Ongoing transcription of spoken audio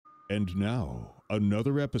And now,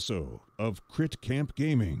 another episode of Crit Camp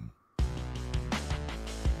Gaming.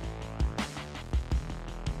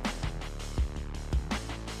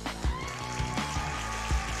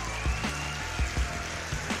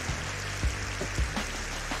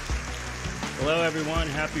 Hello everyone,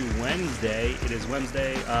 happy Wednesday. It is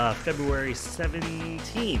Wednesday, February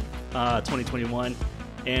 17th, 2021,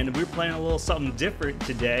 and we're playing a little something different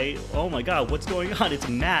today. Oh my god, what's going on? It's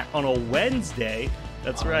Matt on a Wednesday.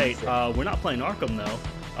 That's right. We're not playing Arkham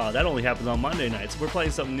though. That only happens on Monday nights. We're playing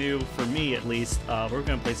something new, for me at least. We're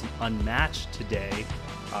going to play some Unmatched today.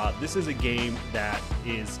 This is a game that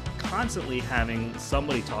is constantly having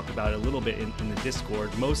somebody talk about it a little bit in the Discord,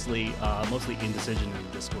 mostly Indecision in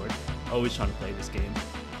the Discord. Always trying to play this game.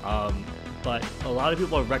 But a lot of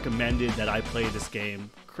people have recommended that I play this game.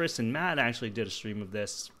 Chris and Matt actually did a stream of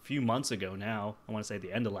this a few months ago now. I want to say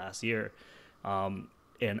the end of last year.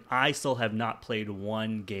 And I still have not played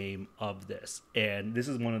one game of this. And this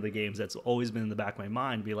is one of the games that's always been in the back of my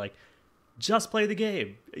mind, be like, just play the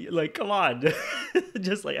game. Like, come on.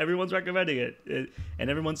 Just like everyone's recommending it. And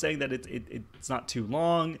everyone's saying that it's not too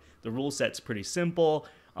long. The rule set's pretty simple.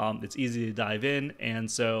 It's easy to dive in.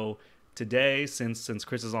 And so today, since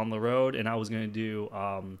Chris is on the road and I was going to do,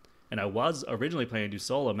 and I was originally planning to do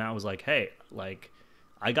solo, Matt was like, hey, like,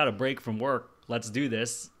 I got a break from work. Let's do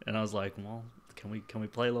this. And I was like, well, can we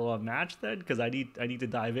play a little Unmatched then? Because I need to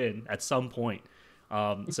dive in at some point.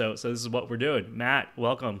 So this is what we're doing. Matt,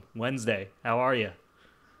 welcome. Wednesday. How are you?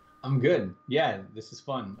 I'm good. Yeah, this is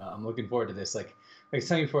fun. I'm looking forward to this. Like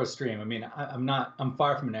saying before a stream. I mean, I'm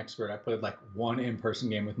far from an expert. I played like one in-person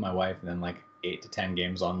game with my wife, and then like 8 to 10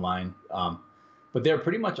 games online. But they're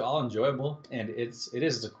pretty much all enjoyable, and it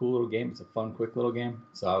is a cool little game. It's a fun, quick little game.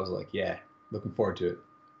 So I was like, yeah, looking forward to it.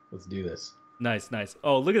 Let's do this. Nice.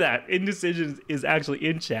 Oh, look at that. Indecision is actually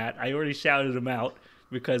in chat. I already shouted him out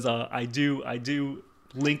because I do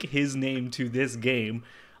link his name to this game.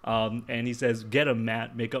 And he says, get him,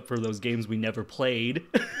 Matt. Make up for those games we never played.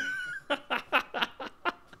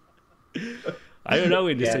 I don't know,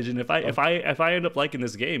 Indecision. Yeah. If I end up liking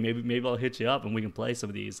this game, maybe I'll hit you up and we can play some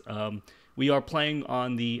of these. We are playing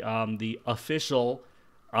on the official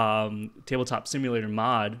Tabletop Simulator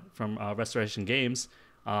mod from Restoration Games.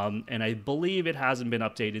 And I believe it hasn't been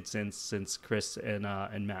updated since Chris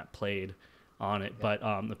and Matt played on it. Yeah.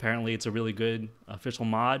 But apparently it's a really good official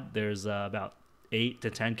mod. There's about 8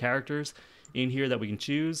 to 10 characters in here that we can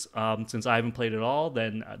choose. Since I haven't played it all,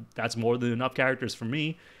 then that's more than enough characters for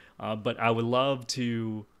me. But I would love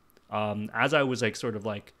to, as I was like sort of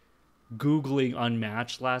like Googling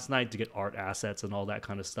Unmatched last night to get art assets and all that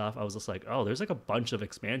kind of stuff, I was just like, oh, there's like a bunch of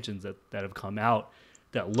expansions that have come out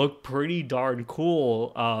that look pretty darn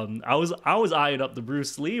cool. I was eyeing up the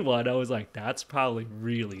Bruce Lee one. I was like, that's probably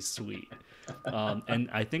really sweet.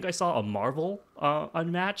 And I think I saw a Marvel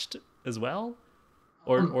Unmatched as well.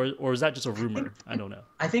 Or is that just a rumor? I don't know.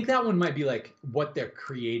 I think that one might be like what they're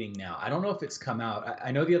creating now. I don't know if it's come out.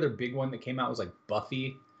 I know the other big one that came out was like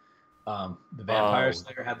Buffy. The Vampire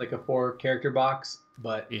Slayer had like a 4-character box.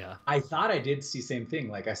 But yeah, I thought I did see same thing.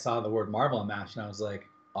 Like I saw the word Marvel Unmatched and I was like,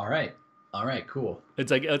 all right, cool. It's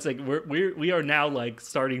like we are now like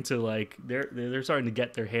starting to like they're starting to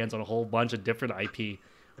get their hands on a whole bunch of different IP,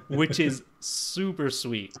 which is super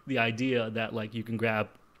sweet. The idea that like you can grab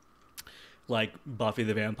like Buffy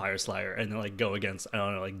the Vampire Slayer and then like go against, I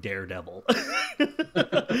don't know, like Daredevil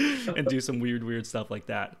and do some weird stuff like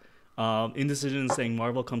that. Indecision is saying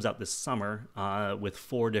Marvel comes out this summer with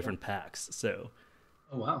 4 different packs. So,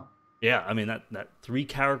 oh wow, yeah, I mean that 3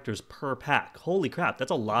 characters per pack. Holy crap,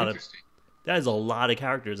 that's a lot of. That is a lot of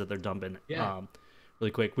characters that they're dumping really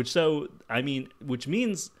quick. Which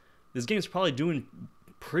means this game's probably doing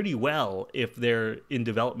pretty well if they're in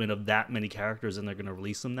development of that many characters and they're going to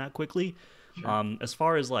release them that quickly. Sure. As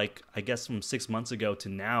far as like, I guess from 6 months ago to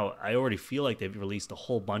now, I already feel like they've released a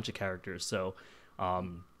whole bunch of characters. So,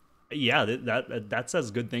 yeah, that says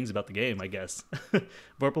good things about the game, I guess.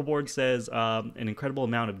 Vorpalboard says an incredible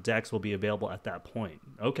amount of decks will be available at that point.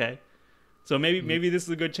 Okay. So maybe this is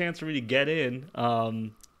a good chance for me to get in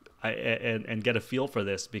and get a feel for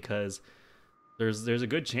this, because there's a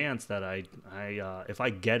good chance that I if I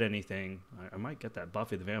get anything, I might get that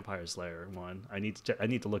Buffy the Vampire Slayer one. I need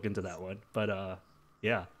to look into that one. But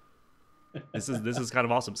yeah, this is kind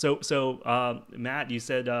of awesome. So Matt, you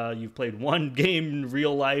said you've played one game in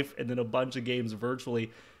real life and then a bunch of games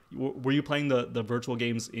virtually. Were you playing the virtual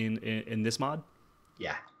games in this mod?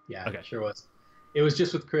 Yeah, okay. Sure was. It was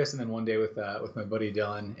just with Chris, and then one day with my buddy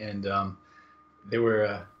Dylan, and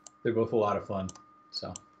they're both a lot of fun.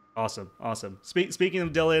 So Awesome, awesome. Speaking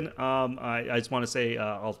of Dylan, I just want to say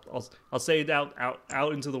I'll say it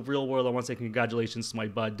out into the real world. I want to say congratulations to my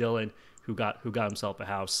bud Dylan, who got himself a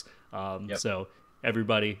house. Yep. So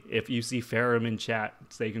everybody, if you see Ferrum in chat,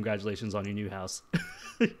 say congratulations on your new house.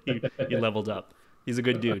 You leveled up. He's a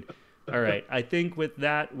good dude. All right, I think with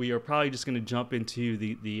that we are probably just going to jump into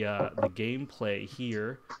the gameplay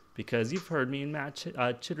here, because you've heard me and Matt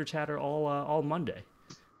chitter chatter all Monday.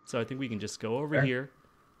 So I think we can just go over here.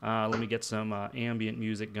 Let me get some ambient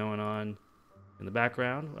music going on in the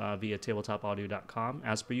background via tabletopaudio.com.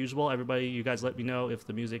 As per usual, everybody, you guys let me know if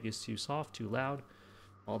the music is too soft, too loud,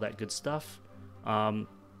 all that good stuff. And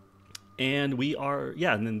we are,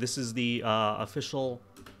 and then this is the official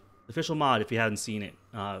mod if you haven't seen it.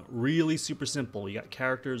 Really super simple. You got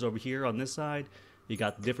characters over here on this side. You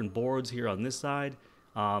got the different boards here on this side.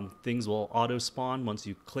 Things will auto spawn once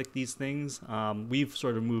you click these things. We've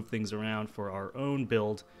sort of moved things around for our own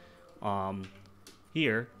build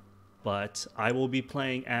here, but I will be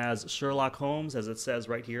playing as Sherlock Holmes, as it says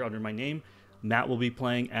right here under my name. Matt will be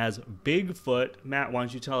playing as Bigfoot. Matt, why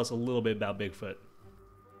don't you tell us a little bit about Bigfoot?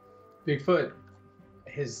 Bigfoot,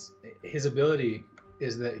 his ability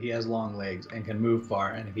is that he has long legs and can move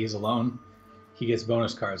far, and if he's alone, he gets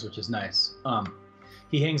bonus cards, which is nice.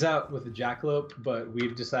 He hangs out with the jackalope, but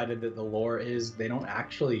we've decided that the lore is they're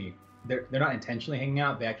not intentionally hanging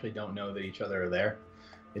out. They actually don't know that each other are there.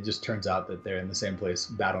 It just turns out that they're in the same place,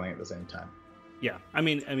 battling at the same time. Yeah, I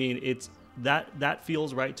mean, it's that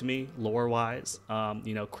feels right to me, lore wise.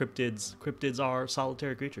 Cryptids are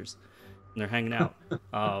solitary creatures, and they're hanging out.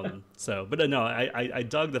 But no, I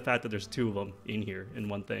dug the fact that there's two of them in here in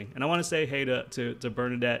one thing, and I want to say hey to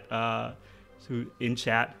Bernadette, who in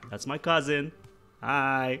chat. That's my cousin.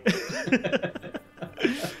 Hi.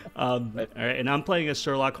 All right, and I'm playing as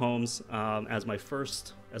Sherlock Holmes as my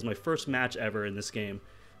first match ever in this game.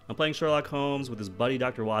 I'm playing Sherlock Holmes with his buddy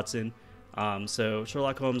Dr. Watson. So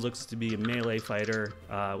Sherlock Holmes looks to be a melee fighter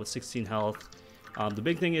with 16 health. The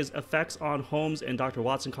big thing is effects on Holmes and Dr.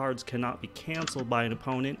 Watson cards cannot be canceled by an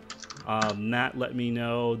opponent. Matt let me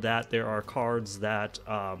know that there are cards that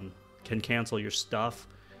can cancel your stuff.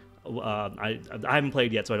 I haven't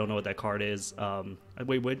played yet, so I don't know what that card is.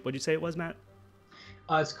 Wait, what'd you say it was, Matt?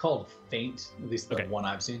 It's called Feint, at least the one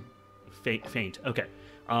I've seen. Feint. Okay.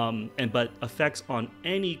 But effects on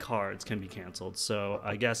any cards can be canceled. So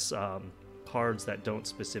I guess cards that don't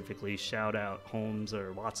specifically shout out Holmes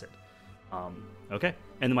or Watson. Okay.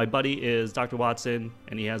 And then my buddy is Dr. Watson,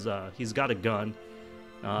 and he's got a gun,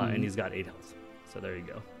 and he's got 8 health. So there you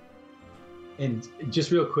go. And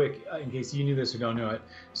just real quick, in case you knew this or don't know it,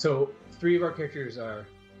 so 3 of our characters are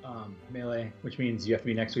melee, which means you have to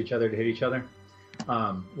be next to each other to hit each other.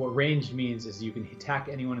 What ranged means is you can attack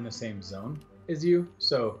anyone in the same zone as you.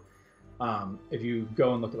 So if you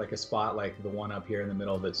go and look at like a spot like the one up here in the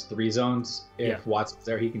middle that's 3 zones, if Watson's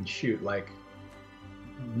there, he can shoot like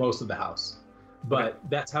most of the house. But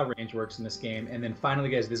that's how range works in this game. And then finally,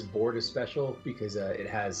 guys, this board is special because it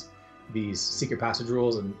has these secret passage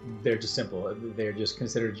rules, and they're just simple. They're just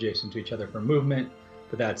considered adjacent to each other for movement,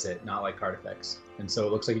 but that's it, not like card effects. And so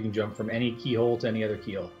it looks like you can jump from any keyhole to any other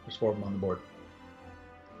keyhole. There's 4 of them on the board.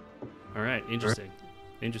 All right, interesting.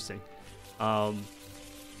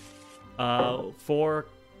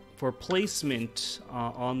 For placement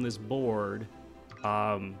on this board,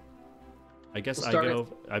 I guess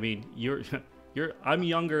I mean, I'm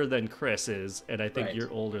younger than Chris is, and I think you're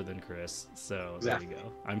older than Chris. So there you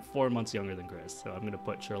go. I'm 4 months younger than Chris, so I'm gonna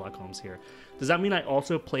put Sherlock Holmes here. Does that mean I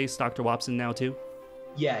also place Dr. Watson now too?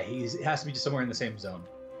 Yeah, it has to be just somewhere in the same zone.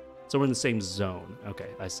 So we're in the same zone.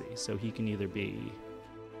 Okay, I see. So he can either be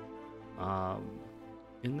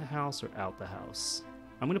in the house or out the house.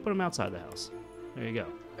 I'm gonna put him outside the house. There you go.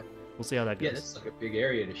 We'll see how that goes. Yeah, this is like a big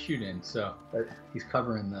area to shoot in, so he's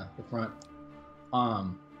covering the front.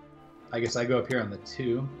 I guess I go up here on the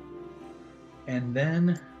 2, and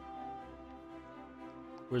then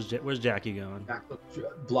where's Jackie going?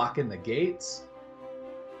 Blocking the gates.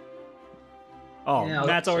 Oh, yeah,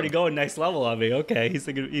 Matt's already going next level on me. Okay,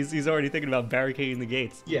 he's already thinking about barricading the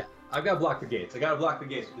gates. Yeah, I've got to block the gates. I got to block the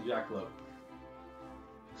gates with the jackalope.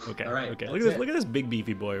 Okay. All right. Okay. Look at this big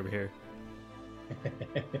beefy boy over here.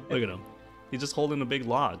 Look at him. He's just holding a big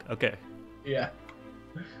log. Okay. Yeah.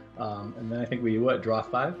 And then I think we draw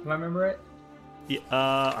 5, if I remember right? Yeah,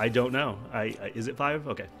 I don't know. Is it 5?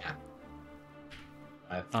 Okay.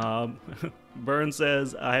 Yeah. 5. Burn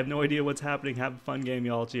says, I have no idea what's happening. Have a fun game,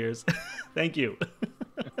 y'all. Cheers. Thank you.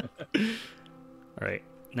 All right.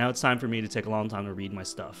 Now it's time for me to take a long time to read my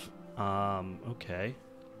stuff. Okay.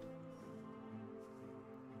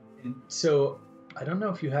 And so I don't know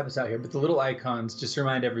if you have this out here, but the little icons, just to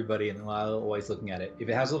remind everybody, and Lyle always looking at it. If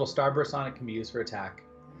it has a little starburst on it, it can be used for attack.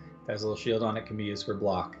 If it has a little shield on it, it can be used for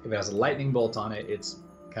block. If it has a lightning bolt on it, it's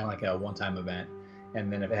kind of like a one-time event.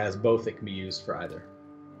 And then if it has both, it can be used for either.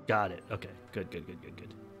 Got it. Okay. Good.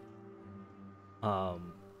 All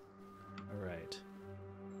right.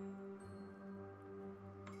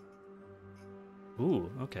 Ooh,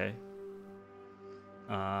 okay.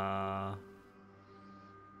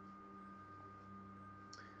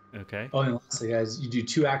 Okay. Oh, and lastly, guys, you do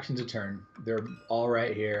 2 actions a turn. They're all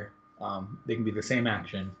right here. They can be the same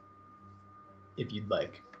action if you'd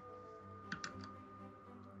like.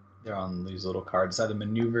 They're on these little cards. Either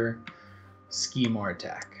maneuver, scheme, or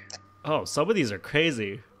attack. Oh, some of these are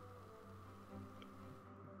crazy.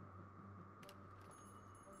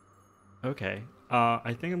 Okay.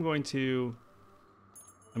 I think I'm going to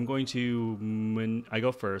I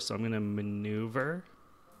go first, so I'm going to maneuver,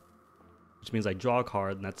 which means I draw a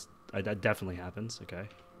card, and that definitely happens, okay?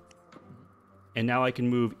 And now I can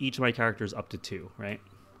move each of my characters up to 2, right?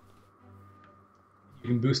 You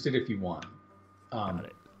can boost it if you want. Got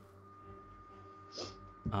it.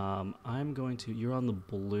 I'm going to, you're on the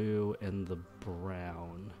blue and the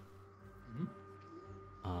brown.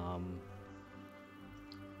 I'm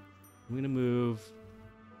going to move.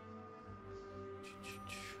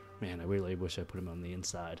 Man, I really wish I put him on the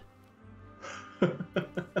inside.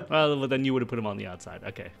 Well, then you would have put him on the outside.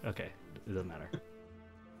 Okay. It doesn't matter.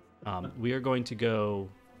 We are going to go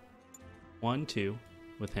 1-2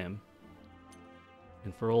 with him.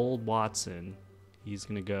 And for old Watson, he's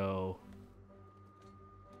going to go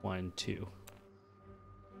 1-2.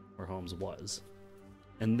 Where Holmes was.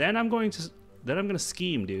 And then I'm going to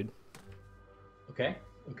scheme, dude. Okay.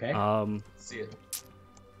 Let's see it.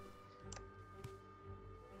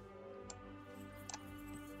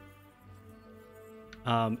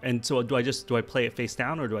 And so do I play it face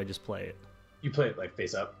down or do I just play it? You play it like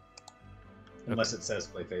face up. Unless it says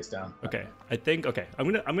play face down. Okay.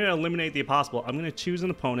 I'm gonna eliminate the impossible. I'm gonna choose an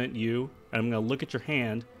opponent, you, and I'm gonna look at your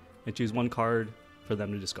hand and choose 1 card for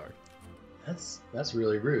them to discard. That's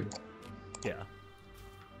really rude. Yeah.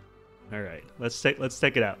 All right. Let's take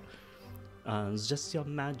it out. It's just your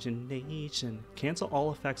imagination. Cancel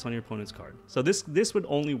all effects on your opponent's card. So this would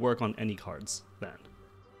only work on any cards then.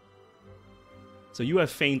 So you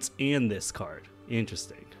have feints and this card.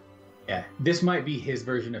 Interesting. Yeah, this might be his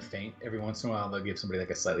version of feint. Every once in a while, they'll give somebody like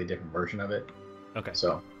a slightly different version of it. Okay.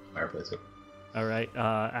 So I might replace it. All right.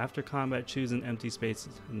 After combat, choose an empty space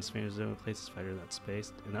in the spider zone. Place the spider in that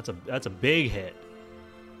space, and that's a big hit.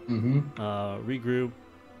 Regroup.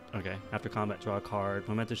 Okay. After combat, draw a card.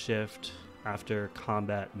 Momentum shift. After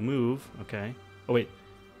combat, move. Okay. Oh wait.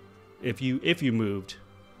 If you moved,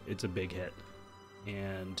 it's a big hit.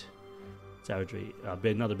 And savagery,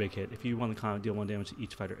 another big hit. If you won the combat, deal 1 damage to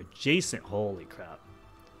each fighter adjacent. Holy crap!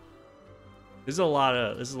 This is a lot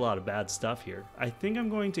of bad stuff here. I think I'm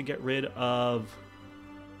going to get rid of.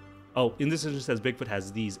 Oh, in this instance, says Bigfoot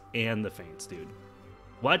has these and the feints, dude.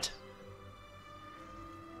 What?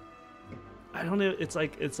 I don't know. It's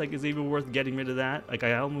like is it even worth getting rid of that? Like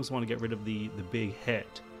I almost want to get rid of the big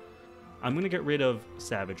hit. I'm gonna get rid of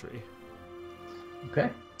savagery. Okay.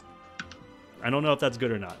 I don't know if that's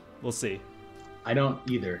good or not. We'll see. I don't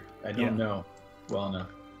either. I don't know well enough.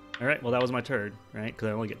 All right. Well, that was my turn, right? Because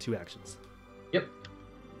I only get 2 actions. Yep.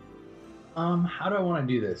 How do I want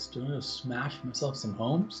to do this? Do I want to smash myself some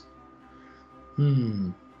homes? Do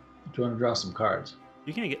you want to draw some cards?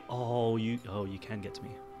 You can't get. You can get to me.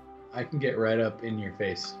 I can get right up in your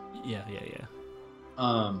face. Yeah.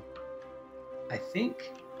 I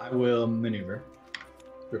think I will maneuver.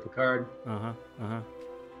 Rip a card. I'm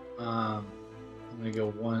gonna go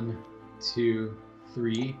 1, 2,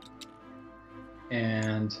 3,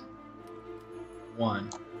 and 1.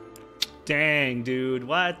 Dang, dude,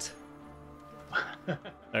 what?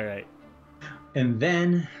 All right. And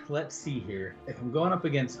then let's see here. If I'm going up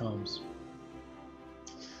against Holmes,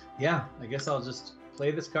 yeah, I guess I'll just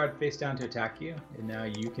play this card face down to attack you, and now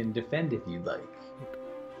you can defend if you'd like.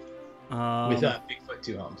 With Bigfoot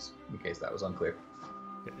 2 Holmes, in case that was unclear.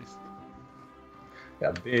 Okay.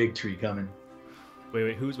 Got a big tree coming.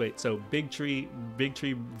 Wait. So big tree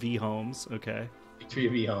V Holmes. Okay. Big tree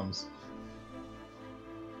V Holmes.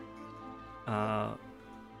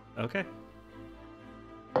 Okay.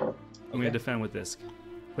 I'm gonna defend with this.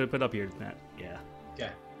 Put up here, Matt. Yeah.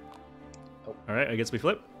 Okay. Oh. All right. I guess we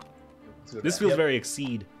flip. This feels very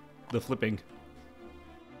Exceed, the flipping.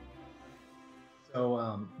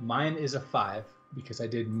 So mine is a 5 because I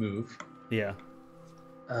did move. Yeah.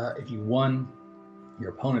 If you won,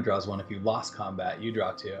 your opponent draws 1. If you lost combat, you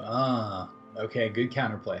draw 2. Okay, good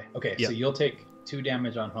counterplay. Okay, so you'll take 2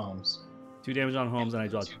 damage on homes. 2 damage on homes, and I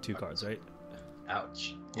draw 2 cards, right?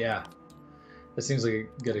 Ouch. Yeah. That seems like a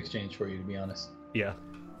good exchange for you, to be honest. Yeah.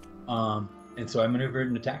 And so I maneuvered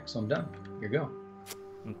an attack, so I'm done. Here you go.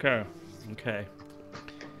 Okay.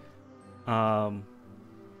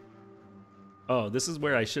 Oh, this is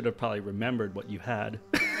where I should have probably remembered what you had.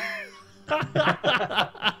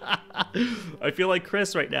 I feel like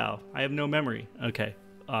Chris right now. I have no memory. Okay.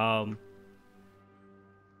 I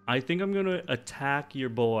think I'm gonna attack your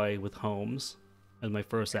boy with Holmes as my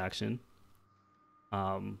first action.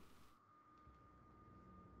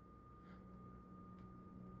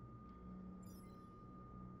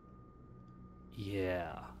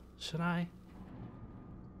 Yeah. Should I?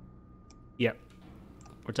 Yep.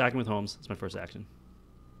 We're attacking with Holmes. That's my first action.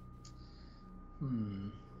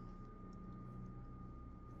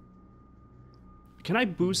 Can I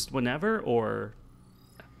boost whenever, or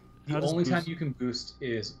the only time you can boost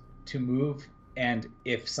is to move, and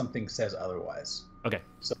if something says otherwise. Okay.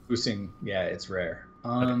 So boosting, yeah, it's rare.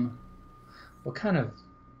 Okay. What kind of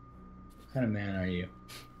man are you?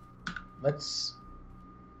 Let's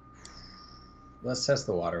test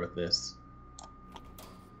the water with this.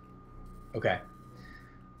 Okay.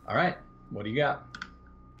 All right. What do you got?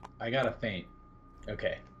 I got a feint.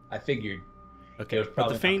 Okay. I figured. Okay, but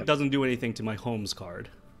the feint doesn't do anything to my Holmes card.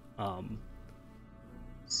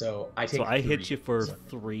 So I take. So I hit you for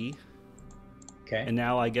 3. Okay. And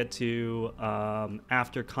now I get to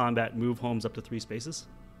after combat move Holmes up to 3 spaces.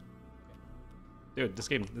 Dude, this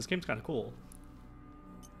game's kind of cool.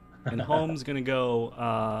 And Holmes gonna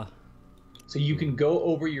go. So you can go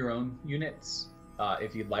over your own units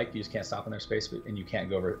if you'd like. You just can't stop in their space, and you can't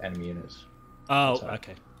go over enemy units. Oh,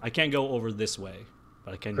 okay. I can't go over this way,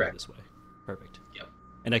 but I can go this way. Perfect. Yep.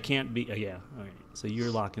 And I can't be. Yeah. All right. So you're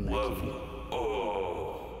locking that key.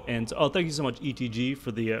 And thank you so much, ETG,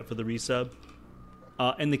 for the resub.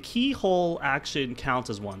 And the keyhole action counts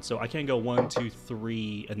as 1, so I can't go 1, 2,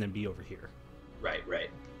 3, and then be over here. Right.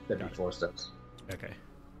 That'd be 4 steps. Okay.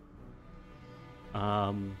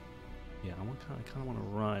 Yeah, I kind of want to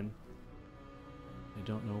run. I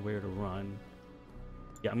don't know where to run.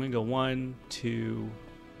 Yeah, I'm gonna go 1, 2,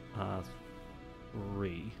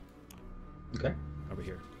 3. Okay. Over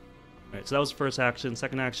here. All right. So that was the first action.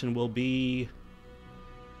 Second action will be.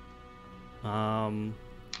 Oh,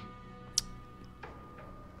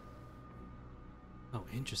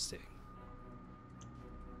 interesting.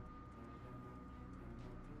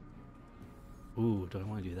 Ooh, do I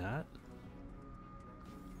want to do that?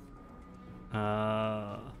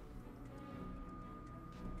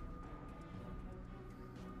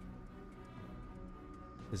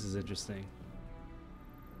 This is interesting.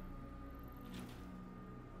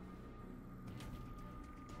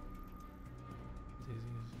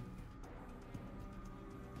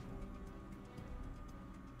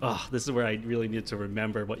 Oh, this is where I really need to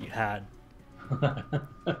remember what you had.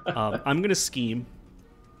 I'm gonna scheme.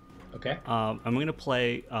 Okay. I'm gonna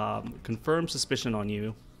play confirm suspicion on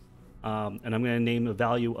you, and I'm gonna name a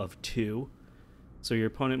value of 2. So your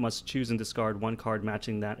opponent must choose and discard 1 card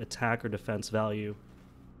matching that attack or defense value.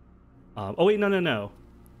 Oh wait, no.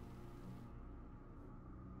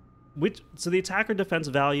 So the attack or defense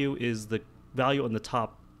value is the value on the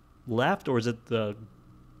top left, or is it the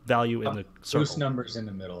value in the circle? Boost numbers in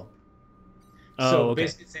the middle. Oh, so okay.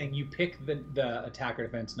 basically saying you pick the attack or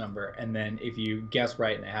defense number, and then if you guess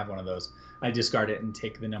right and I have one of those, I discard it and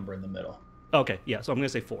take the number in the middle. Okay, yeah, so I'm going to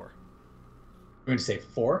say 4. You're going to say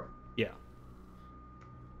 4? Yeah.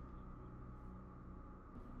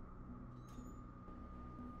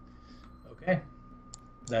 Okay.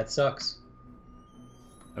 That sucks.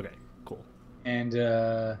 Okay, cool. And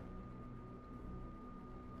their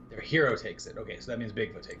hero takes it. Okay, so that means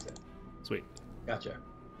Bigfoot takes it. Sweet. Gotcha.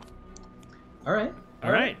 All right.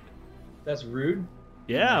 All right. That's rude.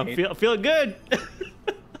 Yeah, feel good.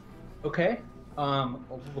 Okay.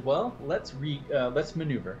 Well, let's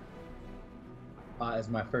maneuver as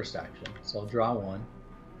my first action. So I'll draw 1.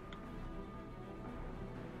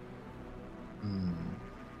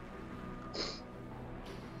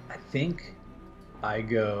 I think I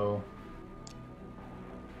go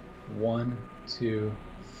 1, 2,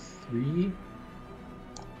 3,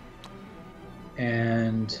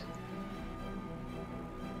 and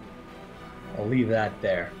I'll leave that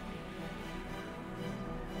there.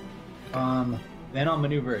 Then I'll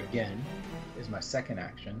maneuver again. Is my second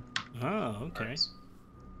action. Oh, okay.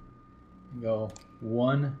 Go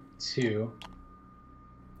 1, 2.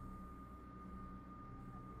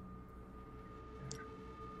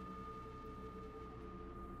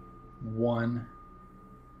 One,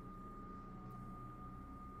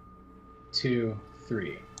 2,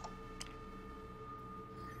 3.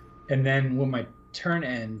 And then when my turn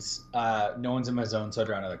ends, no one's in my zone, so I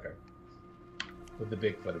draw another card with the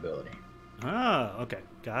Bigfoot ability. Ah, okay,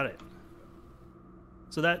 got it.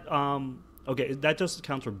 So that okay, that just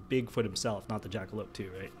counts for Bigfoot himself, not the Jackalope too,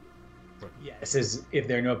 right? Yeah, it says if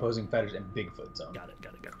there are no opposing fighters in Bigfoot zone. Got it.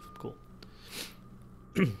 Cool.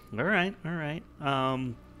 All right.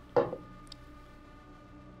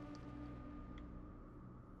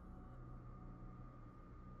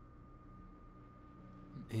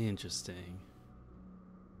 Interesting.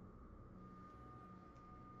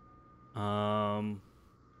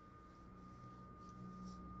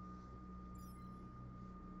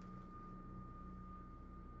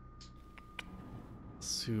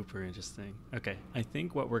 Super interesting. Okay, I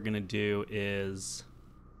think what we're gonna do is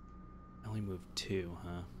I only moved 2,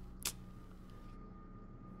 huh?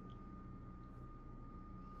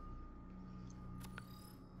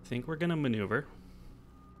 I think we're gonna maneuver.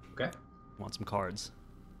 Okay. Want some cards.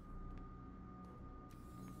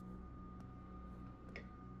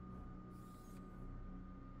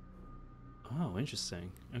 Oh,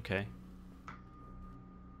 interesting. Okay.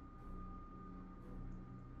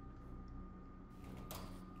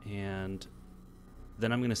 And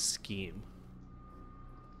then I'm going to scheme.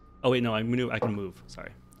 Oh, wait, no, I can move.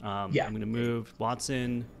 Sorry. Yeah. I'm going to move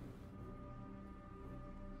Watson.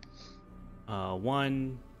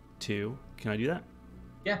 1, 2. Can I do that?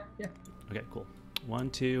 Yeah. Okay, cool. 1,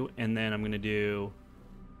 2, and then I'm going to do...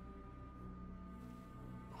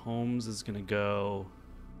 Holmes is going to go...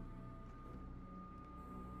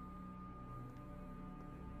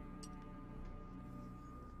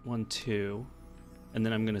 1, 2, and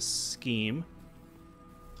then I'm going to scheme.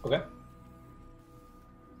 Okay.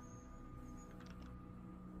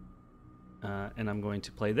 And I'm going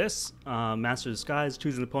to play this. Master Disguise,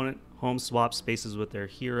 choose an opponent. Holmes swap spaces with their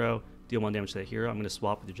hero. Deal 1 damage to that hero. I'm going to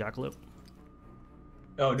swap with your Jackalope.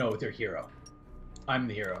 Oh, no, with your hero. I'm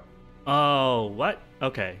the hero. Oh, what?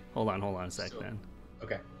 Okay, hold on a sec then.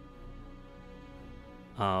 Okay.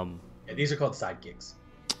 Yeah, these are called sidekicks.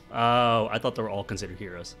 Oh, I thought they were all considered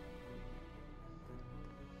heroes.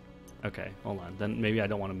 Okay, hold on. Then maybe I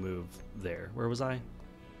don't want to move there. Where was I?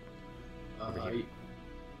 Over here.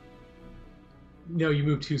 No, you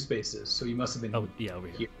moved 2 spaces, so you must have been. Oh, yeah, over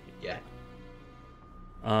here. Yeah.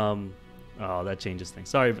 Oh, that changes things.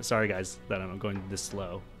 Sorry, guys, that I'm going this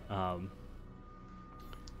slow.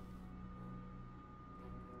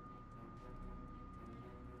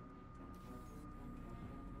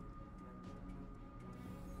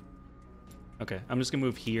 Okay, I'm just gonna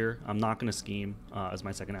move here. I'm not gonna scheme as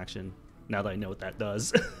my second action. Now that I know what that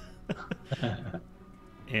does.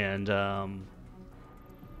 And I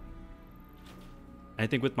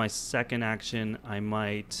think with my second action, I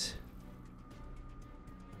might.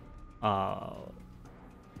 Oh,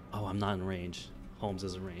 I'm not in range. Holmes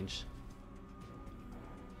is in range.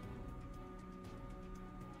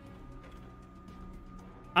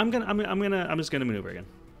 I'm just gonna maneuver again.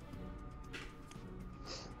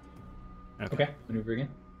 Okay. Maneuver again.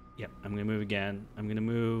 Yep, I'm gonna move again. I'm gonna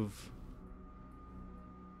move.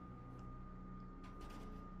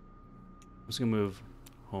 I'm just gonna move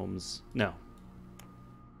Holmes. No.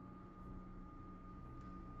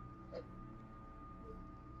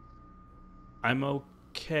 I'm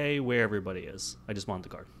okay where everybody is. I just want the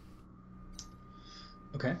card.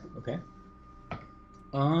 Okay.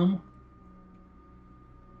 All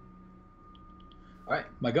right,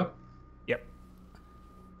 my go. Yep.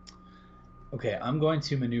 Okay, I'm going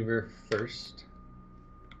to maneuver first.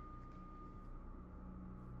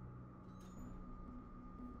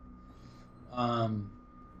 I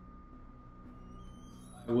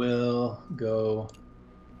will go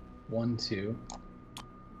 1, 2,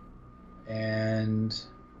 and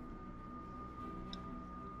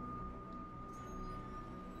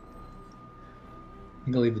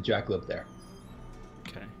I'm gonna leave the jackalope there.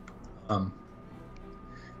 Okay.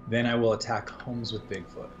 Then I will attack Holmes with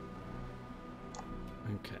Bigfoot.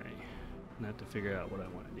 Okay. I have to figure out what I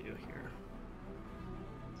want to do here.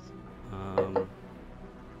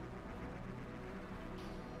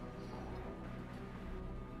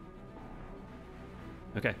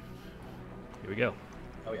 Okay. Here we go.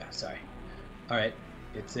 Oh yeah, sorry. All right,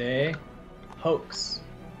 it's a hoax.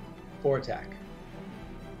 4 attack.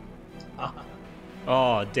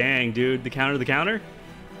 Oh, dang, dude. The counter?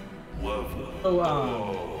 So,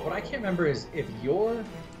 what I can't remember is if your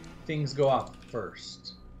things go off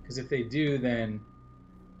first. Because if they do, then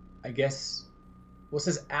I guess... Well, it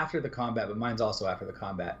says after the combat, but mine's also after the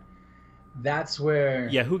combat. That's where...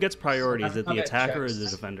 Yeah, who gets priority? Is it the attacker checks. or the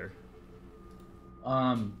defender?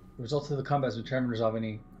 Results of the combat is determined to resolve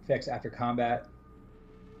any effects after combat.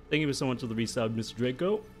 Thank you so much for the resub, Mr.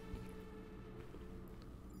 Draco.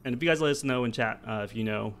 And if you guys let us know in chat, if you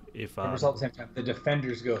know if Numbers all at the same time. The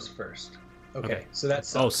defenders goes first. Okay. So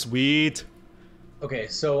that's oh sweet. Okay,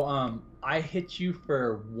 so I hit you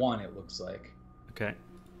for 1. It looks like. Okay.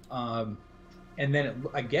 And then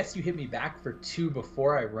I guess you hit me back for 2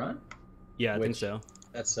 before I run. Yeah, I think so.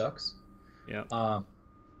 That sucks. Yeah.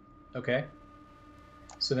 Okay.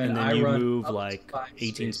 So then, and then I you run move up like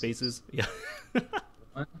 18 spaces. Yeah.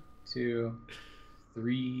 1, 2,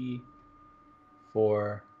 3,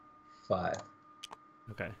 4, 5.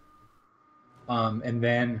 Okay. And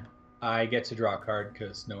then I get to draw a card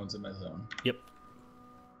because no one's in my zone. Yep.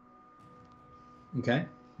 Okay.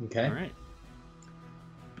 Okay. All right.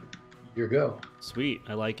 Your go. Sweet.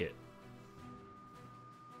 I like it.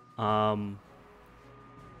 Move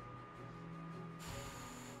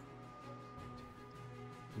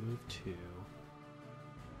 2.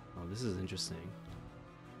 Oh, this is interesting.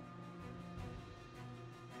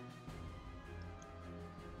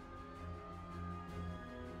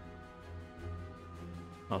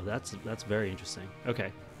 Oh, that's very interesting.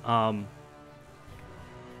 Okay. Oh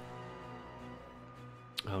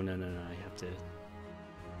no, I have to.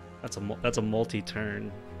 That's a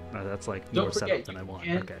multi-turn. That's like more setup than I want.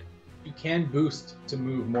 Okay. You can boost to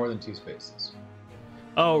move more than 2 spaces.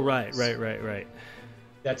 Oh right.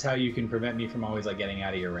 That's how you can prevent me from always like getting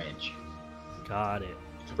out of your range. Got it. You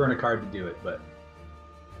have to burn a card to do it, but.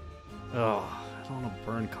 Oh, I don't want to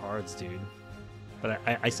burn cards, dude. But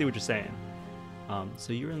I see what you're saying.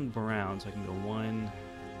 So you're in brown, so I can go 1,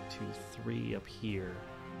 2, 3 up here.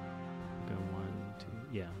 Go 1, 2,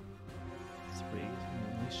 yeah, 3.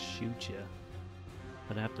 Let me shoot you,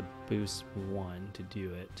 but I have to boost 1 to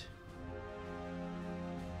do it,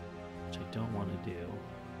 which I don't want to do.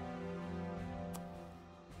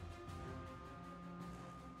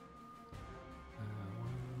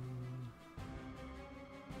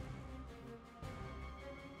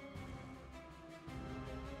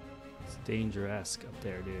 Danger-esque up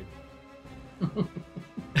there, dude.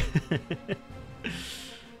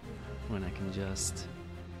 When I can just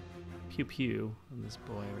pew pew on this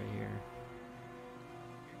boy right here.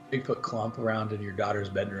 Bigfoot clump around in your daughter's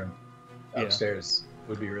bedroom upstairs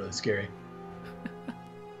would be really scary.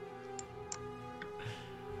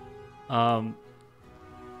 I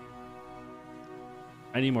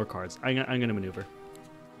need more cards. I'm gonna maneuver.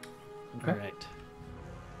 Okay. All right.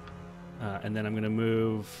 And then I'm gonna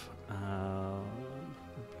move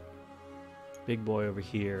big boy over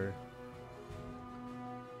here.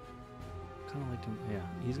 Kind of like him. Yeah,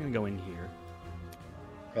 he's gonna go in here.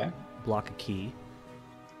 Okay. Block a key.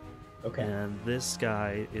 Okay. And this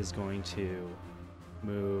guy is going to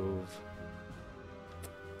move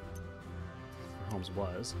where Holmes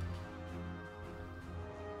was.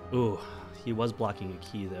 Ooh, he was blocking a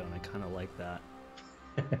key though, and I kind of like that.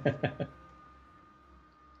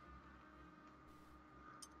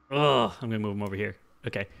 Oh, I'm gonna move him over here.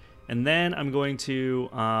 Okay, and then I'm going to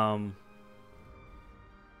I'm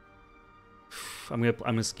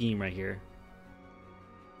gonna scheme right here.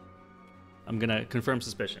 I'm gonna confirm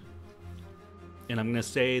suspicion, and I'm gonna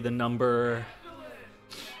say the number.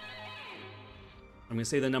 I'm gonna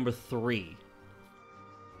say the number 3.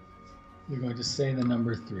 You're going to say the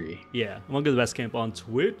number 3. Yeah, I'm gonna go to the best camp on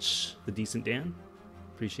Twitch. The Decent Dan,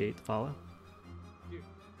 appreciate the follow.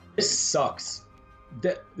 This sucks.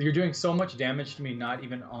 You're doing so much damage to me, not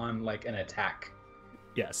even on like an attack.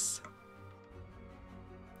 Yes.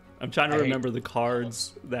 I'm trying to remember the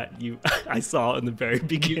cards that I saw in the very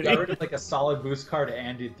beginning. You got rid of like a solid boost card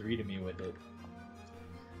and did 3 to me with it.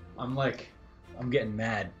 I'm getting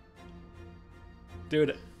mad.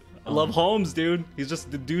 Dude, I love Holmes, dude. He's just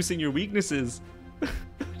deducing your weaknesses.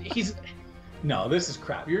 No, this is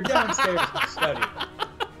crap. You're downstairs in the study.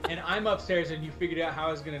 And I'm upstairs and you figured out how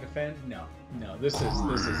I was going to defend? No, this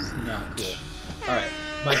is not cool. All right,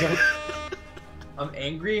 I'm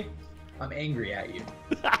angry. I'm angry at you.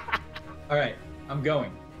 All right, I'm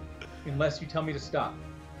going. Unless you tell me to stop.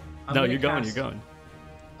 You're going.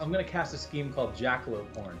 I'm going to cast a scheme called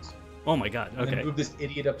Jackalope Horns. Oh my god, I'm okay. going to move this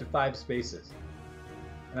idiot up to 5 spaces.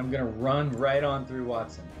 And I'm going to run right on through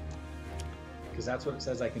Watson. Because that's what it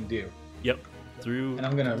says I can do. Yep, through. And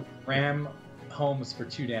I'm going to ram Holmes for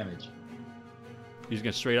 2 damage. You're just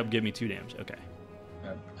going to straight up give me 2 damage, okay. I'm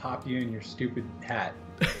going to pop you in your stupid hat.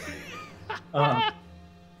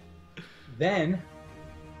 Then,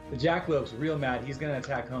 the Jackalope's real mad. He's going to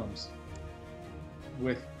attack Holmes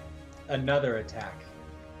with another attack.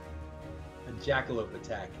 A Jackalope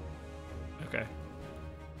attack. Okay.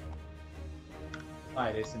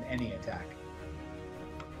 It's an any attack.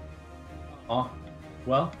 Oh,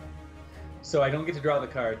 well, so I don't get to draw the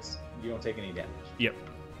cards. You don't take any damage. Yep.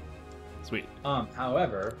 Sweet.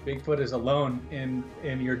 However, Bigfoot is alone in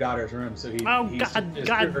your daughter's room, so he's God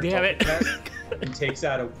damn it! and takes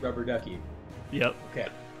out a rubber ducky. Yep. Okay,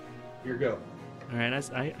 here go. All right,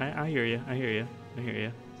 I hear you. I hear you.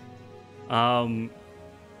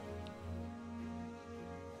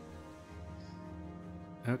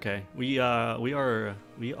 Okay, we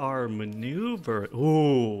are maneuver.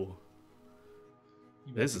 Ooh,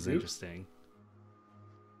 this is interesting.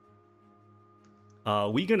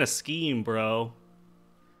 We gonna scheme, bro.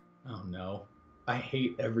 Oh no, I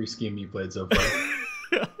hate every scheme you played so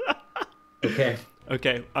far. Okay.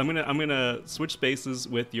 Okay, I'm gonna switch spaces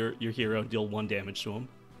with your hero, deal 1 damage to him.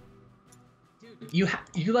 Dude,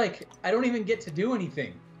 you like, I don't even get to do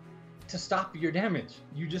anything to stop your damage.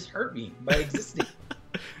 You just hurt me by existing.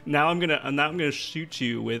 Now I'm gonna shoot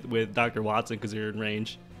you with Dr. Watson because you're in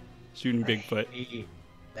range, shooting Bigfoot. I hate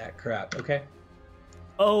that crap. Okay.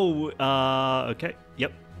 Oh, okay.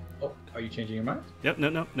 Yep. Oh, are you changing your mind? Yep.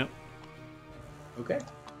 No. Okay.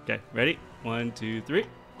 Okay. Ready? 1, 2, 3.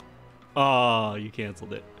 Oh, you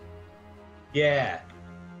canceled it. Yeah.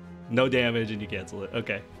 No damage and you canceled it.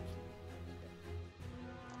 Okay.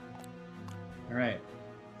 All right.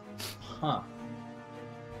 Huh.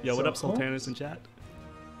 Yo, what So up, Sultanas in chat?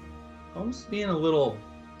 Holmes being a little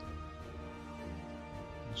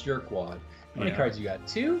jerkwad. How many cards you got?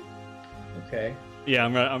 2? Okay. Yeah,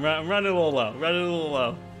 I'm running a little low. I'm running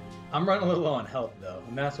a little low on health though,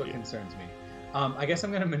 and that's what concerns me. I guess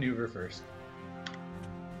I'm gonna maneuver first.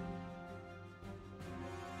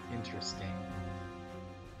 Interesting.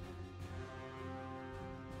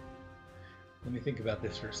 Let me think about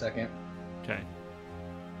this for a second. Okay.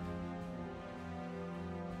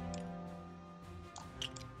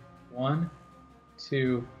 One,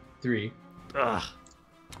 2, 3. Ugh.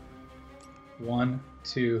 1,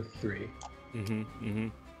 2, 3.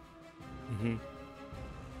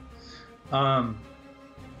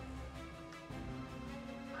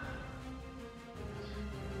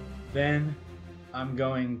 Then I'm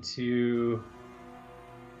going to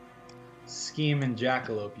scheme and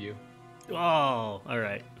jackalope you. Oh, all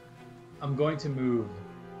right. I'm going to move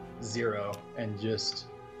 0 and just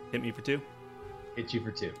Hit me for 2. hit you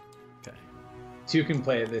for 2. Okay. 2 can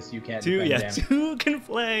play at this. You can't. 2, defend yeah. damage. 2 can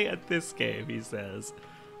play at this game. He says.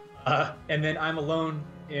 And then I'm alone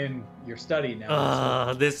in your study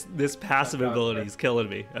now. This passive ability is killing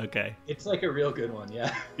me. Okay. It's like a real good one,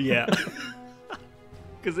 yeah. Yeah.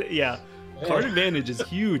 Because card advantage is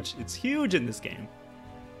huge. It's huge in this game.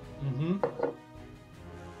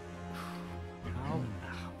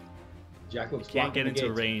 Jackalope's Can't get blocking the into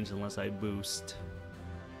gates. range unless I boost.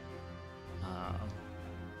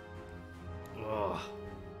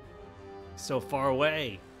 So far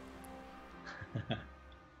away.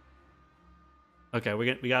 Okay,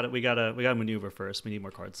 we gotta maneuver first. We need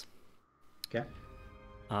more cards. Okay.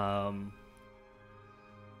 Oh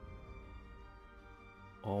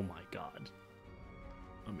my god.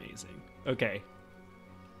 Amazing. Okay.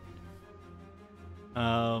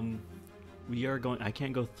 We are going. I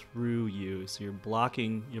can't go through you, so you're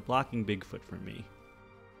blocking Bigfoot for me.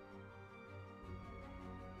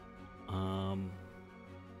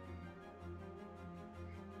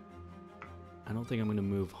 I don't think I'm gonna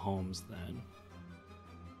move Holmes then.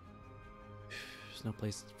 There's no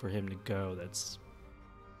place for him to go. That's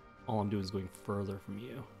all I'm doing is going further from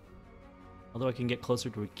you. Although I can get closer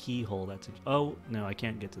to a keyhole. That's oh no, I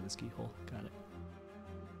can't get to this keyhole. Got it.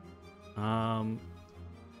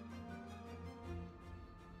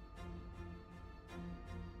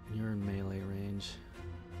 You're in melee range.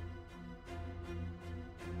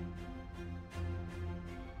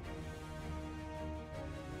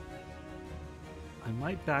 I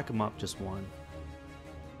might back him up just 1.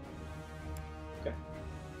 Okay.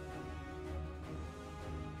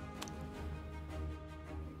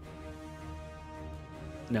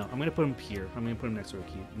 No, I'm gonna put him here. I'm gonna put him next to a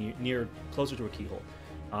key, near closer to a keyhole,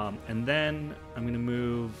 and then I'm gonna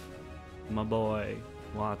move my boy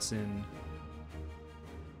Watson.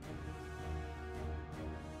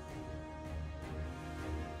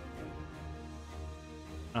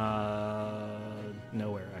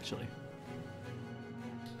 Nowhere actually.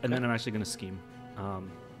 And then I'm actually gonna scheme.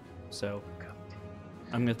 So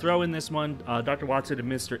I'm gonna throw in this one. Dr. Watson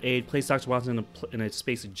administer aid. Place Dr. Watson in a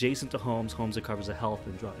space adjacent to Holmes. Holmes recovers a health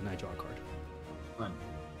and I draw a card. Fun.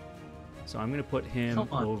 So I'm gonna put him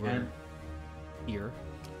over here.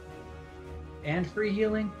 And free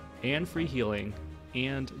healing. And free healing.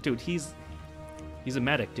 And dude, he's a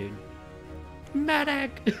medic, dude.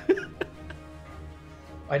 Medic.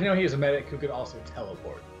 I didn't know he was a medic who could also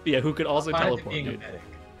teleport. Yeah, who could also Fine teleport, being dude. a medic.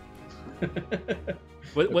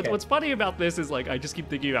 What's funny about this is like I just keep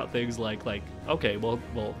thinking about things like okay, well,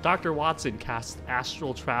 Dr. Watson cast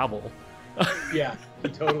astral travel. Yeah, he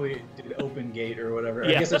totally did open gate or whatever.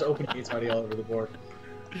 Yeah. I guess there's open gates already all over the board.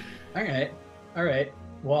 All right.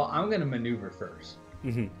 Well, I'm gonna maneuver first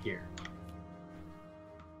here.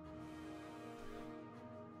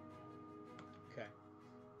 Okay.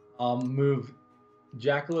 I'll move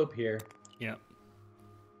Jackalope here. Yeah.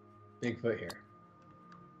 Bigfoot here.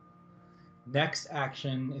 Next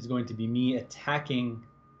action is going to be me attacking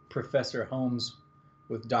Professor Holmes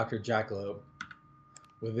with Dr. Jackalope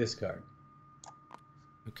with this card.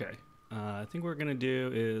 Okay. I think what we're gonna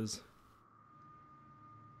do is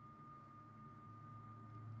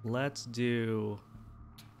let's do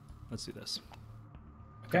this.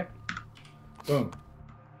 Okay. Boom.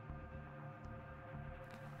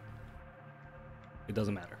 It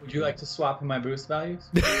doesn't matter. Would you like to swap in my boost values?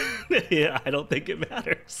 Yeah, I don't think it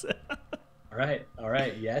matters. All right.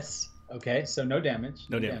 Yes. Okay. So no damage.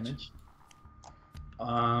 No damage.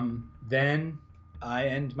 Then I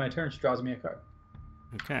end my turn. She draws me a card.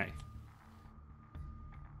 Okay.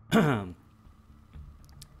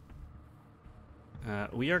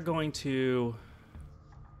 We are going to.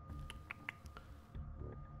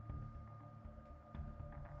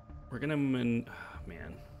 We're gonna man.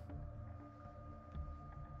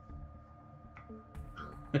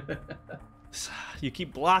 You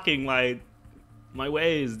keep blocking my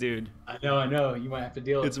ways, dude. I know. You might have to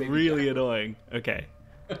deal with it. It's really annoying. Okay.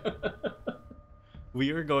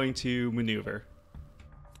 We are going to maneuver.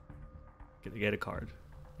 Gonna get a card.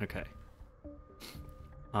 Okay.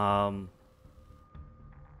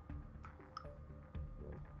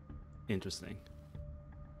 Interesting.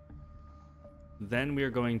 Then we are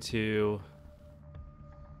going to.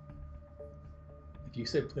 If you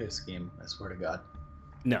say play a scheme, I swear to God.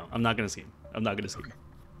 No, I'm not gonna scheme.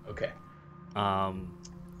 Okay. And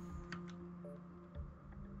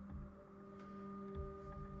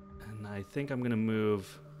I think I'm gonna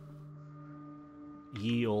move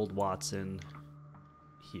Ye Old Watson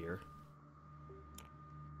here.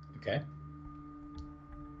 Okay.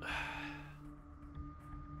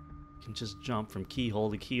 Can just jump from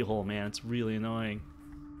keyhole to keyhole, man. It's really annoying.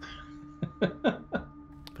 But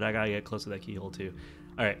I gotta get close to that keyhole too.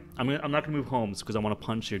 All right, I'm not gonna move Holmes because I want to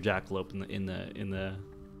punch your Jackalope in the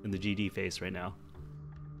GD face right now.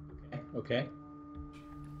 Okay.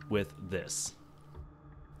 With this.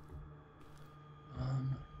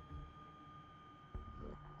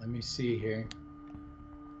 Let me see here.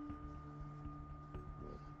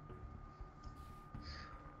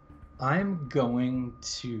 I'm going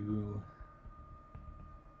to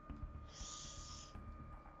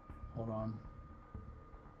hold on.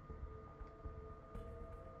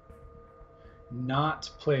 Not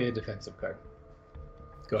play a defensive card.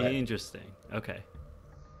 Go ahead. Interesting. Okay.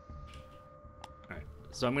 All right.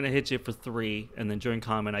 So I'm gonna hit you for 3, and then during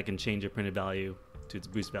comment I can change your printed value to its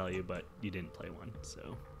boost value, but you didn't play one,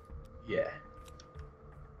 so. Yeah.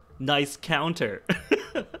 Nice counter.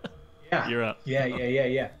 Yeah. You're up.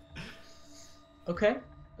 Yeah. Okay.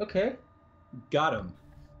 Got him.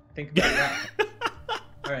 Think about that.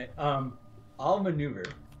 All right. I'll maneuver.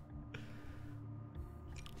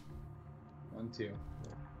 1, 2.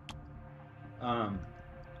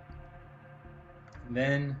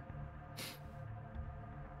 Then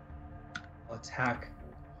I'll attack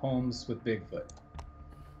Holmes with Bigfoot.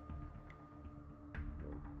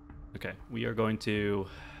 Okay, we are going to.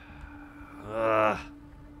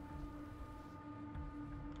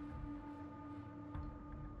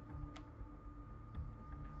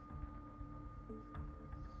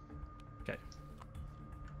 Okay.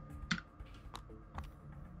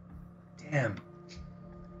 Damn.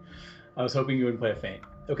 I was hoping you wouldn't play a feint.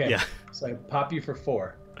 Okay. Yeah. So I pop you for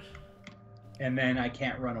 4. And then I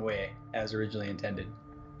can't run away as originally intended.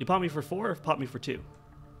 You pop me for 4 or pop me for 2?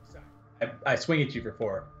 Sorry. I swing at you for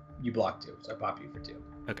 4. You block 2, so I pop you for 2.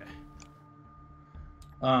 Okay.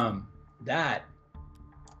 That.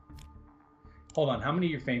 Hold on. How many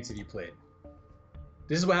of your feints have you played?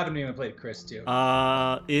 This is what happened to me when I played Chris too.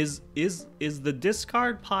 Is the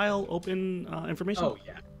discard pile open information? Oh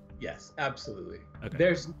yeah. Yes, absolutely. Okay.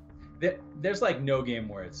 There's like no game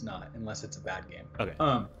where it's not, unless it's a bad game. Okay.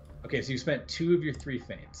 Okay, so you spent 2 of your 3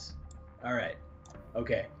 feints. All right.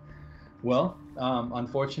 Okay. Well,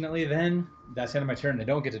 unfortunately, then that's the end of my turn. I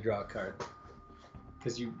don't get to draw a card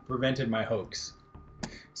because you prevented my hoax.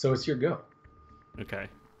 So it's your go. Okay.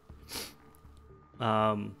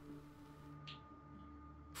 I'm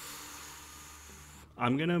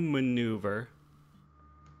gonna maneuver.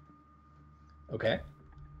 Okay.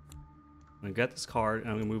 I'm gonna get this card and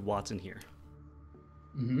I'm gonna move Watson here.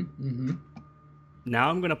 Now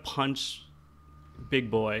I'm gonna punch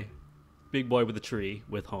big boy with a tree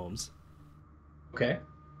with Holmes. Okay.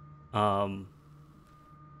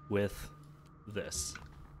 With this.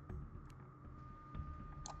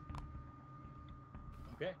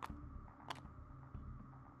 Okay.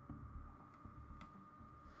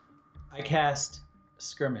 I cast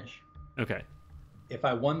Skirmish. Okay. If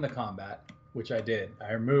I won the combat, which I did,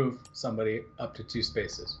 I remove somebody up to 2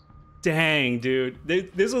 spaces. Dang, dude.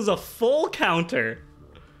 This was a full counter.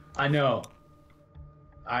 I know.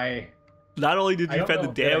 Not only did I you don't defend the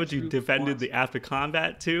know that I damage, you truly defended want the to. after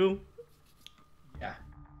combat too. Yeah.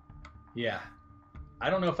 Yeah. I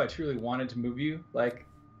don't know if I truly wanted to move you, like,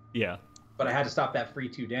 Yeah. but I had to stop that free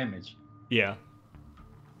 2 damage. Yeah.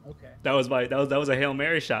 Okay. That was a Hail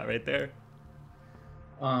Mary shot right there.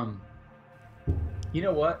 You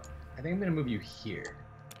know what? I think I'm gonna move you here.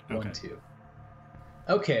 Okay. 1, 2.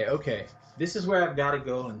 Okay. This is where I've got to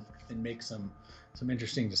go and make some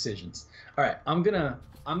interesting decisions. All right, I'm gonna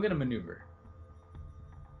maneuver.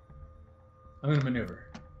 Okay,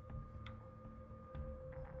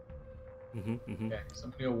 so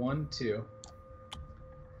I'm gonna go 1, 2.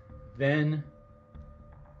 Then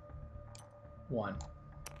 1.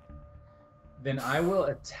 Then I will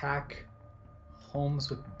attack Holmes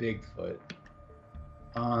with Bigfoot.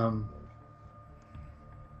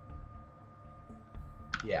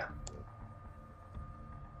 Yeah.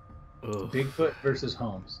 Ugh. Bigfoot versus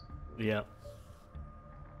Holmes. Yeah.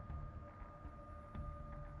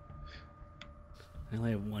 I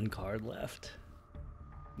only have 1 card left.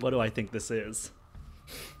 What do I think this is?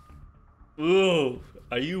 Ooh,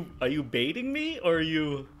 are you baiting me, or what are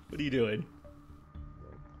you doing?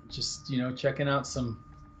 Just, checking out some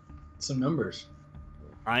numbers.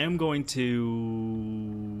 I am going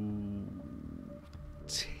to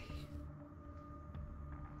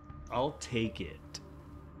I'll take it.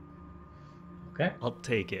 Okay. I'll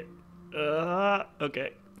take it.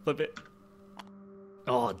 Okay. Flip it.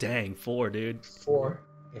 Oh, dang. 4, dude. 4.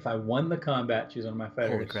 If I won the combat, choose one of my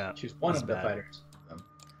fighters. Holy crap. Choose one That's of the bad. fighters.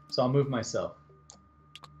 So I'll move myself,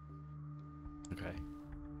 Okay.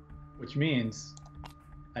 which means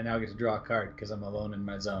I now get to draw a card because I'm alone in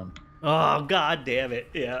my zone. Oh, god damn it.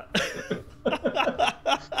 Yeah.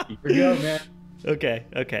 Here we go, man. Okay.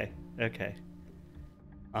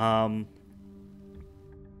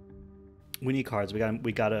 We need cards. We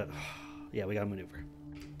gotta maneuver.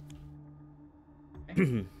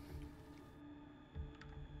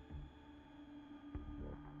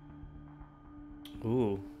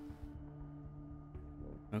 Ooh.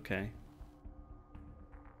 Okay.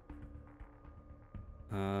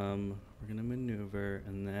 We're gonna maneuver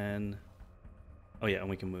and then. Oh yeah, and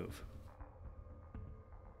we can move.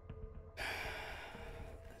 I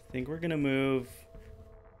think we're gonna move.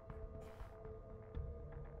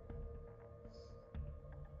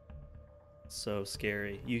 So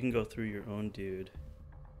scary. You can go through your own dude.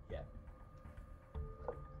 Yeah.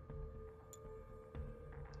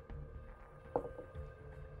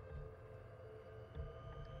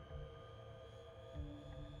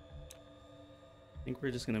 I think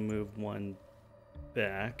we're just gonna move 1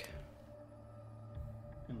 back.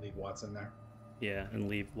 And leave Watson there. Yeah, and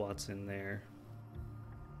leave Watson there.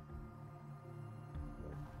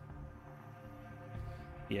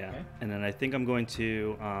 Yeah, Okay. and then I think I'm going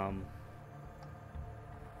to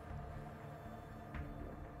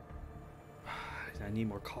I need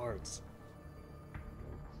more cards.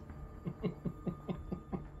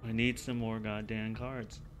 I need some more goddamn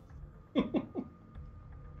cards. You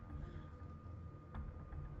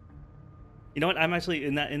know what? I'm actually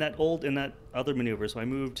in that other maneuver. So I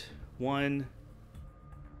moved 1,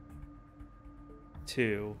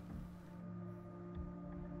 2,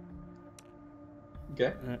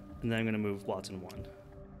 Okay. and then I'm gonna move Watson 1,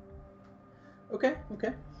 Okay.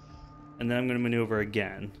 and then I'm gonna maneuver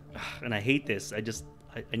again. And I hate this. I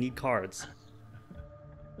need cards,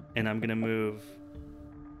 and I'm gonna move.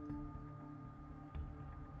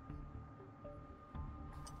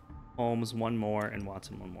 Holmes 1 more and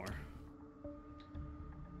Watson 1 more.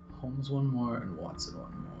 Holmes 1 more and Watson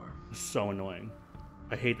 1 more. So annoying.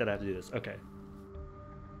 I hate that I have to do this. Okay.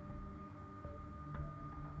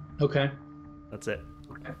 Okay. That's it.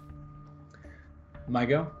 Okay. My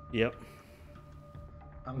go? Yep.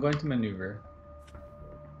 I'm going to maneuver.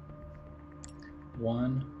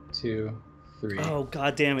 1, 2, 3. Oh,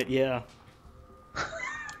 god damn it, yeah.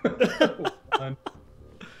 1.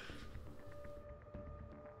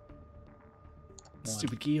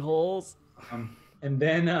 Stupid keyholes. And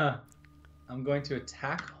then I'm going to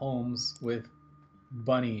attack Holmes with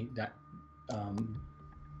Bunny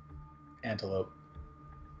Antelope.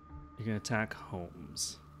 You're gonna attack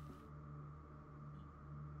Holmes.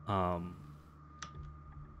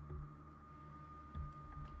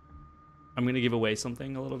 I'm going to give away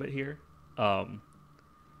something a little bit here.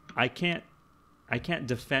 I can't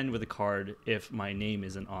defend with a card if my name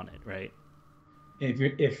isn't on it, right?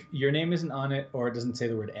 If your name isn't on it or it doesn't say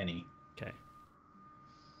the word any. Okay.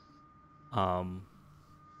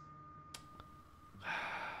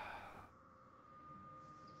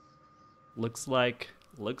 Looks like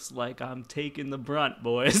I'm taking the brunt,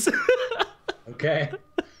 boys. Okay.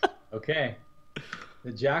 Okay.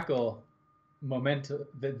 The jackalope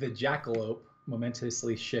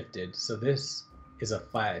momentously shifted. So this is a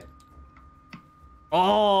 5.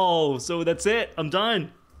 Oh, so that's it. I'm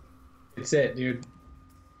done. It's it, dude.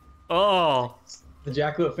 Oh. The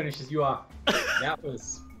jackalope finishes you off. That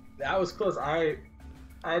was close. I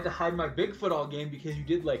had to hide my Bigfoot all game because you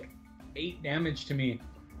did like 8 damage to me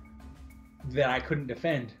that I couldn't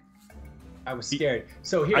defend. I was scared.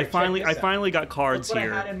 So here, I finally got cards That's what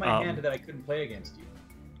here. I had in my hand that I couldn't play against you.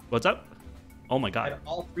 What's up? Oh my I god. had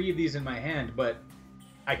all 3 of these in my hand, but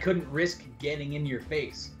I couldn't risk getting in your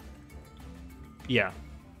face. Yeah.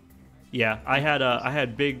 I had a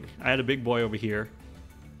big boy over here.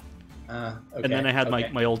 Okay, And then I had okay.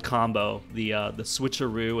 my old combo, the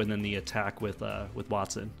switcheroo and then the attack with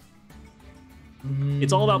Watson.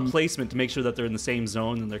 It's all about placement to make sure that they're in the same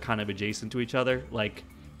zone and they're kind of adjacent to each other, like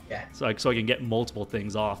Yeah. so I can get multiple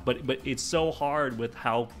things off. But it's so hard with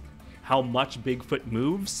how much Bigfoot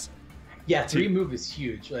moves. Yeah, 3 move is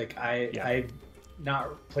huge. Like I've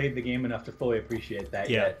not played the game enough to fully appreciate that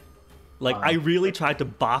yet. Like I really tried to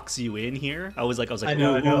box you in here. I was like, I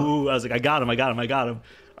know. ooh. I was like, I got him.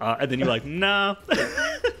 And then you're like, nah.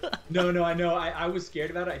 No, I know. I was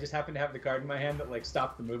scared about it. I just happened to have the card in my hand that like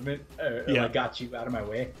stopped the movement or like got you out of my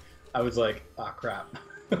way. I was like, oh crap.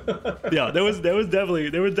 Yeah, there was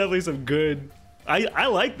definitely some good. I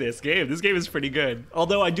like this game. This game is pretty good.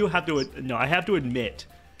 Although I have to admit,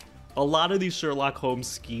 a lot of these Sherlock Holmes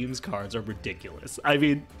schemes cards are ridiculous. I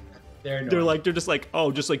mean, they're just like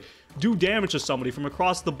do damage to somebody from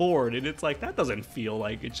across the board, and it's like that doesn't feel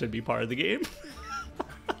like it should be part of the game.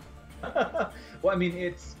 Well, I mean,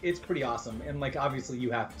 it's pretty awesome, and like obviously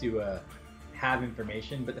you have to have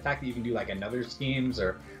information, but the fact that you can do like another schemes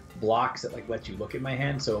or blocks that like let you look at my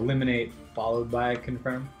hand, so eliminate followed by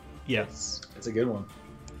confirm. Yeah, it's a good one.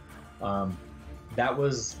 That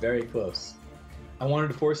was very close. I wanted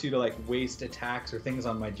to force you to like waste attacks or things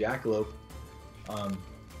on my jackalope, and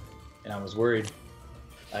I was worried.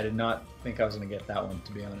 I did not think I was going to get that one,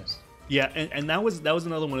 to be honest. Yeah, and that was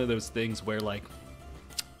another one of those things where like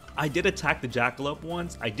I did attack the jackalope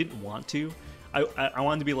once. I didn't want to. I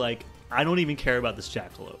wanted to be like, I don't even care about this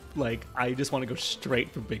jackalope. Like I just want to go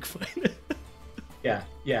straight for Bigfoot. Yeah.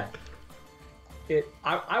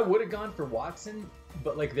 I would have gone for Watson,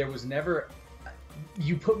 but like there was never.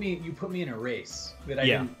 You put me in a race that I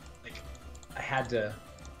didn't like. I had to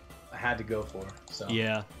go for. So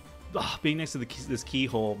yeah. Being next to this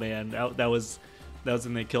keyhole, man, that was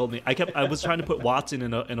when they killed me. I was trying to put Watson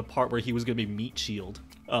in a part where he was gonna be meat shield.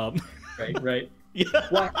 Right. Yeah.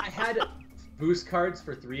 Well, I had boost cards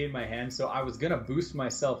for 3 in my hand, so I was gonna boost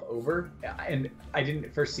myself over, and I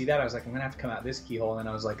didn't first see that. I was like, I'm gonna have to come out this keyhole, and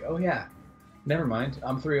I was like, oh yeah, never mind,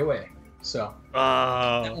 I'm 3 away. So.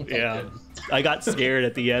 Yeah. I got scared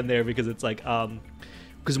at the end there because it's like,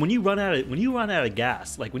 because when you run out of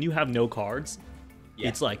gas, like when you have no cards. Yeah.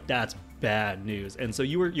 It's like that's bad news, and so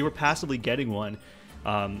you were passively getting one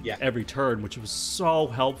every turn, which was so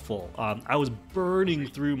helpful. I was burning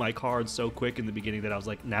through my cards so quick in the beginning that I was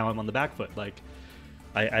like, now I'm on the back foot. Like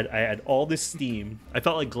I had all this steam. I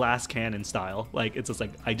felt like glass cannon style. Like it's just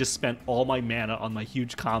like I just spent all my mana on my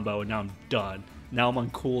huge combo, and now I'm done. Now I'm on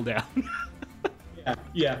cooldown.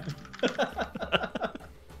 Yeah.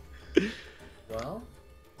 Well.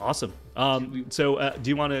 Awesome. So do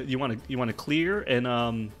you want to clear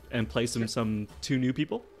and play some 2 new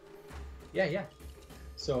people? Yeah.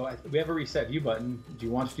 So we have a reset view button. Do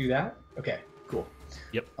you want to do that? Okay, cool.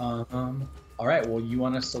 Yep. All right. Well, you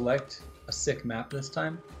want to select a sick map this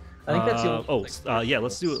time? I think that's the only. Yeah.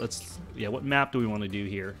 Let's do it. What map do we want to do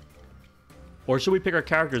here? Or should we pick our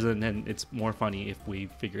characters and then it's more funny if we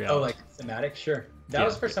figure out? Oh, like thematic? Sure. That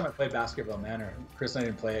was the first time I played Basketball Manor. Chris and I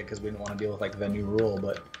didn't play it because we didn't want to deal with like the new rule,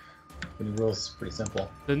 but the new rule is pretty simple.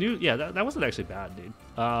 The new, that wasn't actually bad, dude.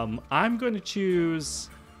 I'm going to choose.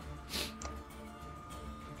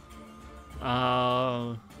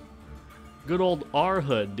 Good old R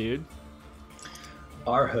Hood, dude.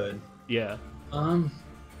 R Hood. Yeah.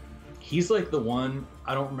 He's like the one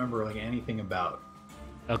I don't remember like anything about.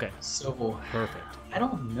 Okay. So perfect. I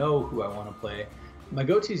don't know who I want to play. My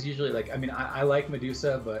go-to is usually like, I mean, I like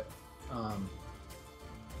Medusa, but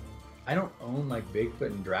I don't own like Bigfoot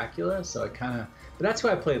and Dracula, so I kind of. But that's who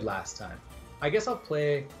I played last time. I guess I'll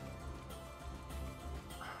play.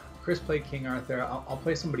 Chris played King Arthur. I'll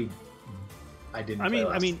play somebody. I didn't. I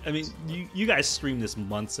mean, you guys streamed this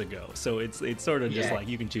months ago, so it's sort of just Yeah. like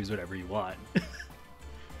you can choose whatever you want.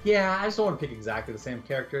 Yeah, I just don't want to pick exactly the same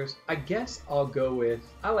characters. I guess I'll go with.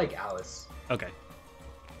 I like Alice. Okay.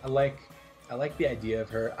 I like the idea of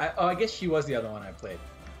her. I guess she was the other one I played.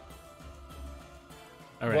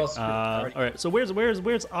 All right. Well, All right. So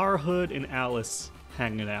where's our Hood and Alice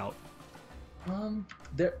hanging out?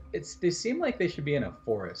 They seem like they should be in a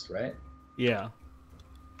forest, right? Yeah.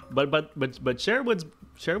 But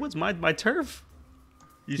Sherwood's my turf.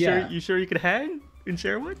 Yeah. You sure you could hang in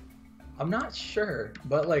Sherwood? I'm not sure,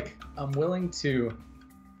 but like I'm willing to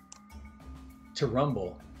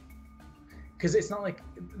rumble. Because it's not like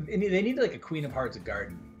they need like a Queen of Hearts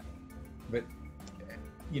garden, but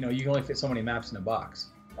you know you can only fit so many maps in a box.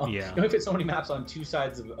 Oh, Yeah. You can only fit so many maps on two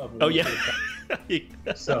sides of Oh one yeah. side.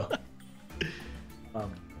 So,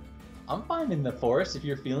 I'm fine in the forest if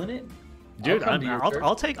you're feeling it, Dude, I'll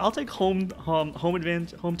I'll take home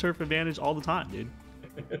turf advantage all the time,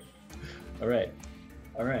 dude. All right.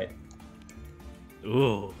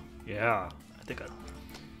 Ooh, yeah. I think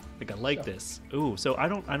I like this. Ooh, so I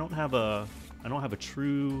don't have a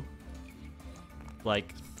true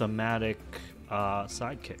like thematic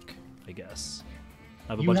sidekick, I guess.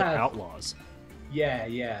 I have a bunch of outlaws.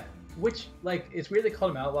 Yeah. Which like it's weird they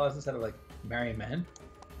called them outlaws instead of like marrying men.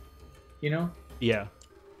 You know? Yeah.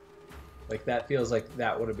 Like that feels like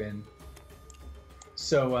that would have been.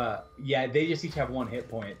 So yeah, they just each have one hit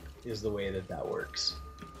point is the way that works.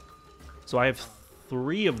 So I have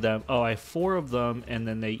 3 of them. Oh, I have 4 of them, and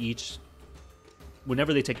then they each,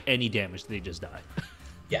 whenever they take any damage, they just die.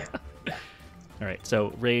 Yeah. All right.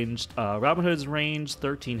 So ranged. Robin Hood's range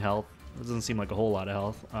 13 health. That doesn't seem like a whole lot of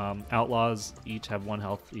health. Outlaws each have 1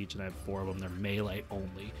 health each, and I have 4 of them. They're melee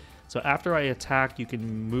only. So after I attack, you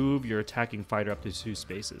can move your attacking fighter up to 2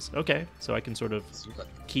 spaces. Okay, so I can sort of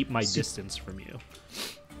keep my distance from you.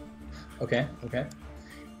 Okay.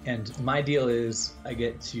 And my deal is I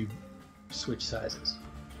get to switch sizes.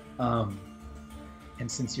 And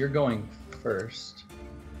since you're going first,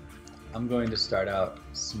 I'm going to start out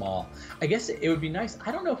small. I guess it would be nice.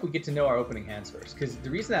 I don't know if we get to know our opening hands first, because the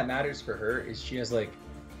reason that matters for her is she has like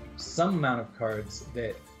some amount of cards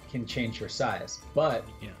that can change her size. But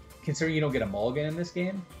Yeah. considering you don't get a mulligan in this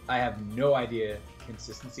game, I have no idea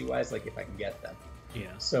consistency-wise, like if I can get them.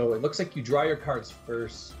 Yeah. So it looks like you draw your cards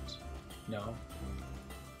first. No.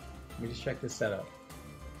 Let me just check this setup.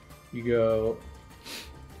 You go.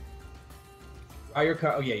 Draw your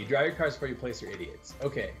card. Oh yeah, you draw your cards before you place your idiots.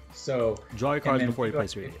 Okay, so Draw your cards then before you go-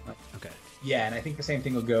 place your idiot. Okay. Yeah, and I think the same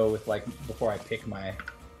thing will go with like before I pick my.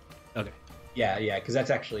 Okay. Yeah, because that's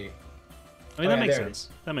actually. I mean, Oh, that yeah, makes there it sense.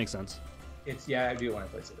 That makes sense. It's yeah, I do it when I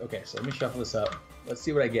place it. Okay, so let me shuffle this up. Let's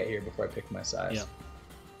see what I get here before I pick my size. Yeah.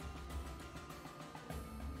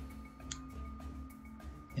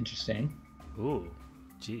 Interesting. Ooh,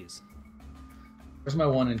 jeez. Where's my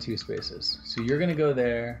 1 and 2 spaces? So you're gonna go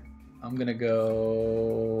there. I'm gonna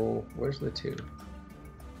go. Where's the 2?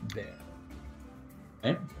 There.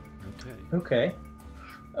 Okay. Okay.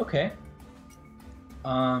 Okay.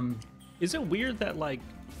 Is it weird that like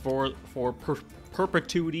for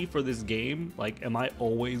perpetuity for this game, like am I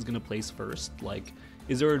always gonna place first? Like,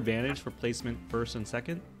 is there advantage for placement first and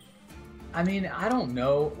second? I mean, I don't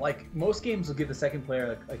know. Like most games will give the second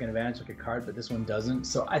player like an advantage, like a card, but this one doesn't.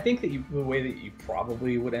 So I think that the way that you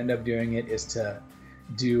probably would end up doing it is to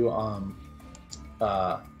do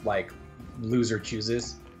like loser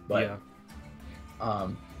chooses. But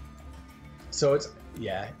so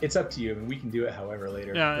it's up to you. I mean, we can do it however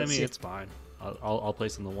later. Yeah, I Let's mean see. it's fine. I'll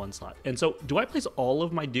place in the 1 slot. And so, do I place all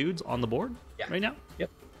of my dudes on the board right now? Yep.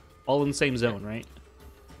 All in the same zone, right?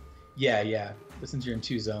 Yeah. But since you're in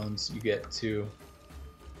 2 zones, you get to.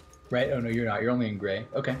 Right? Oh no, you're not. You're only in gray.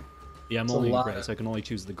 Okay. Yeah, I'm It's a only in lot gray, of- so I can only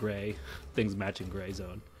choose the gray things matching gray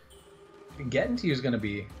zone. Getting to you is going to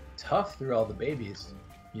be tough through all the babies.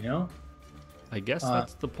 You know. I guess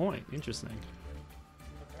that's the point. Interesting.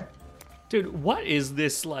 Dude, what is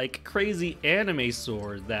this like crazy anime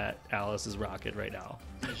sword that Alice is rocking right now?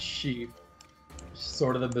 She,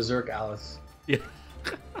 sort of the berserk Alice. Yeah.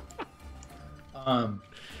 All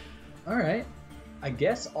right. I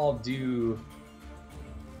guess I'll do.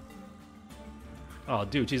 Oh,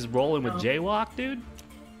 dude, she's rolling with Jaywalk, dude.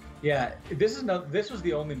 Yeah, this was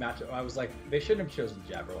the only matchup. I was like, they shouldn't have chosen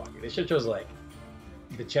Jabberwocky. They should have chosen like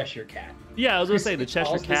the Cheshire Cat. Yeah, I was gonna say the Christine Cheshire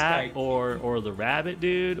calls this Cat guy- or the rabbit,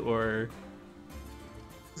 dude, or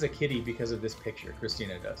This is a kitty because of this picture.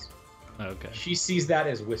 Christina does. Okay. She sees that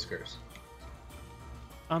as whiskers.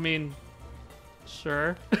 I mean,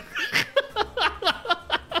 sure.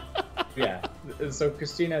 Yeah. So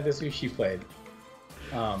Christina, this is who she played.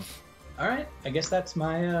 All right. I guess that's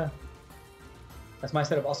my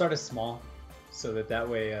setup. I'll start as small, so that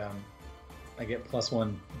way I get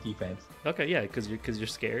 +1 defense. Okay, yeah, because you're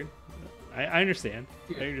scared. I understand.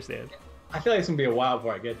 I understand. I feel like it's gonna be a while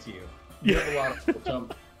before I get to you. You have a lot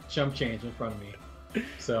of jump change in front of me.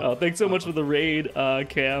 So thanks so much for the raid,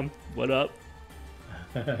 Cam. What up?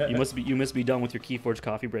 You must be done with your Keyforge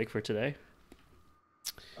coffee break for today.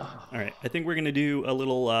 All right, I think we're gonna do a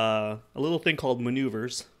little thing called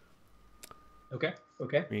maneuvers. Okay. We're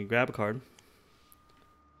gonna grab a card.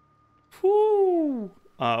 Whoo!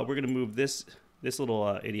 We're gonna move this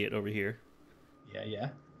little idiot over here.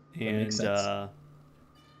 Yeah. That And makes sense. I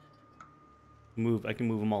can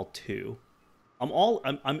move them all 2.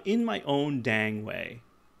 I'm in my own dang way.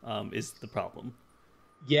 Is the problem?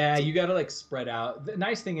 Yeah, you gotta like spread out. The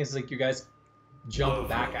nice thing is like you guys jump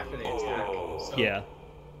back after they attack. So Yeah.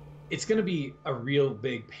 it's gonna be a real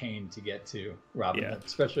big pain to get to Robin, Yeah.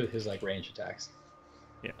 especially with his like range attacks.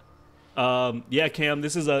 Yeah, Cam,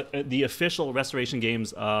 this is the official Restoration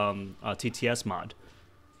Games TTS mod.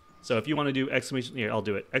 So if you want to do exclamation, here, I'll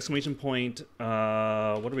do it. Exclamation point, what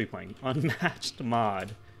are we playing? Unmatched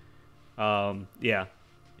mod. Yeah,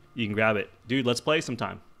 you can grab it. Dude, let's play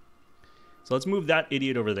sometime. So let's move that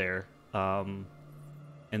idiot over there. And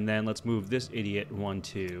then let's move this idiot 1,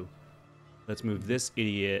 2. Let's move this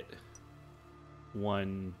idiot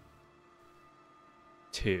 1,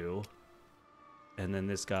 2. And then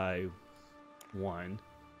this guy 1.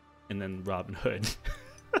 And then Robin Hood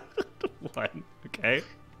 1. Okay.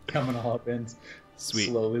 Coming all up in Sweet.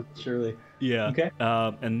 slowly but surely. Yeah. Okay.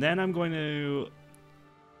 And then I'm going to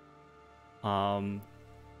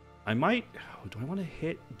I might do I want to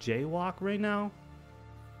hit Jaywalk right now?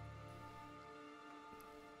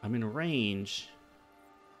 I'm in range.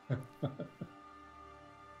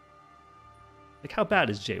 Like how bad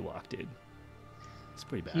is Jaywalk, dude? It's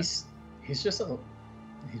pretty bad. He's just a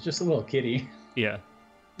little kitty, Yeah.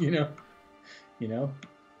 you know.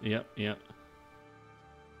 Yep.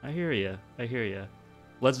 I hear you.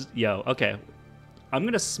 Okay. I'm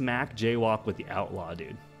gonna smack Jaywalk with the Outlaw,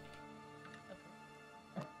 dude.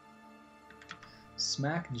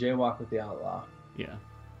 Smack Jaywalk with the Outlaw. Yeah.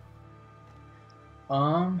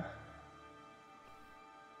 I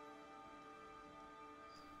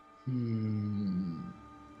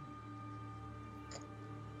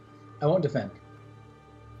won't defend.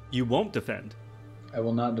 You won't defend. I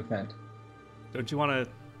will not defend. Don't you want to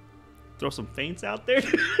throw some feints out there?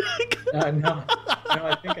 No,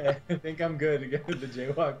 I think I'm good to get with the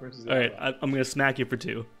Jaywalk versus. All right, I'm gonna smack you for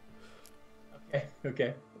 2.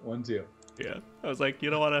 Okay. 1, 2. Yeah, I was like, you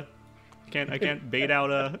don't want to. I can't bait out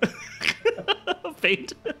a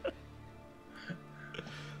feint.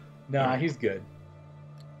 Nah, he's good.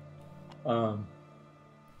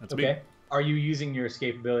 That's okay. me. Are you using your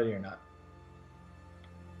escape ability or not?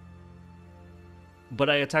 But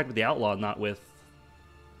I attacked with the Outlaw, not with.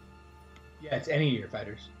 Yeah, it's any of your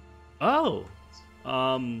fighters. Oh.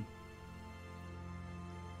 After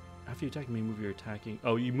you attack me, move your attacking.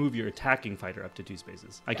 Oh, you move your attacking fighter up to 2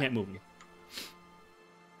 spaces. I can't move him.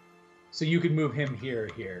 So you could move him here,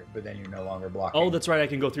 but then you're no longer blocking. Oh, that's right. I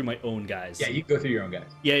can go through my own guys. Yeah, you can go through your own guys.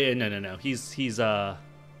 Yeah. No. He's He's good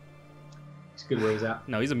where he's at.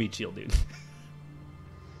 No, he's a meat shield, dude.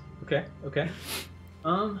 Okay.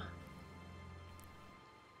 I'm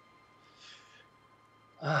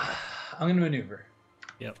gonna maneuver.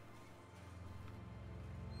 Yep.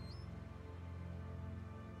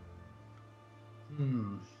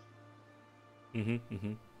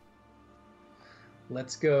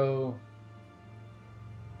 Let's go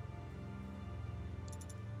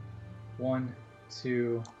 1,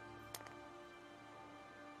 2.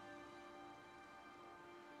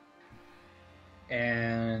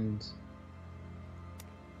 And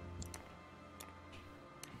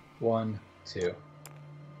 1, 2.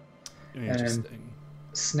 Interesting. And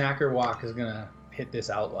Snacker Walk is gonna hit this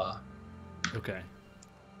Outlaw. Okay.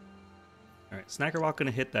 All right, Snacker Walk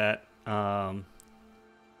gonna hit that.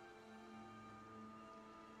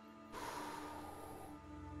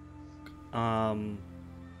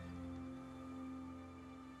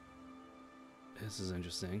 This is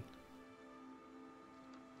interesting.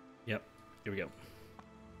 Yep, here we go.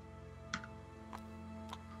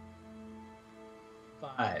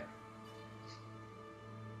 5.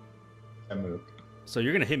 I moved. So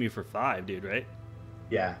you're gonna hit me for 5, dude, right?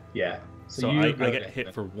 Yeah. So I get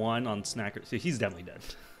hit for 1 on Snacker. So he's definitely dead.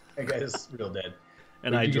 That guy's real dead.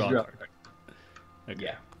 And But I you draw just a card. Okay.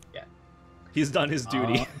 Yeah. He's done his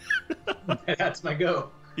duty. That's my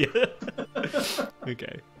go. Yeah.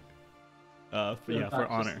 Okay. For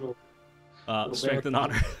honor. Strength and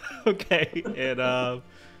honor. Okay. And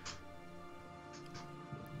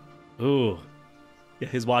ooh. Yeah,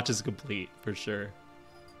 his watch is complete for sure.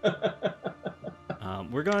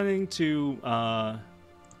 We're going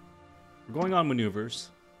on maneuvers.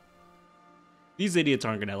 These idiots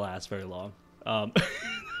aren't gonna last very long.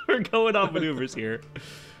 We're going on maneuvers here.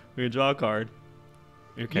 We're gonna draw a card.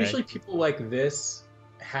 Okay. Usually people like this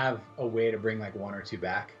have a way to bring like one or two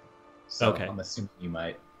back. So Okay. I'm assuming you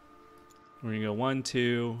might. We're gonna go 1,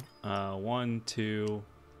 2, 1, 2,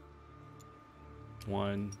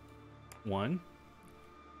 1, 1.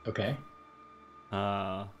 Okay.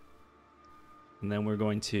 And then we're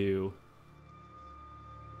going to.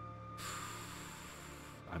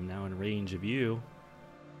 I'm now in range of you.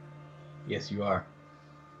 Yes, you are.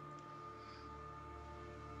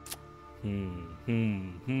 You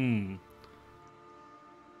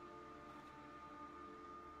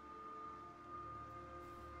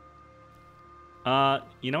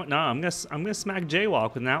know what? No, I'm gonna smack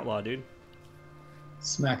Jaywalk with an outlaw, dude.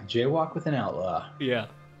 Smack Jaywalk with an outlaw. Yeah.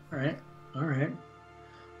 All right. All right.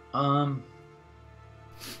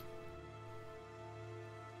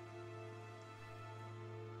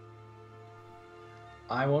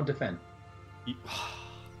 I won't defend.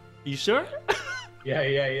 You sure? Yeah.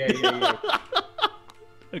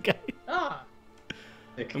 Okay. Ah.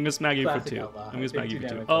 I'm gonna smack you for Classic 2. outlaw. I'm gonna smack you for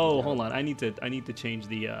 2. damage. Oh, hold on. I need to change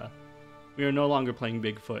the. We are no longer playing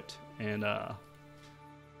Bigfoot, and I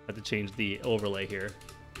have to change the overlay here.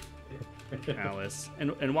 Alice.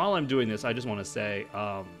 And while I'm doing this, I just want to say,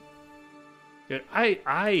 dude,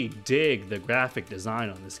 I dig the graphic design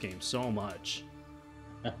on this game so much.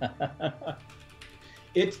 I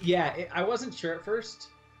wasn't sure at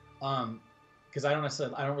first, because I don't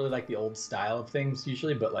really like the old style of things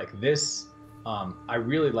usually, but like this, I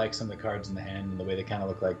really like some of the cards in the hand and the way they kind of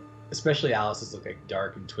look like, especially Alice's look like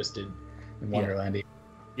dark and twisted and Wonderlandy.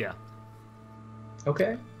 Yeah.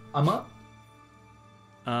 Okay, I'm up.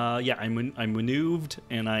 Yeah, I maneuvered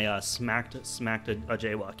and I smacked a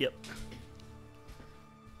Jaywalk. Yep.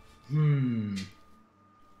 I'm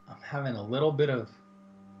having a little bit of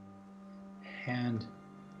hand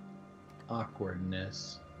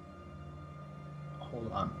awkwardness.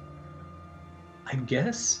 Hold on. I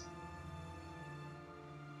guess.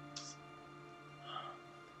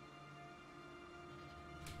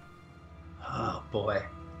 Oh boy.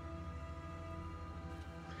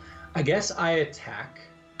 I guess I attack.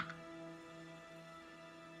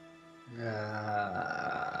 No,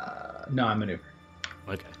 I maneuver.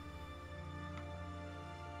 Okay.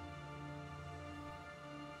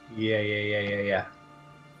 Yeah.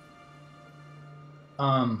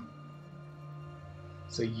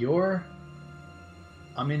 So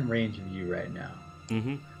I'm in range of you right now. Mm-hmm.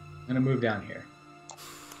 I'm gonna move down here.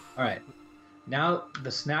 All right. Now the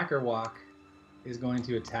snacker walk is going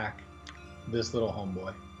to attack this little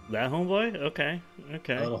homeboy. That homeboy? Okay.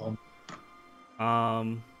 A little home.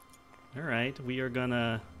 All right. We are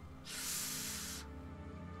gonna.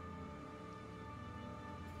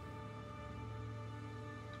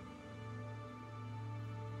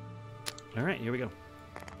 All right. Here we go.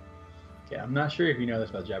 Okay, I'm not sure if you know this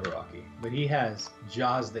about Jabberwocky, but he has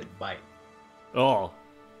jaws that bite. Oh.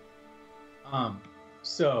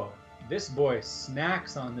 So this boy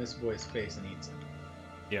snacks on this boy's face and eats him.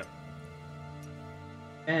 Yep.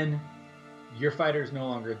 And your fighter is no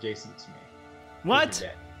longer adjacent to me. What? You're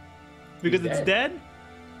dead. Because He's it's dead?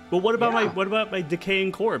 But what about Yeah. my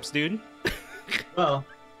decaying corpse, dude? Well,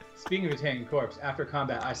 speaking of decaying corpse, after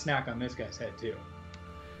combat, I snack on this guy's head too.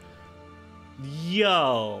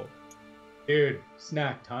 Yo. Dude,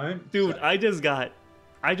 snack time. Dude, I just got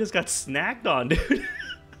snacked on, dude.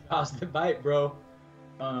 Jaws that bite, bro.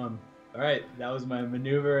 All right, that was my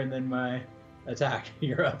maneuver and then my attack.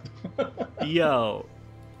 You're up. Yo.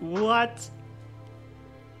 What?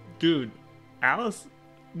 Dude, Alice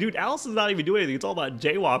is not even doing anything. It's all about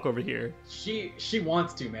Jaywalk over here. She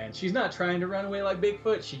wants to, man. She's not trying to run away like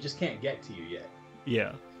Bigfoot. She just can't get to you yet.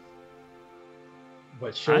 Yeah.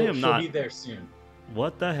 But she'll be there soon.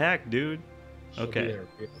 What the heck, dude? She'll Okay. be there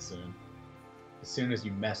real soon. As soon as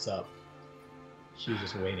you mess up, she's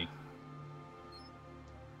just waiting.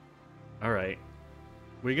 All right.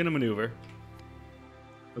 We're going to maneuver.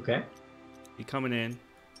 Okay. You coming in.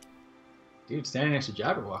 Dude, standing next to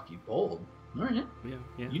Jabberwocky, bold. All right. Yeah.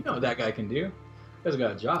 You know what that guy can do. That guy's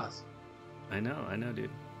got jaws. I know, dude.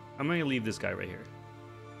 I'm going to leave this guy right here.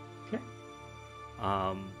 Okay.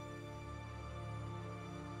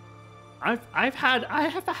 I have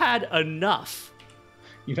had enough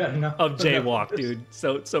You've had enough of Jaywalk, this.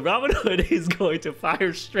 dude. So Robin Hood is going to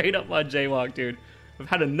fire straight up on Jaywalk, dude. I've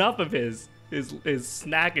had enough of his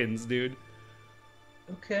snackins, dude.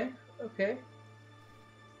 Okay. Is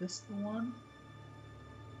this the one?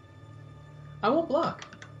 I won't block.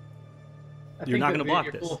 You're not gonna block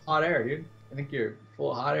you're this. Full of hot air, dude. I think you're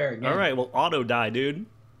full of hot air again. All right, well, auto die, dude.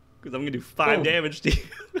 Because I'm gonna do 5 damage to you.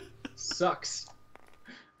 Sucks,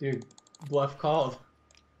 dude. Bluff called.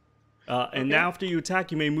 And now after you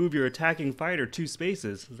attack, you may move your attacking fighter 2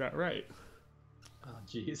 spaces. Is that right? Oh,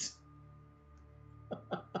 jeez.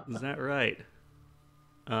 Is that right?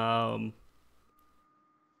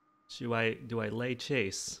 Do I lay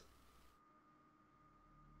chase?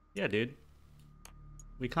 Yeah, dude.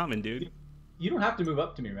 We coming, dude. You don't have to move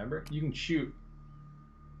up to me. Remember, you can shoot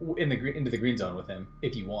into the green zone with him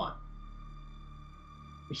if you want.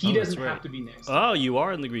 He doesn't have to be next. Oh, you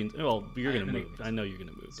are in the green. Well, you're gonna move. I know you're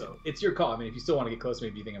gonna move. So it's your call. I mean, if you still want to get close,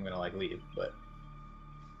 maybe you think I'm gonna like leave, but.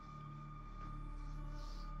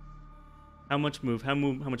 How much move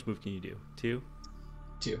can you do? 2?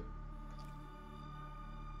 2.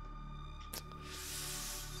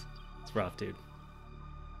 It's rough, dude.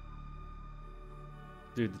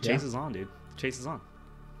 Dude, the chase is on, dude. Chase is on.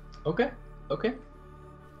 Okay.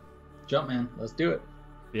 Jump, man. Let's do it.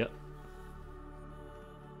 Yep.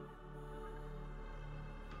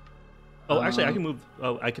 Oh, actually, I can move.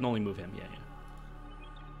 Oh, I can only move him. Yeah.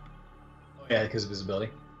 Oh, yeah, because of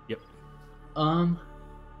visibility. Yep.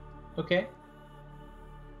 Okay.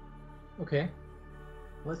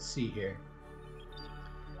 Let's see here.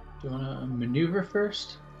 Do you want to maneuver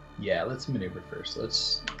first? Yeah, let's maneuver first.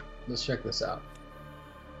 Let's check this out.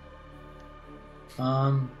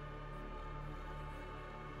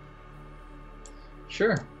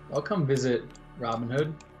 Sure. I'll come visit Robin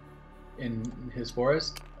Hood in his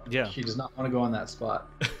forest. Yeah. She does not want to go on that spot.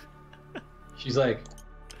 She's like,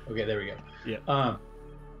 okay, there we go. Yeah.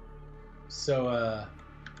 So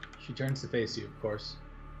she turns to face you, of course.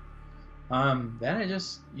 Then I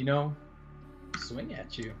just, swing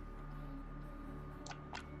at you.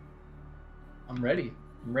 I'm ready.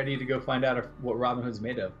 I'm ready to go find out what Robin Hood's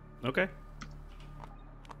made of. Okay.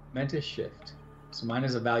 Mentis shift. So mine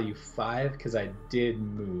is a value 5 because I did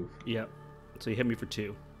move. Yep. So you hit me for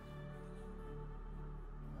 2.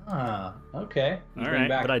 Ah, okay. All right,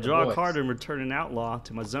 but I draw a card and return an outlaw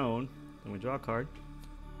to my zone. Then we draw a card.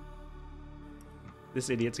 This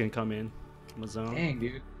idiot's gonna come in to my zone. Dang,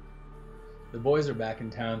 dude. The boys are back in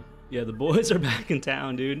town. Yeah, the boys are back in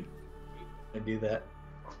town, dude. I do that.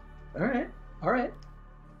 All right.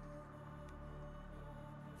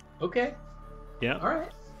 Okay. Yeah. All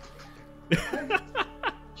right.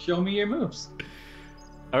 Show me your moves.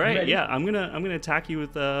 All right. Yeah, I'm gonna attack you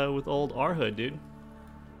with old R Hood, dude.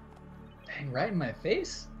 Dang, right in my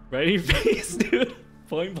face. Right in your face, dude.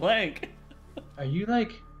 Point blank. Are you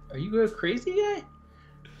a crazy guy?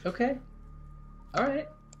 Okay. All right.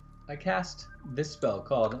 I cast this spell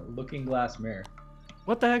called Looking Glass Mirror.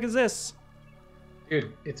 What the heck is this?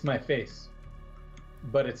 Dude, it's my face,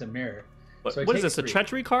 but it's a mirror. What, So what is this? 3. A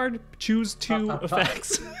treachery card? Choose 2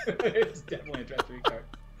 effects. It's definitely a treachery card.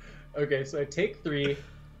 Okay, so I take 3.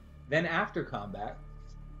 Then after combat,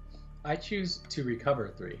 I choose to recover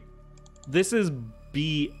 3 This is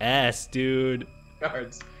BS, dude.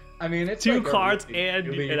 cards. I mean, it's 2 like cards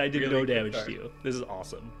really, and I did really no good damage card. to you. This is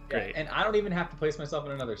awesome. Yeah, Great. and I don't even have to place myself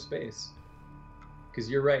in another space because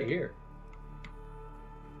you're right here.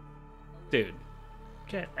 Dude,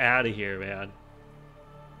 get out of here, man.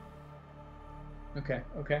 Okay.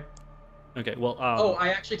 Okay, well, Oh, I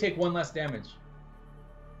actually take 1 less damage.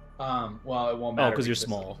 Well, it won't matter. Oh, because you're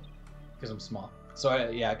small. Because I'm small. So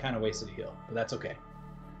I kind of wasted a heal, but that's okay.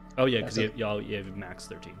 Oh yeah, because you have max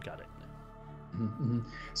 13. Got it. Mm-hmm.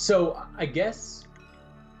 So I guess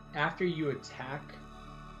after you attack.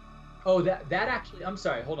 Oh, that actually. I'm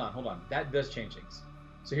sorry. Hold on. That does change things.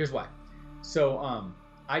 So here's why. So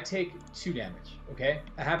I take 2 damage. Okay,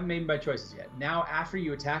 I haven't made my choices yet. Now after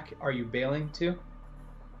you attack, are you bailing too?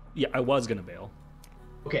 Yeah, I was gonna bail.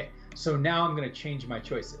 Okay, so now I'm gonna change my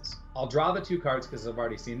choices. I'll draw the 2 cards because I've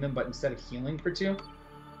already seen them, but instead of healing for 2,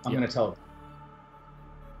 I'm gonna tell them.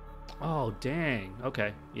 Oh dang.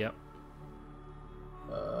 Okay. Yep.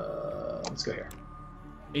 Let's go here.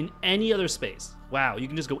 In any other space. Wow, you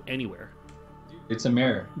can just go anywhere. It's a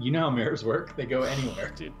mirror. You know how mirrors work. They go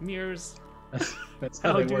anywhere. Dude, mirrors. That's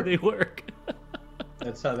how, they work.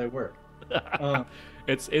 That's how they work.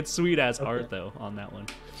 It's sweet ass art though on that one.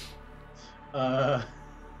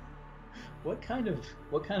 What kind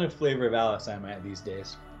of flavor of Alice am I these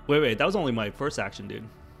days? Wait, that was only my first action, dude.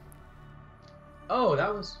 Oh,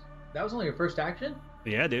 that was only your first action?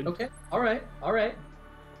 Yeah, dude. Okay. All right.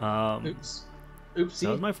 Oops. Oopsie. That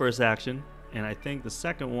was my first action, and I think the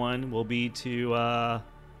second one will be to.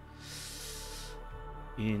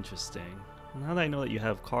 Interesting. Now that I know that you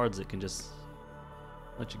have cards that can just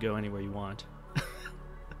let you go anywhere you want,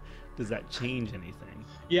 does that change anything?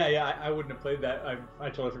 Yeah. I wouldn't have played that. I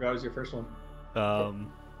totally forgot it was your first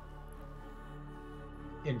one.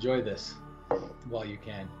 Enjoy this while you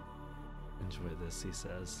can. Enjoy this, he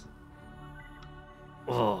says.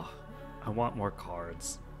 Oh, I want more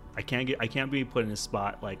cards. I can't be put in a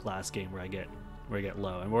spot like last game where I get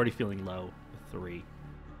low. I'm already feeling low with 3.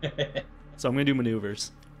 So I'm gonna do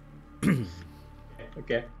maneuvers.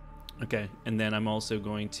 Okay. Okay, and then I'm also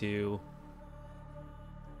going to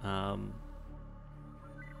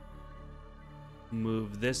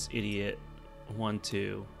move this idiot 1,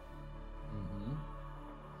 2. Mm-hmm.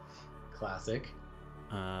 Classic.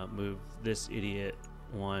 Move this idiot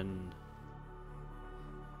 1,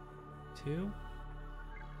 2.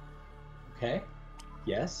 Okay.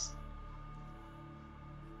 Yes.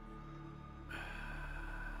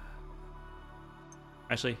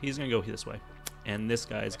 Actually, he's gonna go this way, and this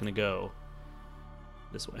guy is gonna go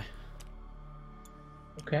this way.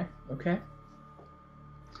 Okay.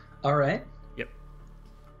 All right. Yep.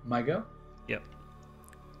 My go? Yep.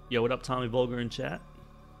 Yo, what up, Tommy Vulgar in chat?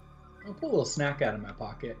 I'll put a little snack out of my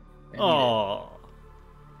pocket. Oh.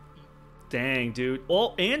 Dang, dude.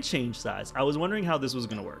 Oh, and change size. I was wondering how this was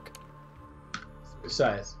gonna work.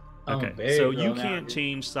 Size. Okay, big so girl you now, can't dude.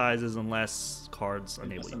 change sizes unless cards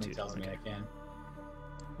enable you Somebody to. tells me Okay. I can.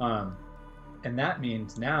 And that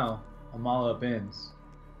means now I'm all up ins.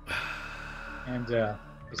 And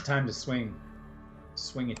it's time to swing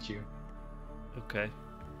at you. Okay.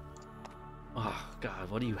 Oh God,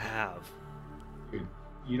 what do you have? Dude,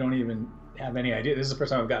 you don't even have any idea. This is the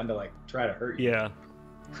first time I've gotten to like try to hurt you. Yeah.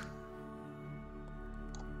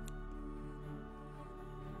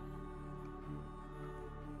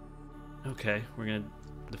 Okay, we're gonna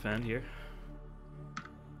defend here.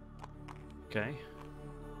 Okay.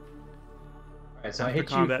 Alright, so I After hit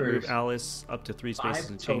combat, you move first. Alice up to 3 spaces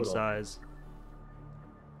 5 and change total. size.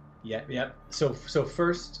 Yep. So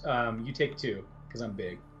first, you take 2 because I'm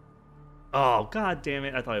big. Oh God damn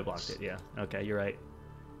it! I thought I blocked it. Yeah. Okay, you're right.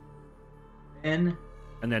 Then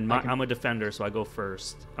And then I'm a defender, so I go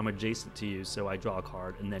first. I'm adjacent to you, so I draw a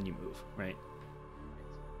card, and then you move, right?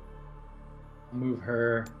 I'll move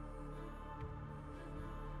her.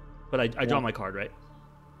 But I draw my card, right?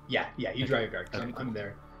 Yeah. You draw your card. 'Cause Okay, I'm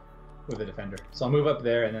there with a defender. So I'll move up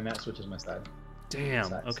there, and then that switches my side. Damn.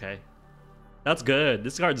 Size. Okay. That's good.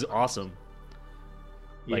 This card's awesome.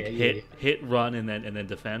 Like Yeah. hit, run, and then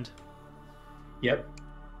defend. Yep.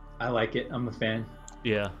 I like it. I'm a fan.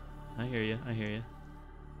 Yeah. I hear you.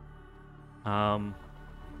 I'm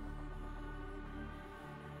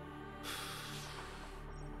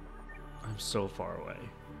so far away.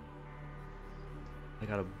 I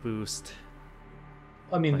got a boost.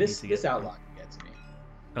 I mean, I this need to get- outlaw gets me.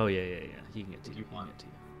 Oh yeah. He can get to If you. you want.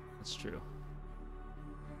 That's true.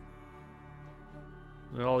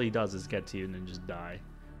 But all he does is get to you and then just die.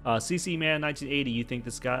 CC Man 1980. You think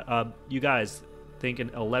this guy? You guys think an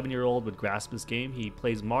 11-year-old would grasp this game? He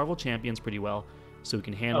plays Marvel Champions pretty well, so he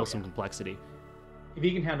can handle some complexity. If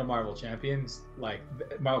he can handle Marvel Champions, like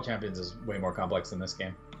Marvel Champions is way more complex than this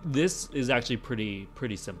game. This is actually pretty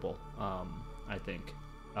simple. I think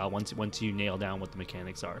once you nail down what the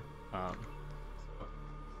mechanics are.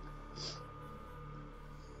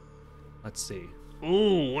 Let's see.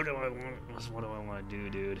 Ooh, what do I want to do,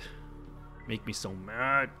 dude? Make me so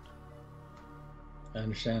mad. I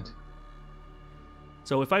understand.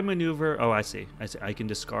 So if I maneuver, oh, I see. I can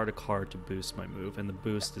discard a card to boost my move, and the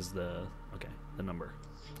boost is the number.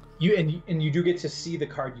 You do get to see the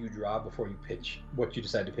card you draw before you pitch what you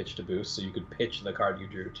decide to pitch to boost. So you could pitch the card you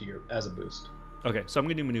drew to your as a boost. Okay, so I'm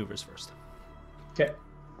gonna do maneuvers first. Okay.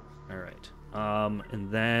 All right. And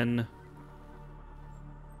then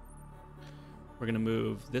we're gonna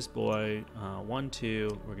move this boy 1,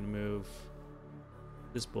 2. We're gonna move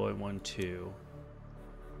this boy 1, 2,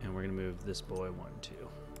 and we're gonna move this boy 1, 2.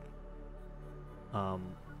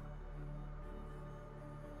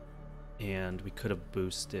 And we could have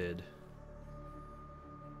boosted.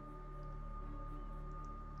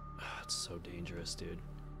 It's so dangerous, dude.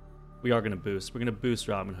 We are gonna boost. We're gonna boost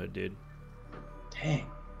Robin Hood, dude. Dang,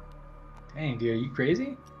 dude, are you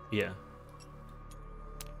crazy? Yeah.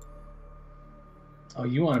 Oh,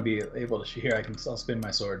 you want to be able to shoot here? I'll spin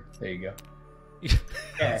my sword. There you go.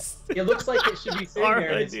 Yeah, it looks like it should be sitting All there.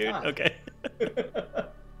 And right, it's dude. not.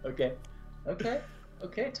 Okay.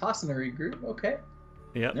 Okay. Tossing a regroup. Okay.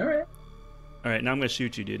 Yep. All right. All right. Now I'm gonna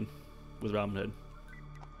shoot you, dude, with Robin Hood.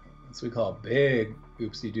 That's what we call a big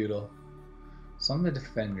oopsie doodle. So I'm the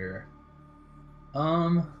defender.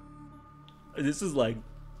 This is like,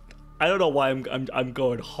 I don't know why I'm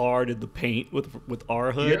going hard in the paint with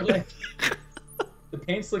our hood. You're like, the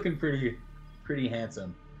paint's looking pretty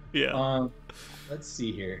handsome. Yeah. Let's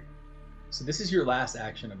see here. So this is your last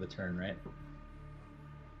action of the turn, right?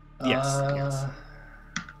 Yes. Yes.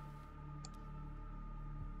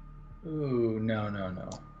 Ooh, no.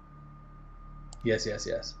 Yes.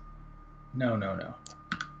 No.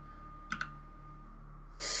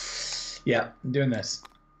 Yeah, I'm doing this.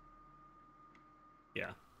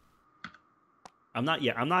 Yeah. I'm not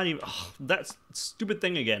even. Oh, that stupid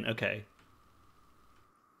thing again. Okay.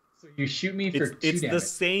 So you shoot me for 2 It's damage. the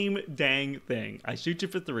same dang thing. I shoot you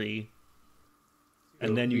for 3,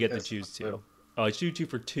 and then you get to choose 2. Oh, I shoot you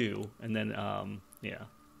for 2, and then yeah.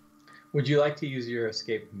 Would you like to use your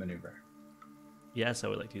escape maneuver? Yes, I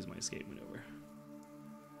would like to use my escape maneuver.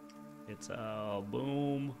 It's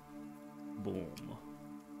boom.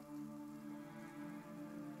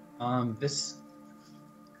 This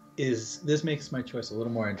makes my choice a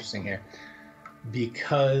little more interesting here,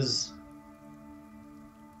 because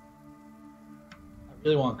I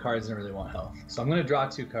really want cards and I really want health. So I'm going to draw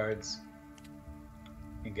 2 cards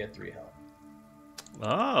and get 3 health.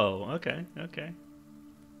 Oh, okay.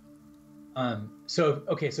 So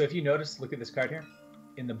if you notice, look at this card here.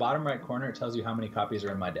 In the bottom right corner, it tells you how many copies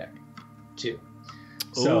are in my deck. 2.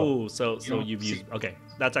 So you've used. Okay,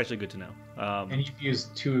 that's actually good to know. And you've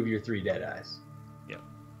used 2 of your 3 dead eyes. Yeah.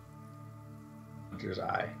 Hunter's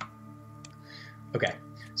eye. Okay,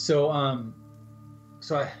 so I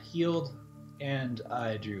healed and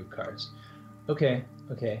I drew cards. Okay.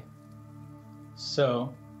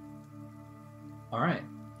 So, all right.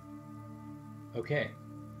 Okay.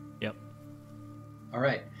 Yep. All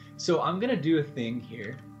right. So I'm gonna do a thing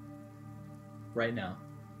here. Right now.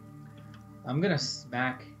 I'm gonna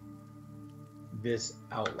smack this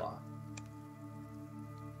outlaw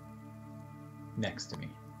next to me.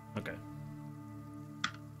 Okay.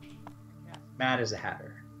 Matt is a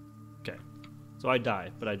hatter. Okay. So I die,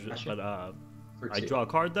 but I draw a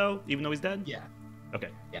card though, even though he's dead. Yeah. Okay.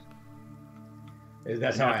 Yeah.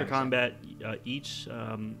 That's and how after I combat, each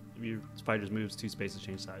of your fighters moves 2 spaces,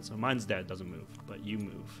 change size. So mine's dead, doesn't move, but you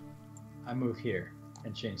move. I move here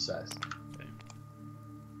and change size. Okay.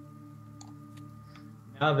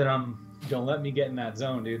 Now that don't let me get in that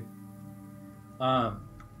zone, dude. Now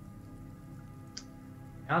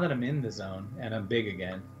that I'm in the zone and I'm big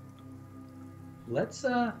again, let's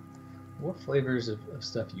what flavors of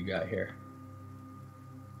stuff you got here?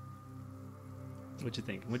 What you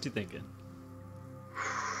thinking?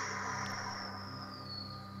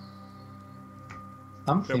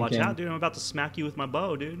 I'm Better watch thinking, out, dude. I'm about to smack you with my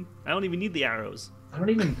bow, dude. I don't even need the arrows. I don't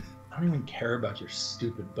even care about your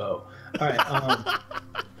stupid bow. All right,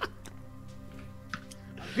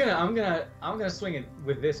 I'm gonna swing it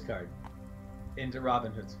with this card into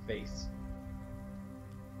Robin Hood's face.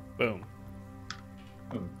 Boom.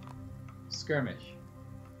 Boom. Skirmish.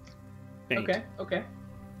 Paint. Okay.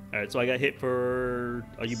 All right, so I got hit for.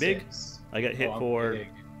 Are you big? 6. I got hit I'm for big.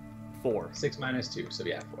 4. 6 minus 2, so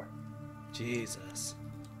yeah, 4. Jesus.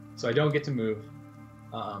 So I don't get to move.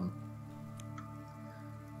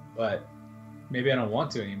 But maybe I don't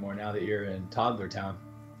want to anymore now that you're in Toddler Town.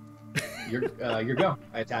 You're go.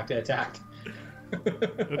 I attacked.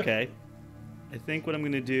 Okay. I think what I'm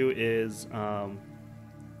gonna do is I'm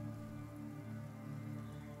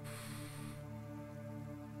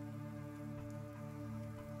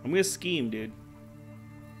gonna scheme, dude.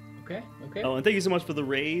 Okay. Oh, and thank you so much for the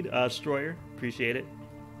raid, Stroyer. Appreciate it.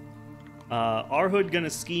 Our hood gonna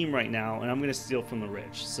scheme right now, and I'm gonna steal from the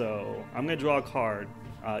rich. So I'm gonna draw a card.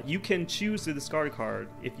 You can choose to discard a card.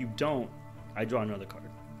 If you don't, I draw another card.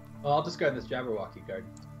 Well, I'll discard this Jabberwocky card.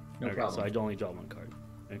 No Okay, problem. so I only draw 1 card.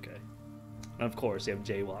 Okay. And of course, you have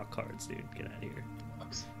jaywalk cards, dude. Get out of here.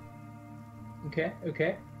 Okay.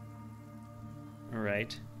 All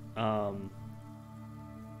right. Ugh.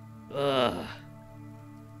 I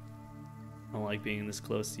don't like being this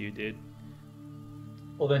close to you, dude.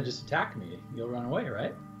 Well, then just attack me. You'll run away,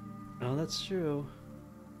 right? Oh, that's true.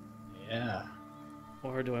 Yeah.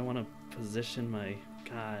 Or do I want to position my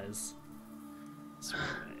guys this way?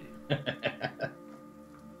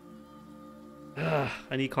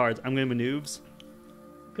 I need cards. I'm going to maneuvers.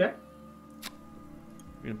 Okay.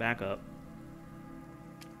 We're going to back up.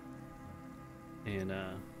 And,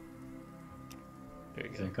 there you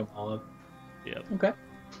go. Come all up. Yep. Okay.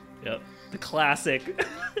 Yep. The classic.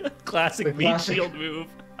 classic The meat classic. shield move.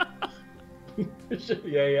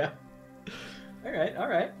 Yeah. All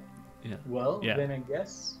right. Yeah. Well, Yeah. then I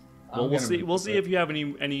guess Well, we'll see. We'll see if you have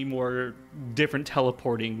any more different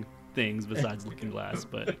teleporting things besides Looking Glass,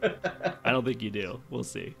 but I don't think you do. We'll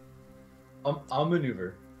see. I'll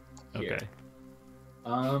maneuver. Here. Okay.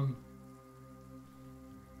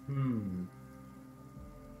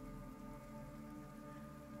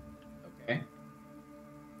 Okay.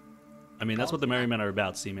 I mean, that's what the Merry Men are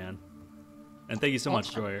about, C-Man. And thank you so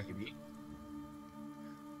much, Joyer.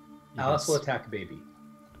 Alice will attack baby.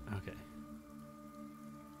 Okay.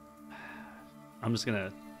 I'm just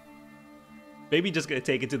gonna... Baby just gonna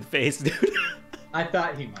take it to the face, dude. I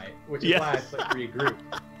thought he might, which is why I played regroup.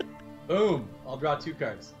 Boom! I'll draw 2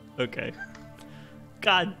 cards. Okay.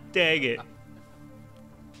 God dang it.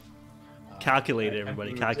 Calculate it,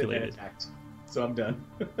 everybody. Calculate it. So I'm done.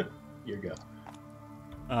 Here you go.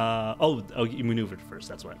 Oh, you maneuvered first.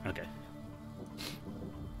 That's why. Okay.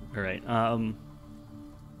 All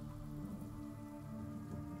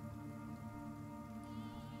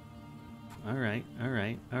right. All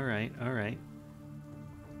right.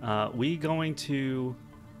 We going to...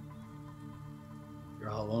 You're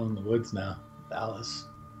all alone in the woods now, Alice.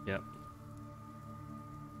 Yep.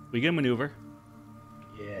 We get a maneuver.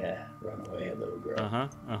 Yeah, run away, little girl.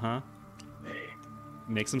 Hey.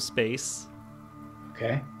 Make some space.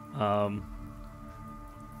 Okay. And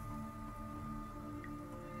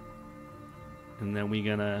then we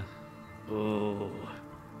gonna... Oh...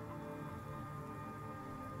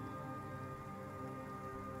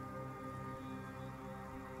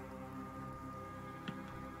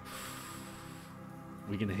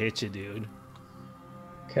 We gonna hit you, dude.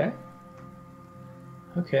 Okay.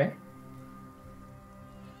 Okay.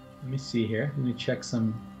 Let me see here. Let me check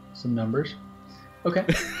some numbers. Okay.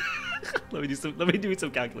 Let me do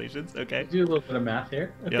some calculations. Okay. Do a little bit of math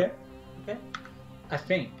here. Okay. Yep. Okay. I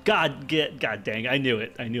faint. God dang! I knew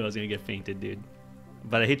it. I knew I was gonna get fainted, dude.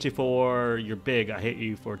 But I hit you for you're big. I hit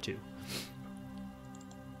you for 2.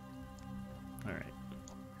 All right.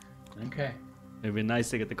 Okay. It'd be nice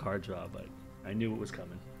to get the card draw, but I knew it was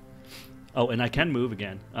coming. Oh, and I can move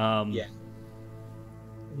again. Yeah.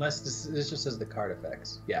 Unless this just says the card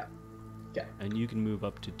effects. Yeah. Okay. And you can move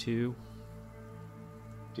up to 2.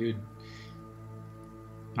 Dude.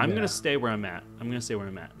 I'm gonna stay where I'm at.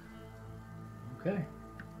 Okay.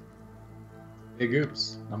 Big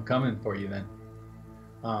oops. I'm coming for you then.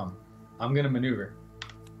 I'm gonna maneuver.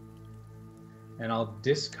 And I'll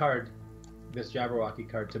discard this Jabberwocky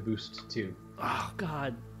card to boost 2. Oh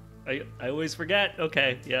God. I always forget.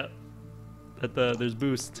 Okay, yeah. That there's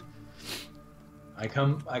boost. I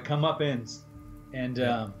come up ends, and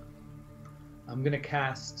I'm gonna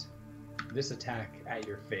cast this attack at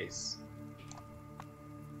your face.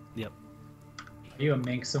 Yep. Are you a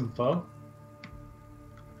manxome foe?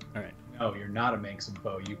 All right. No, you're not a manxome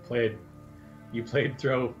foe. You played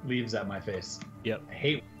throw leaves at my face. Yep. I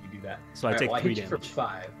hate when you do that. So I take 3 I hit damage. you for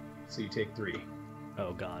 5, so you take 3.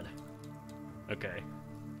 Oh God. Okay.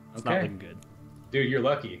 It's Okay. not looking good. Dude, you're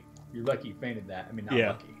lucky. You're lucky you fainted that. I mean, not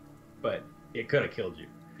lucky, but it could have killed you.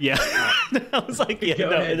 Yeah. I was like, yeah, Go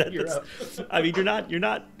no. ahead, you're up. I mean,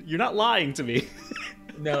 you're not lying to me.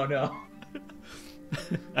 No.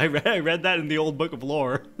 I read that in the old book of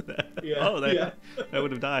lore. Yeah. I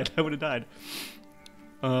would have died.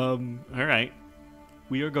 All right.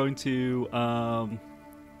 We are going to what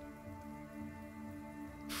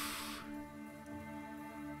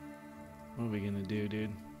are we gonna do, dude?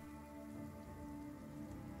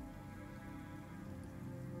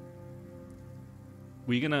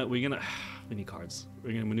 We need cards.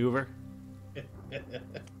 We're gonna maneuver. God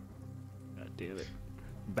damn it.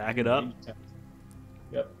 Back it up.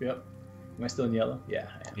 Yep. Am I still in yellow? Yeah,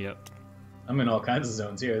 I am. Yep. I'm in all kinds of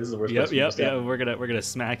zones here. This is the worst place Yep. to We're gonna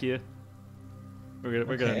smack you.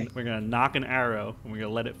 We're gonna knock an arrow and we're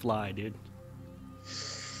gonna let it fly, dude.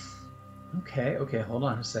 Okay. Hold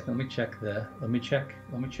on a second. Let me check the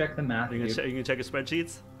math. You gonna check your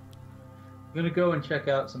spreadsheets? I'm gonna go and check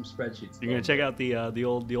out some spreadsheets. You're gonna check out the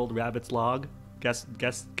old rabbit's log guest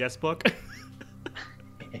book.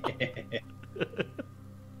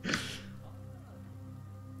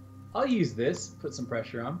 I'll use this. Put some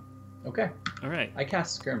pressure on. Okay. All right. I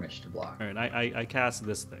cast skirmish to block. All right. I cast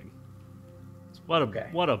this thing.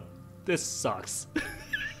 This sucks.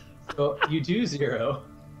 So you do 0.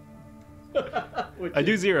 I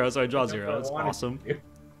do 0, so I draw 0. That's awesome.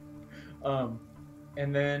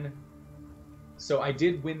 And then, so I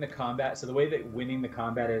did win the combat. So the way that winning the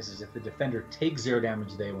combat is if the defender takes 0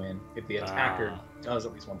 damage, they win. If the attacker does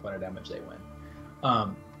at least 1 point of damage, they win.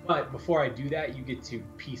 But before I do that, you get to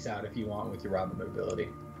peace out if you want with your Robin Hood ability.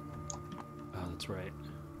 Oh, that's right.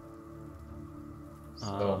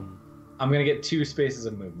 So I'm gonna get 2 spaces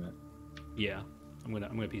of movement. Yeah, I'm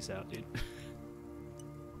I'm gonna peace out, dude.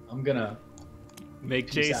 I'm gonna make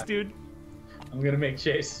chase, dude. I'm gonna make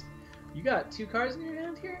chase. You got 2 cards in your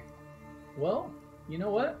hand here? Well, you know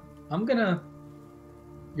what?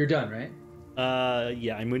 You're done, right?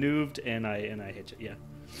 Yeah, I maneuvered and I hit you. Yeah.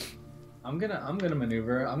 I'm gonna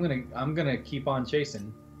maneuver. I'm gonna keep on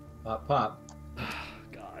chasing. Pop, pop.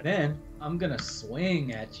 God. Then I'm gonna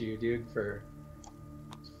swing at you, dude, for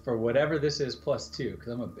whatever this is +2,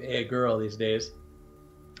 because I'm a big girl these days.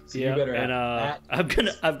 So yeah, you better and I'm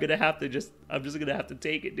gonna have to I'm just gonna have to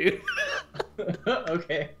take it, dude.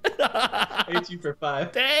 Okay. Hit you for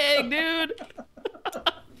 5. Dang, dude.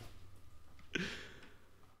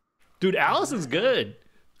 Dude, Allison's good.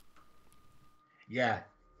 Yeah.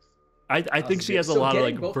 I think she has a lot of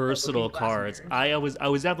like versatile cards. I I was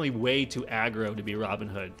definitely way too aggro to be Robin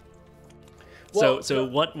Hood. Well, so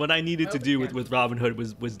what I needed to do yeah. with Robin Hood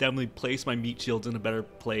was definitely place my meat shields in a better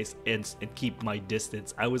place and keep my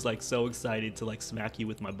distance. I was like so excited to like smack you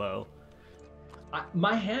with my bow.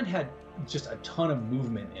 My hand had just a ton of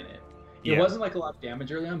movement in it. It Yeah. wasn't like a lot of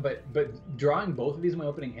damage early on, but drawing both of these in my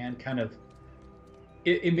opening hand kind of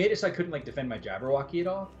it made it so I couldn't like defend my Jabberwocky at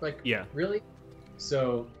all. Like, Yeah. really?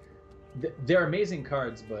 So they're amazing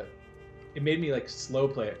cards, but it made me like slow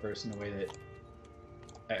play at first in a way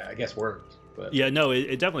that I guess worked. But Yeah, no,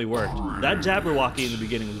 it definitely worked. That Jabberwocky in the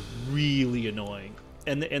beginning was really annoying,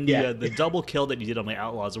 and the double kill that you did on my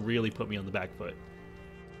Outlaws really put me on the back foot.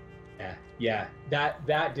 yeah,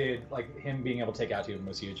 that did, like, him being able to take out 2 of them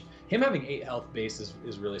was huge. Him having 8 health base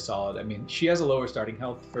is really solid. I mean, she has a lower starting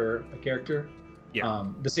health for a character,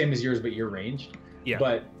 the same as yours, but you're ranged. Yeah.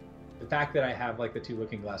 But the fact that I have like the 2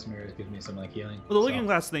 looking glass mirrors gives me some like healing. Well, the looking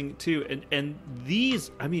glass thing too, and these,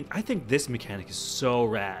 I mean, I think this mechanic is so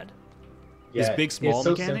rad. Yeah, this big small it's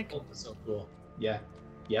so mechanic. Simple, it's so cool. Yeah.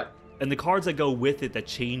 Yep. And the cards that go with it that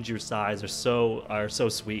change your size are so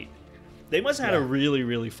sweet. They must have had a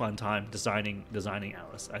really fun time designing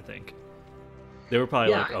Alice. I think they were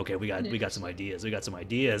probably like, okay, we got some ideas. We got some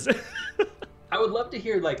ideas. I would love to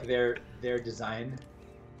hear like their design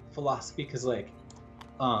philosophy, because like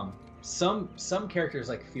some characters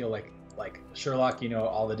like feel like Sherlock, you know,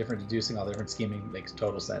 all the different deducing, all the different scheming makes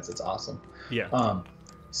total sense. It's awesome. Yeah.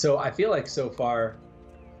 So I feel like so far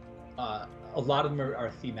a lot of them are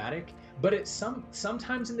thematic, but it's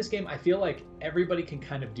sometimes in this game I feel like everybody can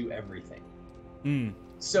kind of do everything.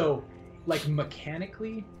 So like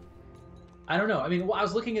mechanically, I don't know. I mean, well, I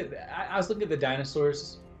was looking at the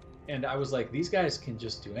dinosaurs, and I was like, these guys can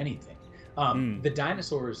just do anything. The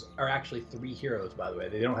dinosaurs are actually 3 heroes, by the way.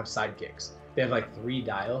 They don't have sidekicks. They have like 3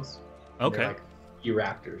 dials. Okay. They're like few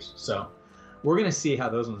raptors. So we're gonna see how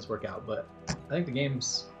those ones work out. But I think the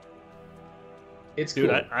game's Dude,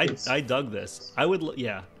 cool. I dug this.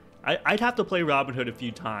 I'd have to play Robin Hood a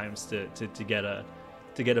few times to get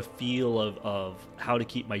a feel of how to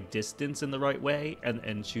keep my distance in the right way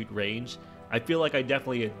and shoot range. I feel like I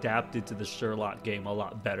definitely adapted to the Sherlock game a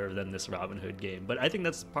lot better than this Robin Hood game. But I think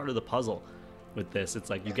that's part of the puzzle with this. It's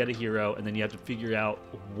like you get a hero and then you have to figure out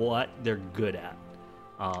what they're good at.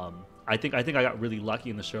 I think I got really lucky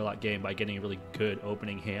in the Sherlock game by getting a really good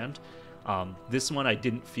opening hand. This one I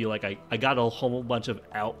didn't feel like I got a whole bunch of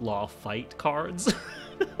outlaw fight cards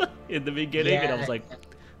in the beginning, and I was like,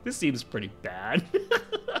 this seems pretty bad.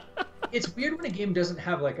 It's weird when a game doesn't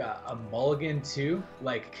have like a mulligan too,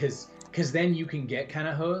 like because then you can get kind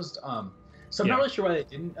of hosed. So I'm not really sure why they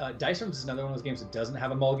didn't. Dice Realms is another one of those games that doesn't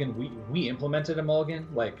have a mulligan. We implemented a mulligan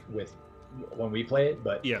like when we play it,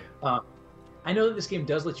 but I know that this game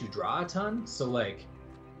does let you draw a ton. So like,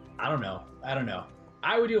 I don't know.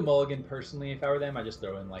 I would do a mulligan personally if I were them. I just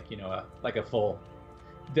throw in like, you know, a full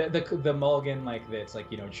the mulligan, like that's like,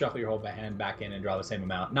 you know, shuffle your whole hand back in and draw the same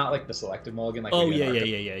amount, not like the selective mulligan. Like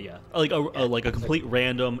like a complete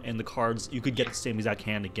random, and the cards you could get the same exact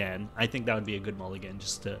hand again. I think that would be a good mulligan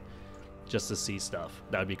just to see stuff.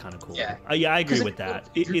 That would be kind of cool. I agree with that.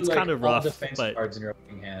 It's like kind of rough, all defense but cards in your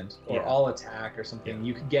opening hand or all attack or something.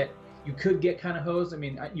 You could get kind of hosed. I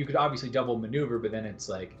mean, you could obviously double maneuver, but then it's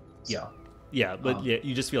like you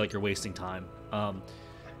just feel like you're wasting time. All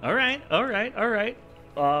right.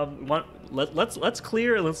 Let's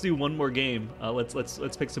clear and let's do one more game.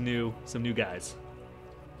 Let's pick some new guys.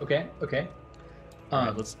 Okay. All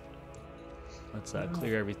right, let's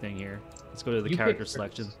clear everything here. Let's go to the character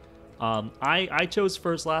selection. I chose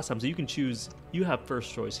first last time, so you can choose. You have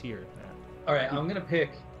first choice here. All right, I'm gonna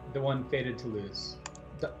pick the one fated to lose,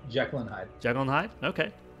 Jekyll and Hyde. Jekyll and Hyde.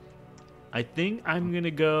 Okay. I think I'm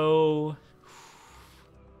gonna go.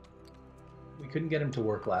 We couldn't get him to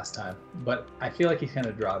work last time, but I feel like he's kind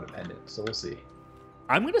of draw dependent, so we'll see.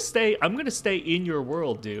 I'm gonna stay in your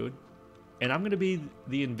world, dude. And I'm gonna be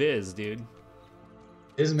the Invis, dude.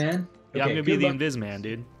 Is man? Yeah, I'm gonna be the Invis man,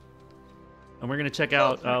 dude. And we're gonna check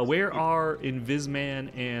out where are Invis man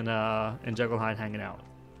and Jekyll and Hyde hanging out.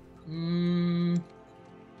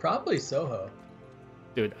 Probably Soho.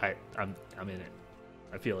 Dude, I'm in it.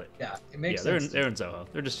 I feel it. Yeah, it makes sense. sense. They're in Soho.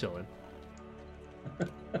 They're just chilling. All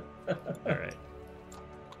right.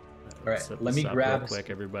 All right. Let me grab real quick,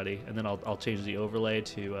 everybody, and then I'll change the overlay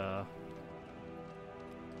to. I'm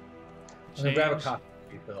gonna grab a coffee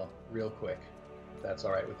refill real quick. If that's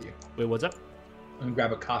all right with you. Wait, what's up? I'm gonna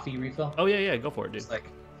grab a coffee refill. Oh yeah, go for it, dude.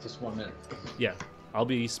 Just 1 minute. Yeah,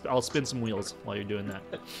 I'll spin some wheels while you're doing that.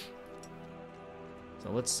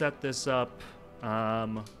 So let's set this up.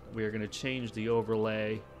 We're gonna change the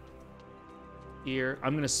overlay here.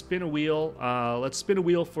 I'm gonna spin a wheel. Let's spin a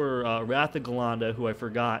wheel for Wrath of Galanda, who I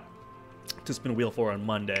forgot to spin a wheel for on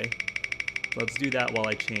Monday. Let's do that while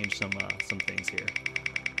I change some things here.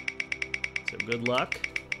 So good luck.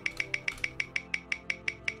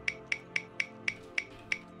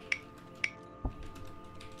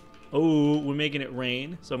 Oh, we're making it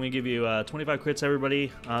rain. So I'm going to give you 25 crits,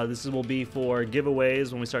 everybody. This will be for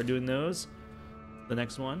giveaways when we start doing those. The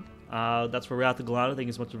next one. That's for Wrath of Galata. Thank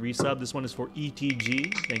you so much for resub. This one is for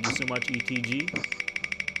ETG. Thank you so much, ETG.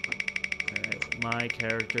 All right, my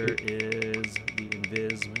character is the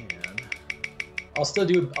Invis Man.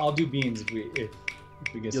 I'll do beans if we get.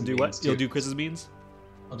 You'll do what? You'll do Chris's beans?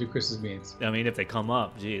 I'll do Chris's beans. I mean, if they come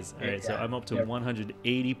up, jeez. All right, so I'm up to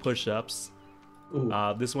 180 push-ups.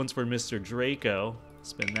 This one's for Mr. Draco.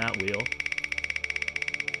 Spin that wheel.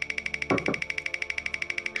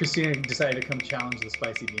 Christina decided to come challenge the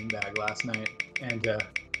spicy beanbag last night, and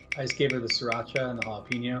I just gave her the sriracha and the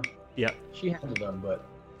jalapeno. Yeah. She handled them, but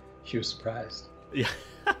she was surprised. Yeah.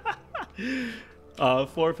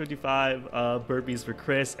 455 burpees for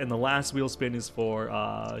Chris, and the last wheel spin is for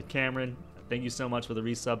Cameron. Thank you so much for the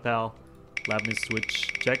resub, pal. Lavin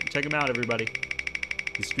Switch. Check him out, everybody.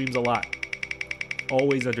 He streams a lot.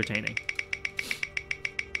 Always entertaining.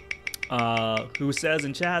 Who says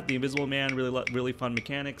in chat, the Invisible Man, really fun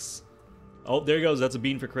mechanics. Oh, there he goes. That's a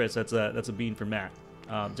bean for Chris. That's a bean for Matt.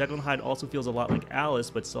 Jekyll and Hyde also feels a lot like Alice,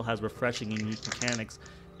 but still has refreshing and unique mechanics.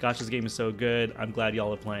 Gosh, this game is so good. I'm glad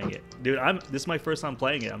y'all are playing it, dude. This is my first time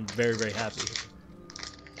playing it. I'm very, very happy.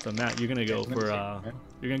 So Matt, you're gonna go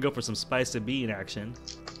for some spice to bean action.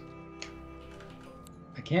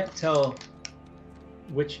 I can't tell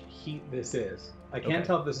which heat this is. I can't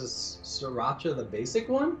tell if this is sriracha, the basic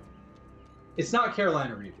one. It's not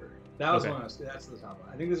Carolina Reaper. That was one. That's the top one.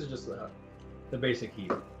 I think this is just the basic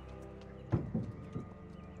heat.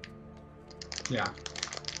 Yeah,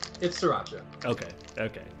 it's sriracha. Okay.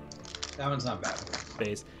 That one's not bad.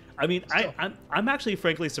 Base. I mean, I'm actually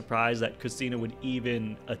frankly surprised that Christina would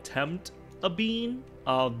even attempt a bean,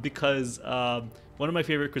 because one of my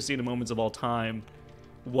favorite Christina moments of all time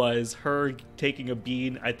was her taking a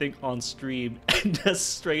bean, I think on stream, and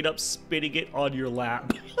just straight up spitting it on your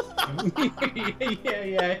lap.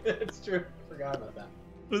 yeah, that's true. Forgot about that.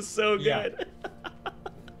 It was so good.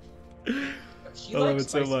 I love it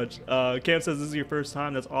so much. Cam says this is your first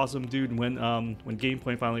time. That's awesome, dude. When Game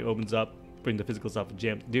Point finally opens up, bring the physical stuff to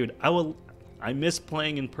jam. Dude, I miss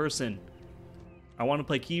playing in person. I want to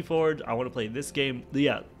play Keyforge. I want to play this game.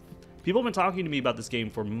 Yeah. People have been talking to me about this game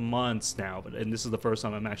for months now, and this is the first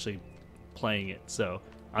time I'm actually playing it, so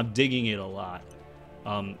I'm digging it a lot.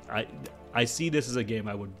 I see this as a game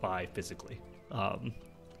I would buy physically,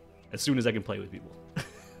 as soon as I can play with people.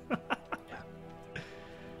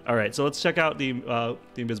 All right, so let's check out the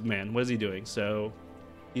Invisible Man. What is he doing? So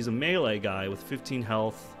he's a melee guy with 15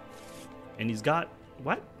 health, and he's got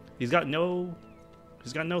what? He's got no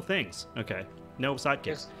things. Okay, no sidekicks.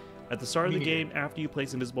 Yes. At the start of the game, after you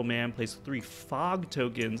place Invisible Man, place 3 fog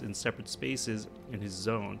tokens in separate spaces in his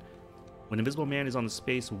zone. When Invisible Man is on the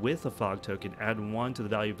space with a fog token, add 1 to the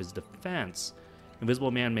value of his defense. Invisible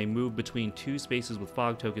Man may move between 2 spaces with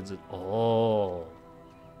fog tokens. Oh,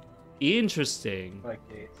 interesting. Like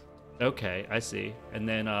it. Okay, I see. And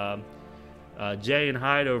then Jay and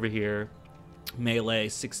Hyde over here, melee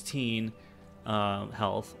 16.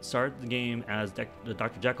 Health. Start the game as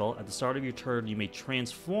Dr. Jekyll. At the start of your turn, you may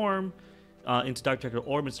transform into Dr. Jekyll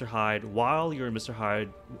or Mr. Hyde. While you're in Mr.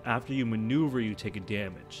 Hyde, after you maneuver, you take a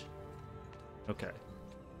damage. Okay.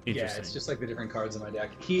 Interesting. Yeah, it's just like the different cards in my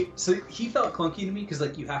deck. He felt clunky to me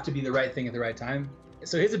because you have to be the right thing at the right time.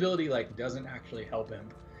 So his ability doesn't actually help him.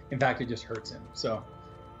 In fact, it just hurts him. So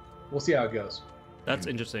we'll see how it goes. That's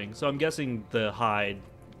interesting. So I'm guessing the Hyde,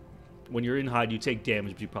 when you're in Hyde, you take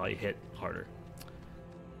damage, but you probably hit harder.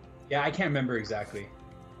 Yeah, I can't remember exactly.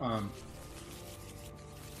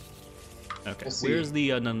 Okay. We'll see.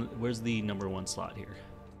 Where's the number 1 slot here?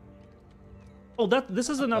 Oh, this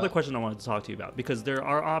is another question I wanted to talk to you about, because there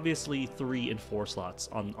are obviously 3 and 4 slots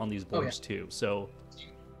on these boards too. So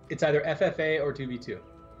it's either FFA or 2v2.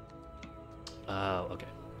 Oh, okay.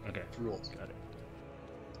 Okay. Rules. Got it.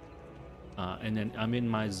 And then I'm in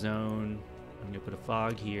my zone. I'm gonna put a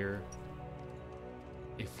fog here.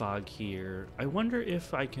 A fog here. I wonder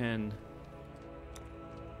if I can.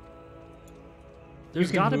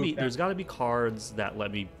 There's got to be cards that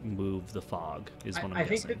let me move the fog. Is what I'm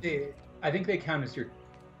guessing. I think they count as your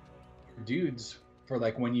dudes for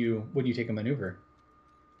like when you take a maneuver.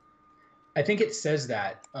 I think it says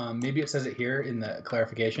that. Maybe it says it here in the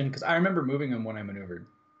clarification, because I remember moving them when I maneuvered.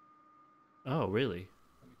 Oh, really?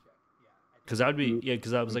 Because that would be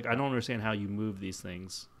because I was like, I don't understand how you move these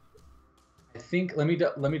things. I think let me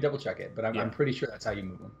double check it, but I'm pretty sure that's how you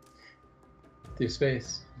move them. Through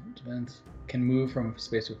space, events can move from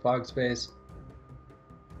space to fog space.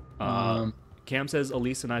 Cam says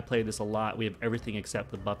Elise and I play this a lot. We have everything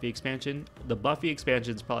except the Buffy expansion. The Buffy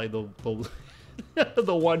expansion is probably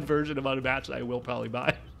the one version of Unmatched I will probably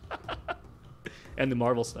buy, and the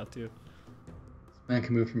Marvel stuff too. Man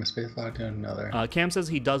can move from a space fog to another. Cam says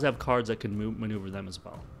he does have cards that can maneuver them as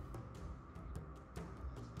well.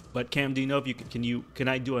 But Cam, do you know if you can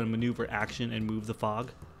I do a maneuver action and move the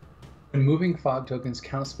fog? When moving fog tokens,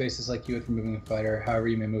 count spaces like you would for moving a fighter. However,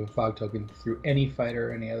 you may move a fog token through any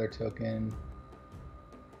fighter or any other token.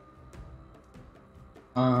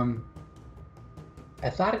 I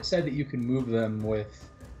thought it said that you can move them with.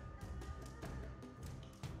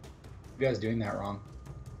 You guys doing that wrong?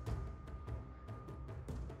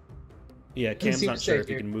 Yeah, Cam's not sure if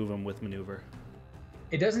you can move them with maneuver.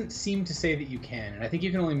 It doesn't seem to say that you can, and I think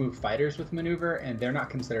you can only move fighters with maneuver, and they're not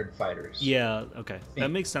considered fighters. Yeah, okay, that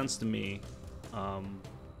makes sense to me.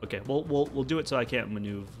 Okay, we'll do it so I can't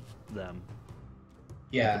maneuver them.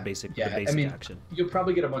 Yeah, the basic I mean, action. You'll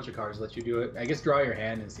probably get a bunch of cards that let you do it. I guess draw your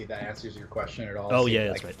hand and see if that answers your question at all. Oh yeah,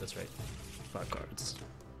 that's right. 5 cards.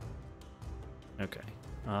 Okay.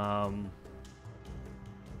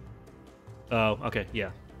 Oh, okay.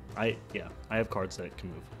 Yeah. I have cards that can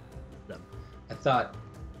move them. I thought.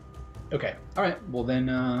 Okay. All right. Well then.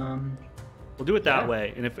 We'll do it that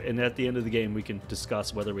way, and at the end of the game we can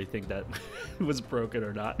discuss whether we think that was broken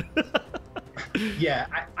or not. Yeah,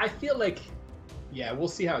 I feel like. Yeah, we'll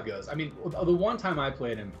see how it goes. I mean, the one time I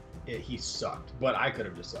played him, he sucked, but I could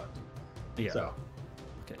have just sucked. Yeah. So.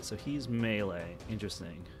 Okay, so he's melee.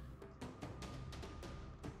 Interesting.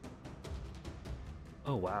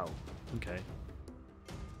 Oh wow. Okay.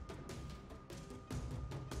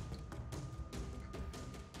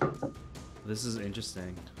 This is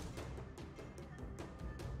interesting.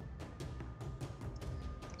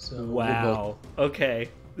 So wow. Okay.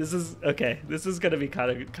 This is gonna be kind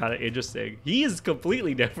of interesting. He is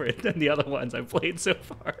completely different than the other ones I've played so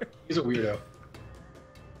far. He's a weirdo.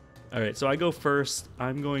 All right, so I go first.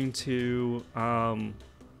 I'm going to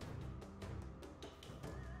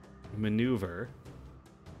maneuver,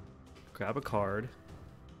 grab a card.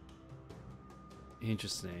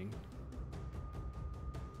 Interesting.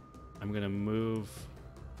 I'm gonna move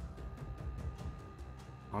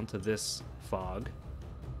onto this fog.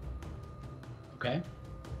 Okay.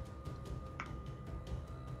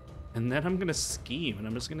 And then I'm gonna scheme, and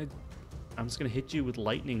I'm just gonna hit you with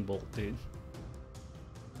lightning bolt, dude.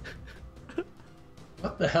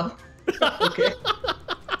 What the hell? Okay.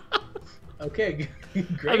 Okay,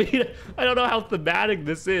 great. I mean, I don't know how thematic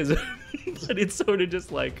this is, but it's sort of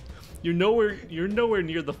just like you're nowhere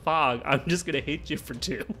near the fog. I'm just gonna hit you for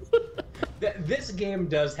 2. This game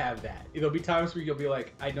does have that. There'll be times where you'll be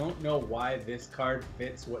like, I don't know why this card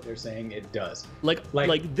fits what they're saying it does. Like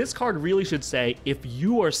this card really should say, if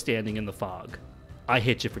you are standing in the fog, I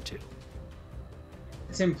hit you for 2.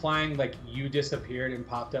 It's implying like you disappeared and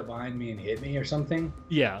popped up behind me and hit me or something.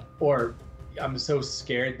 Yeah. Or I'm so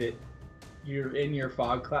scared that you're in your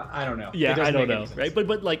fog cloud. I don't know. Yeah, I don't know, right?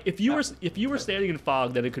 But like if you were standing in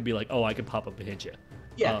fog, then it could be like, oh, I could pop up and hit you.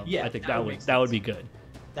 Yeah, I think that would be good.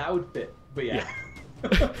 That would fit. But yeah.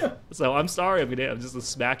 So I'm sorry, I'm just gonna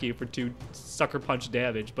smack you for 2 sucker punch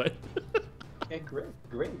damage, but. Okay,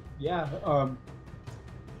 great. Yeah.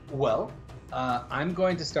 Well, I'm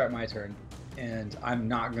going to start my turn, and I'm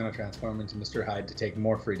not gonna transform into Mr. Hyde to take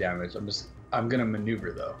more free damage. I'm gonna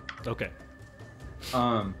maneuver though. Okay.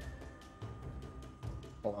 Hold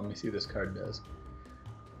on, let me see what this card does.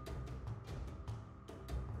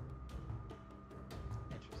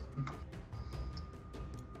 Interesting.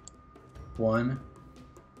 1,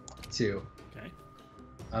 2. Okay.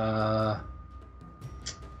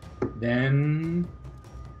 Then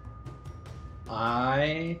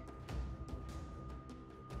I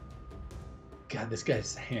God, this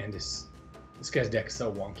guy's deck is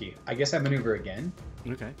so wonky. I guess I maneuver again.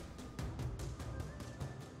 Okay.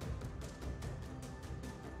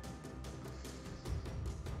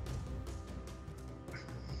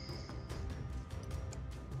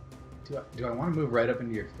 Do I want to move right up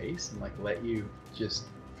into your face and like let you just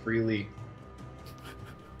freely?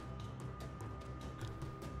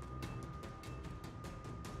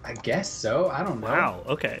 I guess so. I don't know. Wow.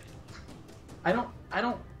 Okay. I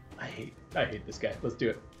hate this guy. Let's do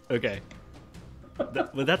it. Okay.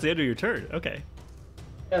 But that's the end of your turn. Okay.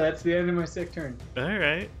 Yeah, that's the end of my sick turn. All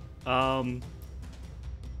right.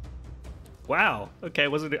 Wow. Okay. I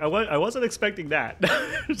wasn't expecting that.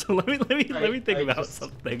 So let me think about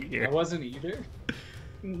something here. I wasn't either,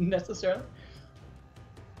 necessarily.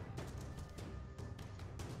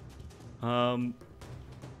 I'm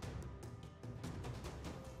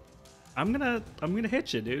gonna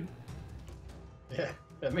hit you, dude. Yeah,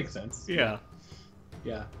 that makes sense. Yeah.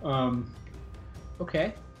 Yeah.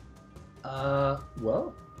 Okay.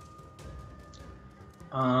 Well.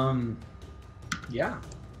 Yeah.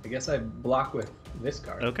 I guess I block with this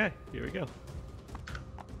card. Okay. Here we go.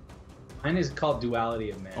 Mine is called Duality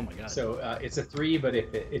of Man. Oh my god. So it's a 3, but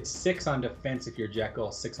if it's 6 on defense if you're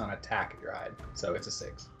Jekyll, 6 on attack if you're Hyde. So it's a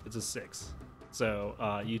 6. It's a 6.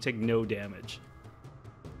 So you take no damage.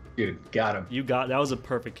 Dude, got him. That was a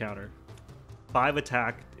perfect counter. 5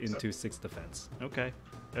 attack into 6 defense. Okay.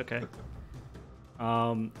 Okay.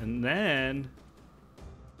 And then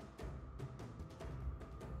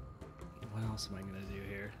what else am I gonna do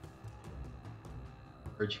here?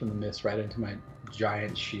 Urge from the mist right into my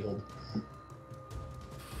giant shield.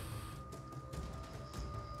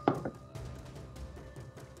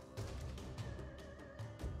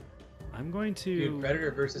 I'm going to... Dude,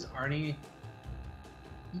 Predator versus Arnie.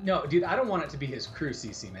 No, dude, I don't want it to be his crew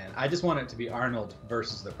CC, man. I just want it to be Arnold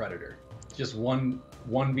versus the Predator. Just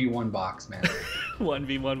 1v1 box, man.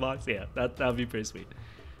 1v1 box? Yeah, that would be pretty sweet.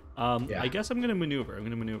 Yeah. I guess I'm going to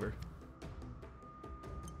maneuver.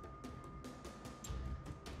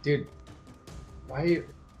 Dude, why are you...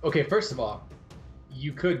 Okay, first of all,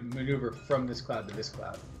 you could maneuver from this cloud to this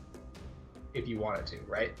cloud if you wanted to,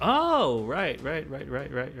 right? Oh, right.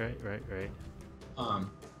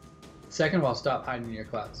 Second of all, stop hiding in your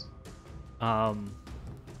clouds. No,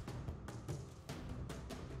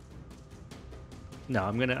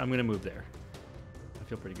 I'm gonna move there. I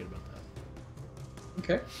feel pretty good about that.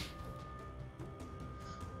 Okay.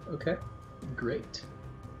 Okay. Great.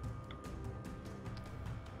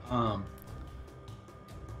 Man,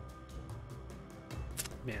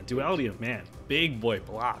 Duality of Man. Big boy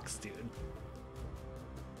blocks, dude.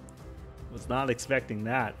 Was not expecting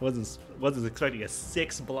that. Wasn't expecting a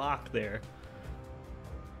 6 block there.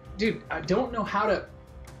 Dude, I don't know how to,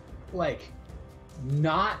 like,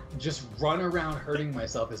 not just run around hurting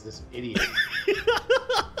myself as this idiot.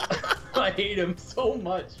 I hate him so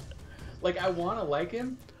much. Like, I want to like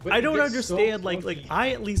him, but I don't it's understand. so like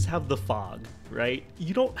I at least have the fog, right?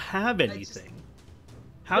 You don't have anything.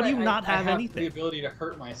 How do you not have anything? The ability to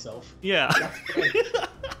hurt myself. Yeah.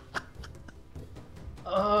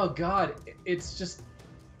 Oh God, it's just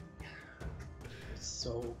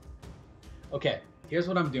so. Okay, here's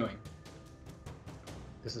what I'm doing.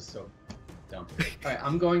 This is so dumb. All right,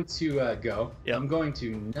 I'm going to go. Yep. I'm going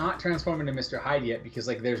to not transform into Mr. Hyde yet because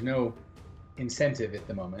like there's no incentive at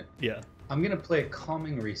the moment. Yeah. I'm gonna play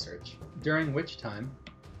Calming Research, during which time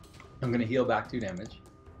I'm gonna heal back 2 damage.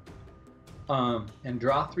 And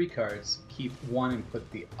draw 3 cards. Keep 1 and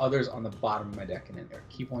put the others on the bottom of my deck and in there.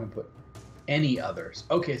 Keep 1 and put any others.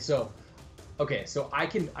 Okay, so I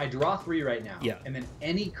draw 3 right now. Yeah. And then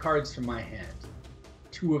any cards from my hand,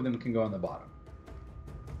 2 of them can go on the bottom.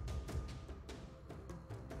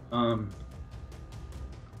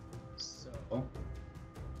 So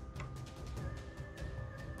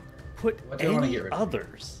Put what do I want to any get rid of?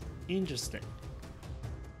 others. Interesting.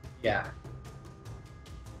 Yeah.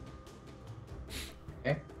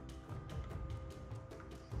 Okay.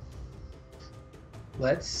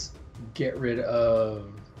 Let's get rid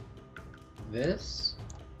of this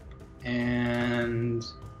and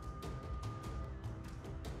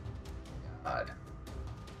God.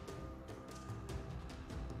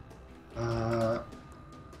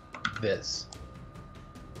 This.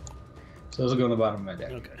 So those will go on the bottom of my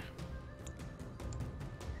deck. Okay.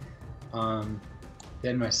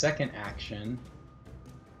 Then my second action,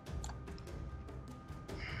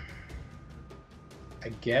 I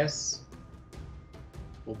guess,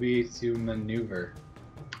 will be to maneuver.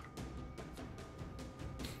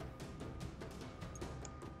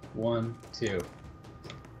 1, 2.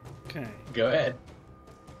 Okay. Go ahead.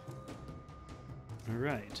 All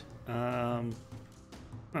right. Huh.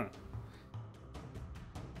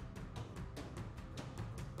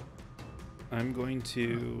 I'm going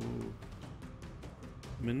to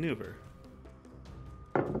maneuver.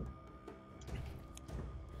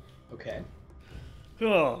 Okay.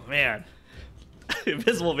 Oh man,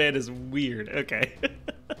 Invisible Man is weird. Okay.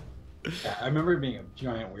 Yeah, I remember it being a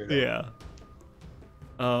giant weirdo. Yeah.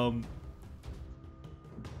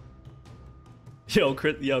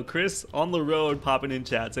 Chris on the road popping in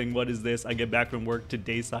chat saying, "What is this? I get back from work to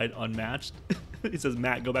Dayside Unmatched." He says,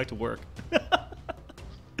 "Matt, go back to work."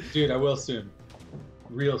 Dude, I will soon.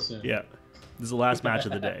 Real soon. Yeah. This is the last match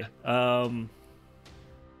of the day.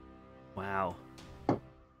 Wow.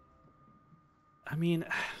 I mean,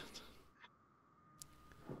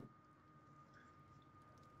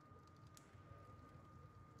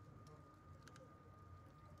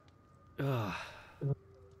 ugh.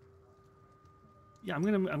 Yeah, I'm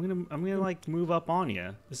gonna like move up on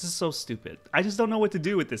you. This is so stupid. I just don't know what to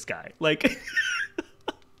do with this guy. Like,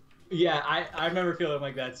 Yeah, I remember feeling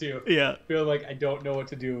like that too. yeah, Feeling like I don't know what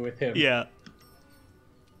to do with him. yeah.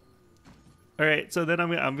 All right, so then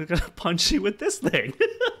I'm gonna punch you with this thing.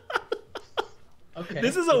 Okay.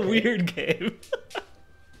 This is a weird game.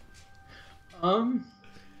 Well,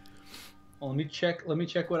 let me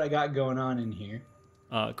check what I got going on in here.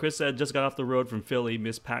 Chris said, just got off the road from Philly.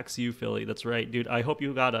 Miss Packs you, Philly. That's right, dude. I hope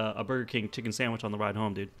you got a Burger King chicken sandwich on the ride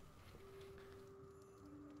home, dude.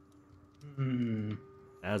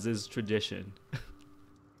 As is tradition.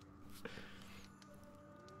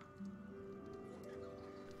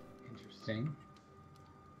 Interesting.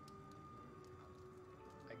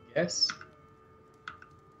 I guess.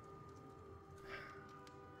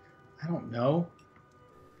 I don't know.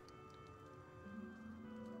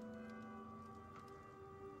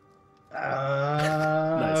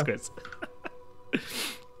 Nice, Chris.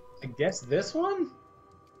 I guess this one?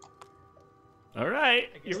 All right,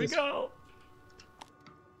 here we go.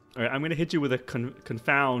 All right, I'm going to hit you with a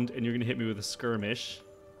confound, and you're going to hit me with a skirmish.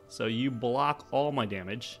 So you block all my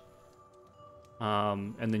damage.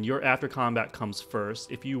 And then your after combat comes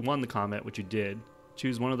first. If you won the combat, which you did,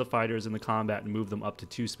 choose one of the fighters in the combat and move them up to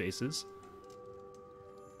 2 spaces.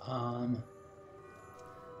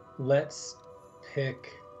 Let's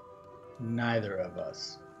pick neither of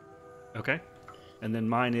us. Okay. And then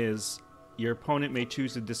mine is, your opponent may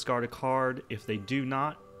choose to discard a card. If they do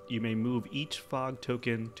not, you may move each fog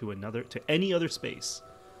token to any other space.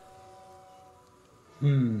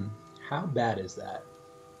 How bad is that?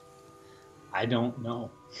 I don't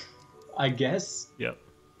know. I guess. Yep.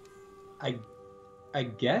 I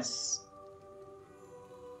guess.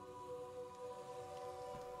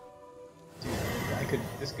 Dude,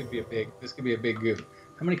 this could be a big goof.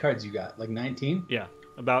 How many cards you got? Like 19? Yeah.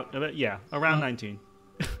 Around 19.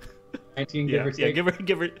 19, give or take. Yeah,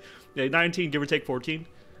 give or 19, give or take 14.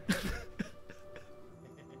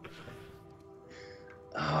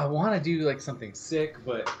 I want to do like something sick,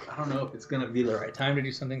 but I don't know if it's gonna be the right time to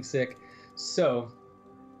do something sick. So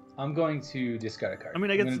I'm going to discard a card. I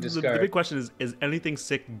mean, I guess the big question is anything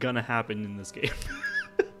sick gonna happen in this game?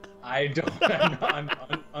 I'm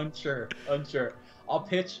unsure. I'll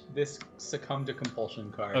pitch this Succumb to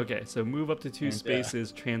Compulsion card. Okay, so move up to 2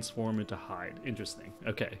 spaces, transform into hide. Interesting.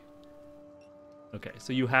 Okay,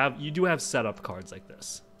 so you do have setup cards like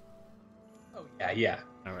this. Oh yeah.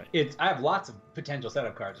 All right. I have lots of potential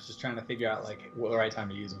setup cards. It's just trying to figure out like what the right time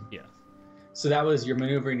to use them. Yeah. So that was your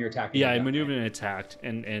maneuver and your attack. Yeah, I maneuvered and attacked,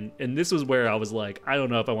 and this was where I was like, I don't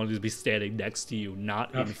know if I wanted to be standing next to you,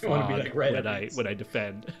 not in fog, like right when I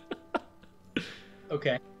defend.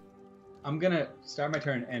 Okay. I'm gonna start my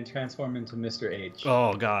turn and transform into Mr. H.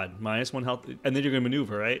 Oh God, -1 health, and then you're gonna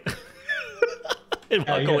maneuver, right? And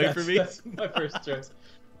walk away from me. That's my first choice.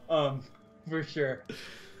 For sure.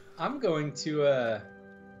 I'm going to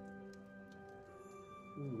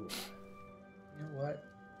ooh. You know what?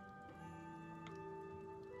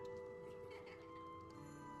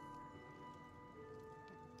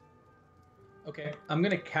 Okay, I'm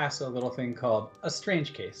gonna cast a little thing called a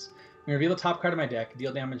Strange Case. I'm gonna reveal the top card of my deck,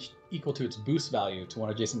 deal damage equal to its boost value to one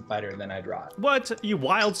adjacent fighter, and then I draw it. What? You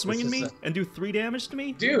wild swinging me and do 3 damage to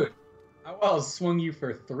me? Dude, I'll swung you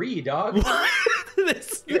for 3, dog. What?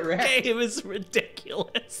 This game is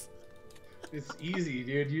ridiculous. It's easy,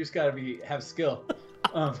 dude. You just gotta have skill.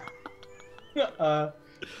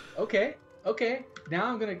 Okay.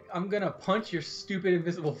 Now I'm gonna punch your stupid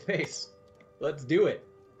invisible face. Let's do it.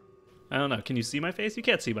 I don't know. Can you see my face? You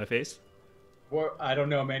can't see my face. Or I don't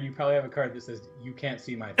know, man. You probably have a card that says you can't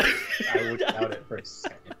see my face. I would doubt it for a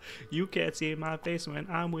second. You can't see my face when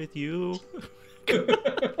I'm with you.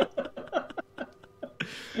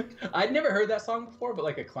 I'd never heard that song before, but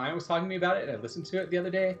like a client was talking to me about it, and I listened to it the other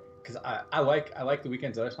day because I like The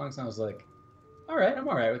Weeknd's other songs, and I was like, all right, I'm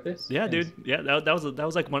all right with this. Yeah, Thanks. dude. Yeah, that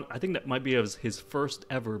was like one. I think that might be his first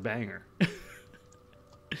ever banger.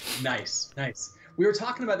 Nice. We were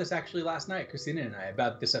talking about this actually last night, Christina and I,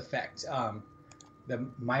 about this effect. The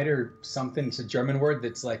Miter something, it's a German word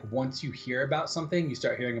that's like once you hear about something, you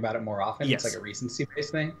start hearing about it more often. Yes. It's like a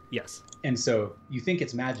recency-based thing. Yes. And so you think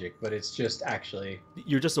it's magic, but it's just actually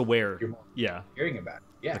You're just aware. you're more Yeah. hearing about it.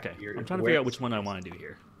 Yeah. Okay. You're I'm trying to aware figure out of which one I want to do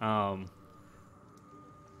here.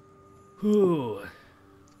 Whew.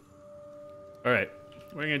 All right.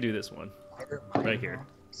 We're gonna do this one Miter, right here.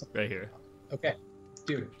 Right here. Okay.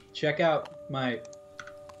 Dude, check out my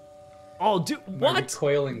Oh, dude, what?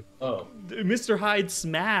 recoiling bow. Mr. Hyde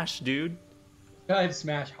smash, dude. God,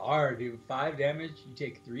 smash hard, dude. 5 damage, you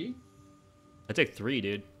take 3. I take 3,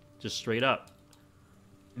 dude. Just straight up.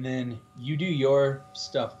 And then you do your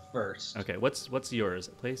stuff first. Okay, what's yours?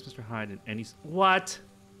 Place Mr. Hyde in any... What?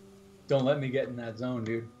 Don't let me get in that zone,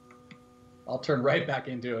 dude. I'll turn right back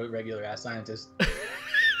into a regular ass scientist.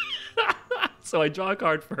 So I draw a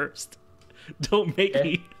card first. Don't make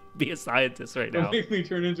me be a scientist right now. Don't make me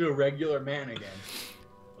turn into a regular man again.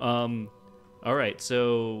 All right,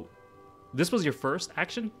 so this was your first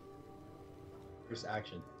action? First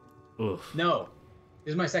action. Oof. No,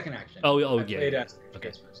 this is my second action. Oh, I yeah. played Yeah. okay.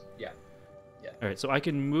 First. Yeah. All right, so I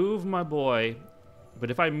can move my boy,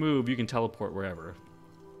 but if I move, you can teleport wherever.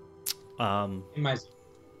 In my zone.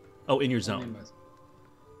 Oh, in your In zone. my zone.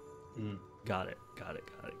 Mm. Got it.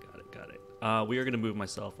 We are gonna move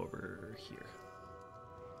myself over here.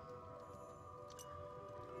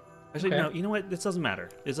 Actually, Okay. no. You know what? This doesn't matter.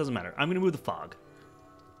 I'm gonna move the fog.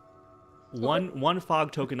 One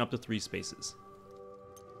fog token up to 3 spaces.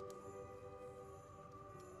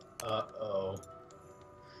 Uh-oh.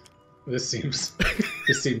 This seems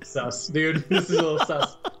sus, dude. This is a little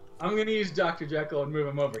sus. I'm gonna use Dr. Jekyll and move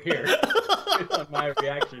him over here based on my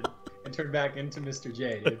reaction and turn back into Mr.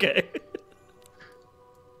 J, dude. Okay.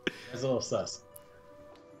 That's a little sus.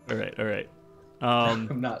 All right.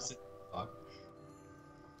 I'm not sitting in the fog.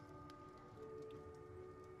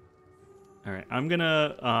 All right. I'm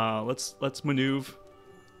gonna let's maneuver.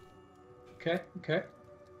 Okay.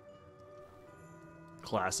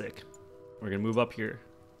 Classic. We're gonna move up here,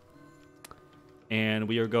 and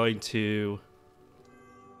we are going to.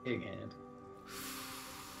 Big hand.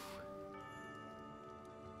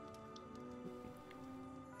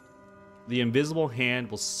 The invisible hand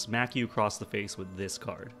will smack you across the face with this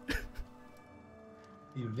card.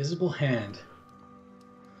 The invisible hand.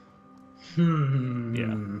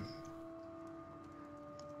 Yeah.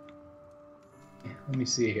 Let me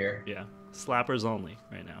see here. Yeah. Slappers only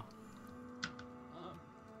right now.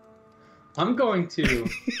 I'm going to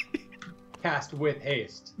cast with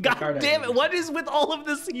haste. The God card I damn it! used. What is with all of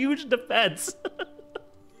this huge defense?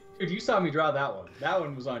 Dude, you saw me draw that one. That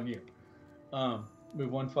one was on you. Move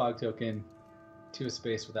 1 fog token to a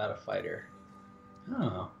space without a fighter.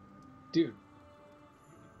 Oh, dude.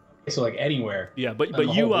 Okay, so like anywhere. Yeah, but on the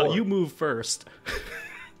whole you board. you move first.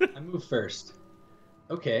 I move first.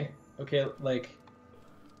 Okay, like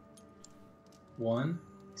 1,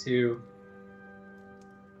 2.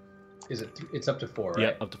 Is it? It's up to 4, right?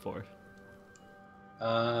 Yeah, up to 4.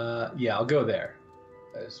 Yeah, I'll go there.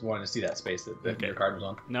 I just wanted to see that space that Okay. your card was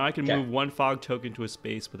on. Now I can Okay. move 1 fog token to a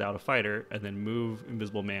space without a fighter, and then move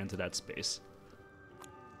Invisible Man to that space.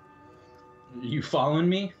 You following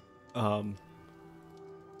me? Where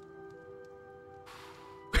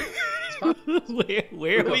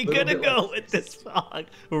are we Little gonna bit go like with this fog?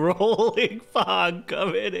 Rolling fog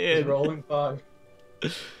coming It's in. rolling fog.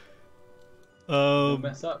 Don't Um,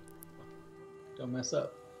 mess up. Don't mess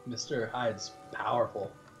up. Mr. Hyde's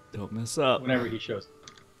powerful don't mess up. whenever he shows.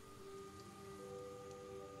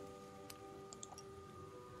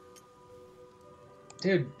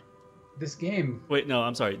 Dude, this game. Wait, no,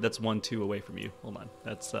 I'm sorry. That's 1, 2 away from you. Hold on.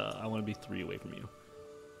 That's I want to be 3 away from you.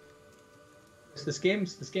 This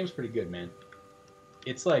game's pretty good, man.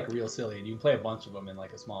 It's like real silly, and you can play a bunch of them in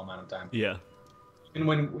like a small amount of time. Yeah. Even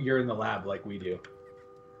when you're in the lab, like we do.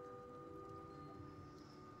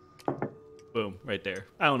 Boom, right there.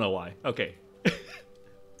 I don't know why. Okay. And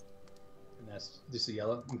that's just a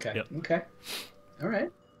yellow. Okay. Yep. Okay. All right.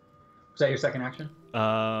 Was that your second action?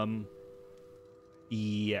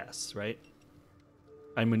 Yes, right?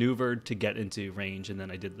 I maneuvered to get into range, and then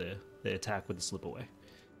I did the attack with the slip away.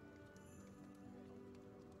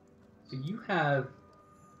 So you have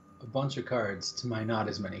a bunch of cards to my not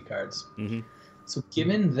as many cards. Mm-hmm. So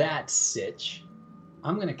given that sitch,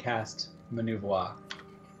 I'm going to cast Maneuvoir.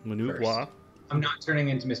 Maneuver. First. I'm not turning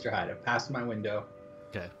into Mr. Hyde. I've passed my window.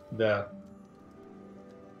 Okay. the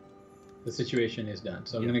situation is done.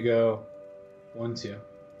 So I'm gonna go 1, 2.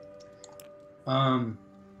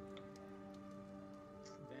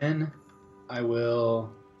 Then I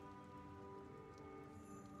will,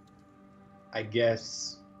 I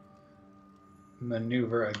guess,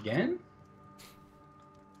 maneuver again.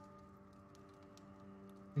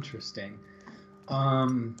 Interesting.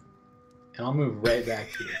 And I'll move right back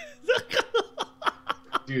here.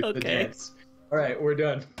 Dude, the dance. All right, we're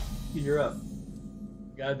done. You're up.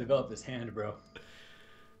 Gotta develop this hand, bro.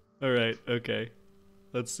 All right. Okay.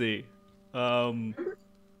 Let's see.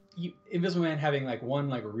 Invisible Man having like one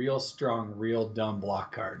like real strong, real dumb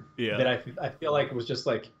block card. Yeah. That I feel like it was just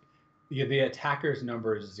like the attacker's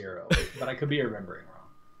number is 0, but I could be remembering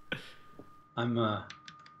wrong.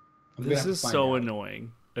 This is so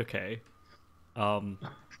annoying. Okay. I'm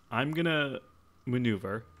gonna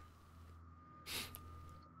maneuver.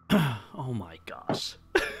 Oh my gosh.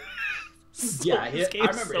 This game's I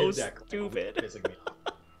remember so his deck. stupid.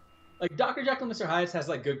 Like Dr. Jekyll and Mr. Hyde has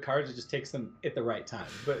like good cards, it just takes them at the right time.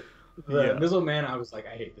 But the Invisible Man, I was like,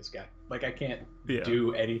 I hate this guy. Like I can't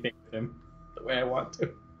do anything with him the way I want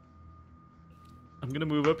to. I'm gonna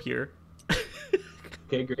move up here.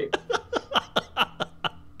 Okay, great.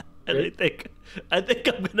 And I think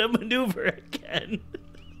I'm gonna maneuver again.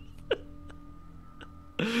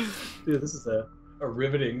 Dude, this is a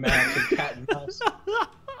riveting match of cat and mouse.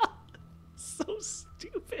 So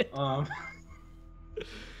stupid.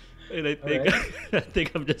 And I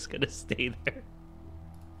think I'm just gonna stay there.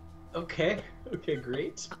 Okay,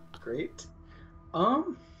 great.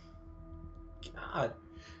 God.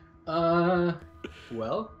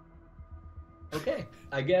 Well, okay.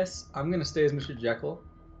 I guess I'm gonna stay as Mr. Jekyll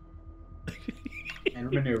and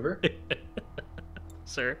maneuver.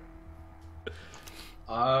 Sir.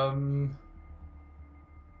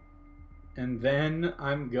 And then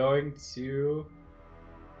I'm going to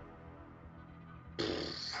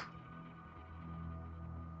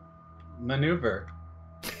maneuver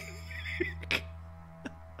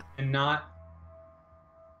and not.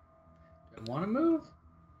 Do I want to move?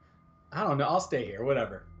 I don't know. I'll stay here.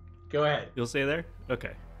 Whatever. Go ahead. You'll stay there?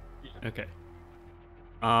 Okay. Yeah. Okay.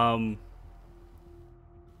 I'm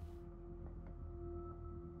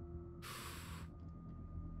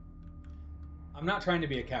not trying to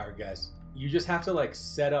be a coward, guys. You just have to like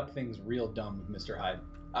set up things real dumb with Mr. Hyde.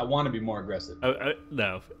 I want to be more aggressive.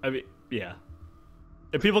 No, I mean, yeah.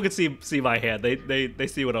 If people can see my hand, they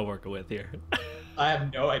see what I'm working with here. I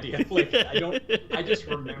have no idea. Like I just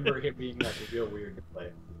remember him being like real weird to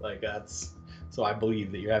play. Like that's so I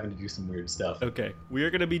believe that you're having to do some weird stuff. Okay, we are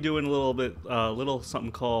gonna be doing a little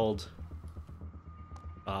something called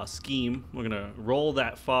scheme. We're gonna roll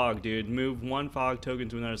that fog, dude. Move one fog token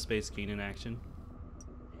to another space, gain in action.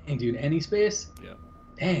 Dang, dude, any space? Yeah.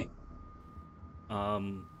 Dang. Or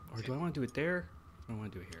do I want to do it there? Or do I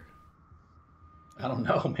want to do it here? I don't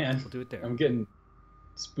know, man. We'll do it there. I'm getting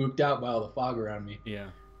spooked out by all the fog around me. Yeah.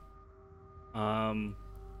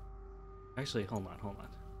 Actually, hold on.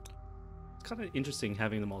 It's kind of interesting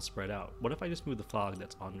having them all spread out. What if I just move the fog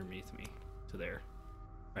that's underneath me to there?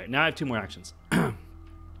 All right, now I have 2 more actions.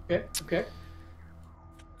 Okay.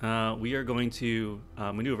 We are going to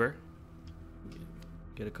maneuver,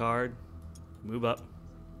 get a card, move up,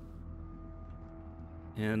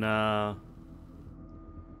 and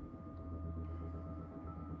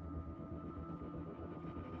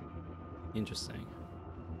interesting.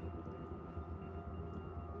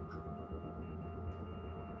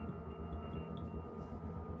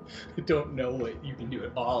 I don't know what you can do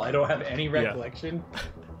at all. I don't have any recollection.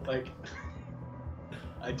 Like,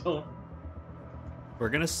 I don't. We're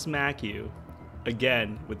gonna smack you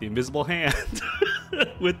again with the invisible hand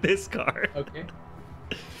with this card. Okay.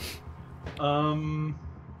 Couple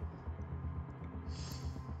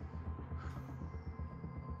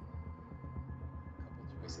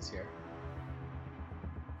choices here.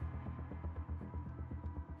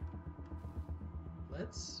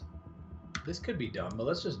 This could be dumb, but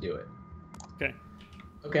let's just do it. Okay.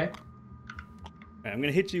 Okay. Right, I'm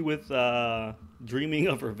gonna hit you with Dreaming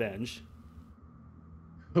of Revenge.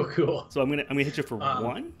 Oh, cool. So I'm gonna hit you for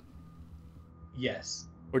 1. Yes.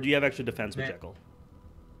 Or do you have extra defense with Jekyll?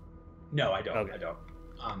 No, I don't. Okay. I don't.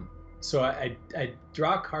 So I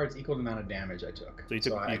draw cards equal to the amount of damage I took.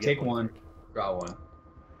 So I take 1, draw 1.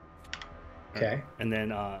 Okay. Right. And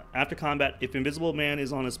then after combat, if Invisible Man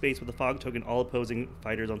is on a space with a fog token, all opposing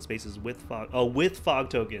fighters on spaces with fog. Oh, with fog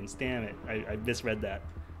tokens. Damn it! I misread that.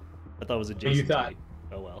 I thought it was adjacent. You thought?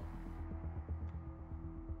 Oh well.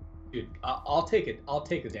 Dude, I'll take it. I'll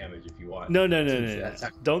take the damage if you want. No.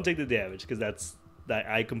 Don't take the damage because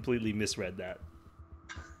I completely misread that.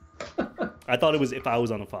 I thought it was if I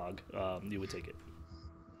was on a fog, you would take it.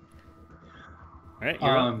 All right,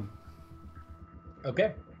 you're up.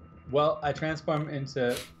 Okay. Well, I transform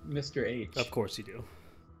into Mr. H. Of course you do.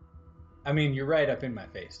 I mean, you're right up in my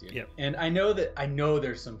face, dude. Yep. And I know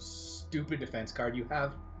there's some stupid defense card you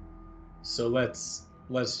have. So let's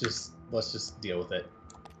just deal with it.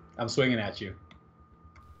 I'm swinging at you.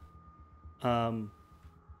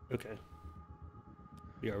 Okay.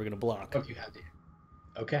 Yeah, we're gonna block. Hope you have to.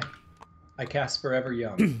 Okay. I cast Forever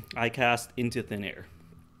Young. I cast Into Thin Air.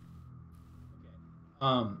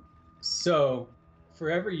 So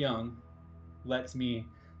Forever Young lets me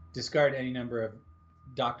discard any number of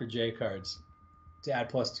Dr. J cards to add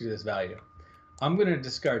 +2 to this value. I'm gonna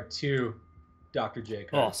discard 2 Dr. J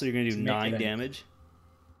cards. Oh, so you're gonna do 9 damage?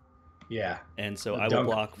 Yeah. And so I will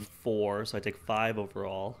block 4, so I take 5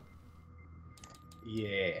 overall.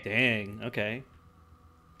 Yeah. Dang, okay.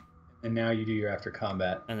 And now you do your after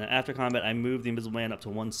combat. And then after combat, I move the Invisible Man up to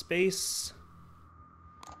 1 space.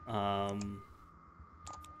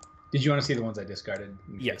 Did you want to see the ones I discarded?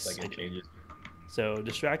 Yes, Like it changes. So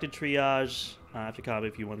Distracted Triage. After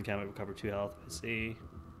combat, if you won the combat, recover 2 health. I see.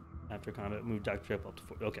 After combat, move Dr. Trip up to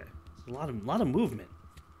 4. Okay. It's a lot of movement.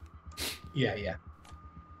 Yeah, yeah.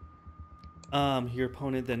 Your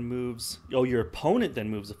opponent then moves. Oh, your opponent then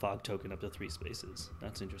moves a fog token up to 3 spaces.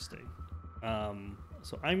 That's interesting.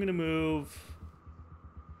 So I'm gonna move.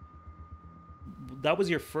 That was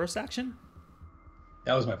your first action?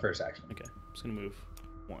 That was my first action. Okay, I'm just gonna move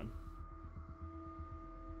 1.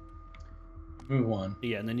 Move 1.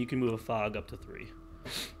 Yeah, and then you can move a fog up to 3.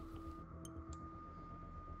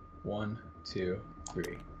 1, 2, 3.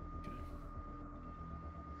 Okay.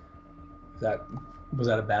 Was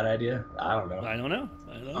that a bad idea? I don't know. I don't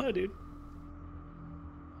know, dude.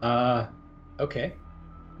 Okay.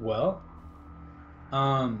 Well,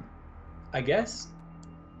 I guess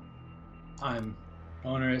I'm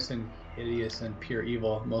onerous and hideous and pure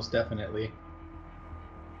evil, most definitely.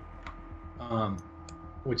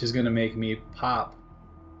 Which is gonna make me pop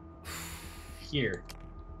here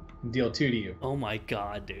and deal 2 to you. Oh my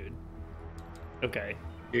god, dude. Okay.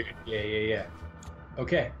 Yeah.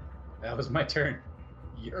 Okay, that was my turn.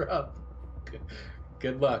 You're up.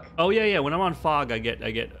 Good luck. Oh yeah. When I'm on fog, I get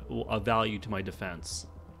a value to my defense.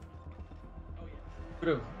 Would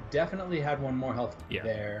have definitely had 1 more health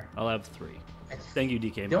there. I'll have 3. Thank you,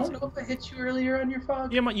 DK. Don't know if I hit you earlier on your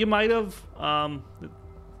fog. You might have.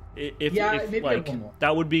 If maybe like 1 more.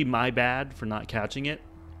 that would be my bad for not catching it.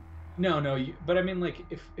 No, but I mean, like,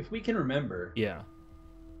 if we can remember. Yeah.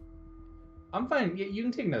 I'm fine. You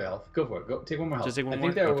can take another health. Go for it. Go take 1 more health. Just take 1 I more.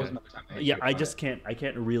 think there okay. was another time. I just can't. I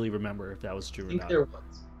can't really remember if that was true or not. I think there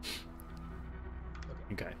was.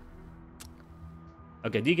 Okay.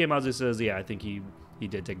 Okay. DK Mazu says, yeah, I think he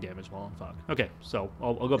did take damage while on fog. Okay, so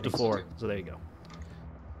I'll go up to 4. So there you go.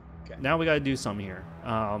 Okay. Now we got to do some here.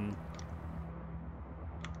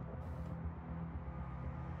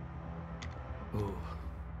 Ooh,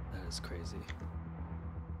 that is crazy.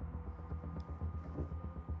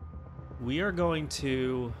 We are going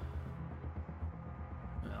to.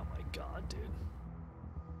 Oh my god, dude.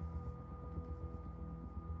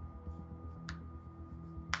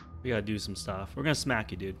 We gotta do some stuff. We're gonna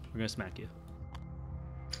smack you, dude. We're gonna smack you.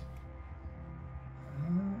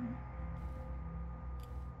 I'm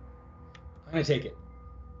gonna take it.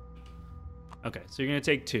 Okay, so you're gonna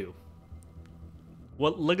take 2.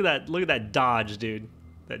 Well, look at that! Look at that dodge, dude.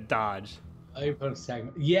 That dodge. Oh, you put a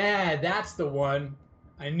segment. Yeah, that's the one.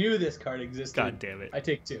 I knew this card existed. God damn it! I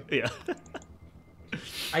take 2. Yeah.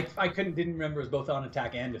 I didn't remember it was both on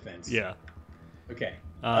attack and defense. Yeah. Okay.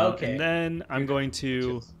 Okay. And then I'm going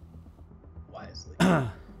to. Just wisely.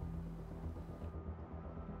 I'm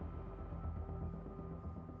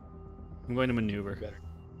going to maneuver.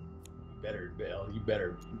 You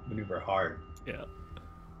better maneuver hard. Yeah.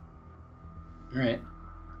 All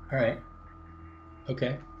right.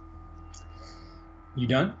 Okay. You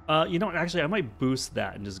done? You know what? Actually, I might boost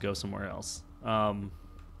that and just go somewhere else.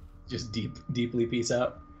 Just deeply peace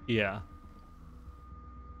out. Yeah.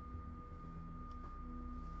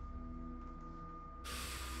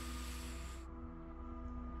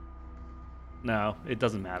 No, it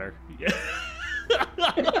doesn't matter. Yeah.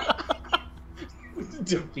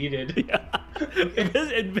 Defeated. Yeah.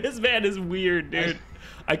 This man is weird, dude.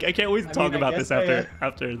 I can't wait to talk about this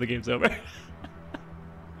after the game's over.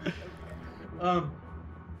 All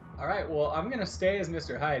right. Well, I'm gonna stay as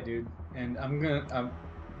Mr. Hyde, dude, and I'm gonna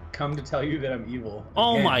come to tell you that I'm evil.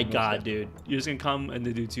 Oh Again, my god, dude! You're just gonna come and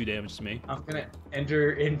do 2 damage to me. I'm gonna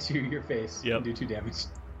enter into your face Yep. and do 2 damage.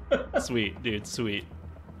 Sweet, dude. Sweet.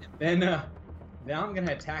 Then now I'm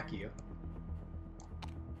gonna attack you.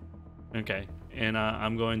 Okay, and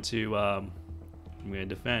I'm going to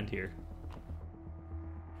defend here.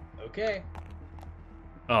 Okay.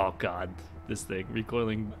 Oh God, this thing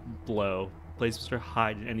recoiling blow. Place Mr.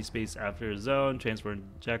 Hyde in any space after a zone. Transfer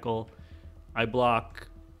Jekyll. I block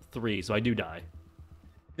 3, so I do die.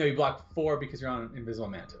 No, you block 4 because you're on an Invisible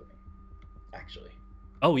Man token. Actually.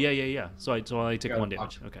 Oh yeah. So I only take 1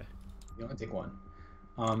 damage. Okay. You only take 1.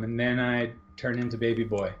 And then I turn into Baby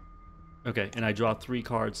Boy. Okay, and I draw 3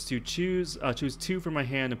 cards to choose. Choose 2 from my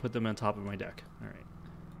hand and put them on top of my deck. All right.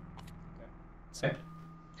 Okay.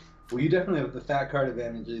 Well, you definitely have the fat card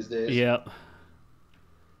advantage these days. Yep.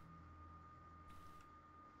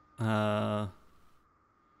 All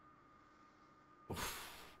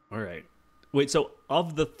right. Wait, so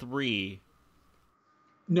of the 3...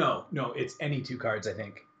 No, it's any 2 cards, I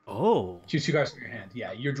think. Oh. Choose 2 cards from your hand.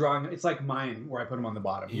 Yeah, you're drawing. It's like mine where I put them on the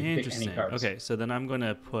bottom. You pick Interesting. any cards. Okay, so then I'm going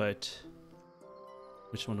to put...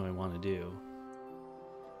 Which one do I want to do?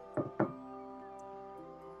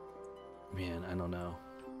 Man, I don't know.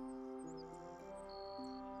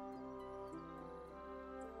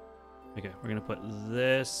 Okay, we're going to put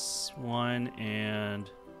this one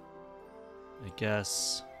and I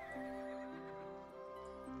guess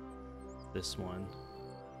this one.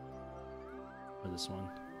 Or this one.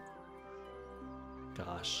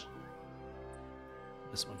 Gosh.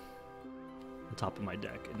 This one. On top of my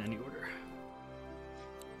deck in any order.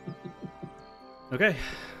 Okay.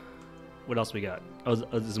 What else we got? Oh,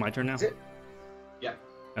 this is my turn now? That's it. Yeah.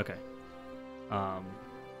 Okay.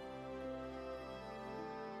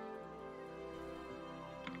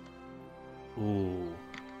 Ooh.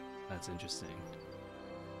 That's interesting.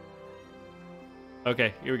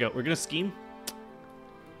 Okay, here we go. We're gonna scheme.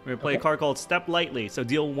 We're gonna play a card called Step Lightly. So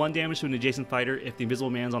deal 1 damage to an adjacent fighter. If the invisible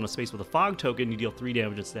man's on a space with a fog token, you deal 3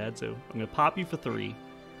 damage instead. So I'm gonna pop you for 3.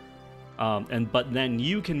 But then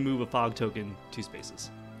you can move a fog token 2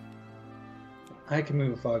 spaces. I can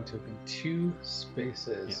move a fog token 2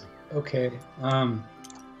 spaces. Yeah. Okay.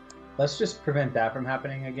 Let's just prevent that from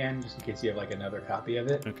happening again, just in case you have like another copy of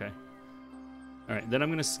it. Okay. All right, then I'm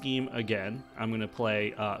going to scheme again. I'm going to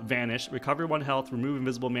play Vanish. Recover 1 health, remove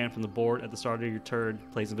Invisible Man from the board at the start of your turn,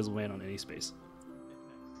 place Invisible Man on any space.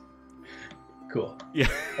 Cool. Yeah.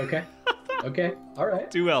 Okay. Okay. All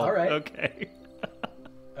right. 2 health. All right. Okay.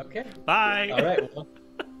 Okay. Bye. All right. Well,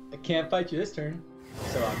 I can't fight you this turn,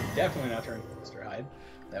 so I'm definitely not turning to Mr. Hyde.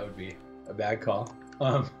 That would be a bad call.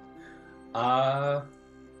 I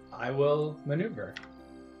will maneuver.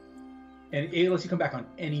 And it lets you come back on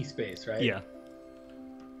any space, right? Yeah.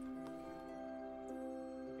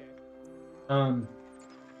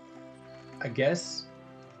 I guess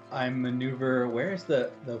I maneuver. Where's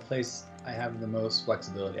the place I have the most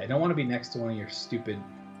flexibility? I don't want to be next to one of your stupid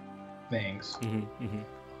things.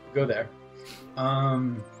 Go there.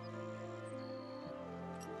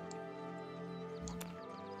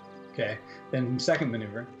 Okay. Then second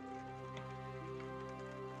maneuver.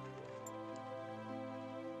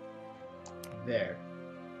 There.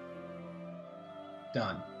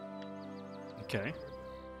 Done. Okay.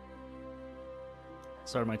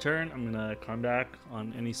 Start my turn. I'm going to come back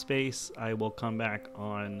on any space. I will come back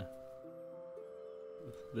on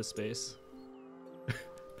this space.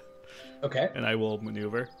 Okay. And I will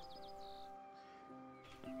maneuver.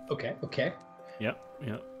 Okay. Okay. Yep.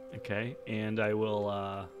 Okay. And I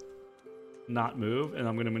will not move, and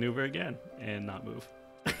I'm going to maneuver again and not move.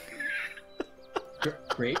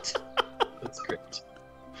 Great. That's great.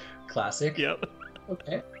 Classic. Yep.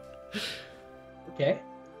 Okay.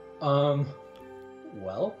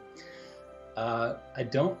 Well, I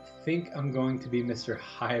don't think I'm going to be Mr.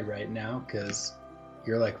 Hyde right now because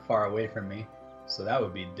you're like far away from me, so that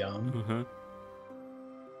would be dumb.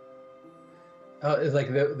 It's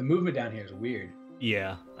like the movement down here is weird.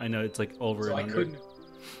 Yeah, I know, it's like over So and I under. couldn't.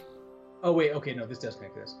 Oh wait, okay, no, this does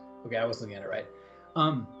connect to this. Okay, I was looking at it right.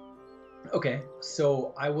 Okay,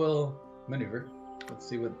 so I will maneuver. Let's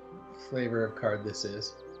see what flavor of card this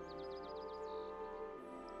is.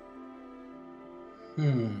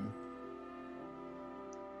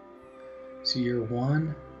 So you're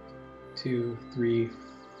 1, 2, 3,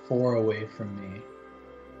 4 away from me.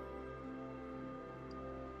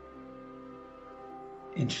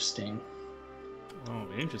 Interesting. Oh,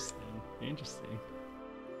 interesting.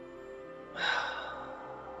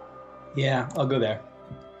 Yeah, I'll go there.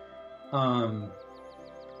 I'll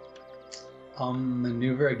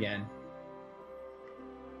maneuver again.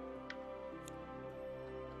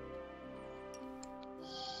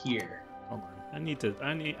 Here. Hold on. I need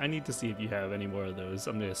to see if you have any more of those.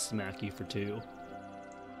 I'm gonna smack you for 2.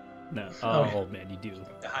 No. Oh, Okay. man, you do.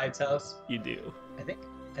 The Hyde's house. You do. I think.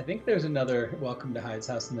 I think there's another Welcome to Hyde's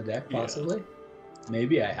House in the deck, possibly. Yeah.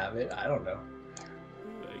 Maybe I have it. I don't know.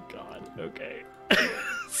 Oh my god. Okay.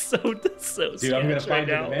 so Dude, I'm gonna find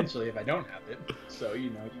it eventually if I don't have it. So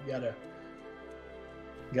you gotta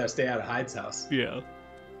stay out of Hyde's house. Yeah.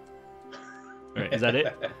 All right, is that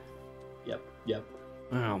it? Yep.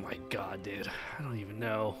 Oh my god, dude. I don't even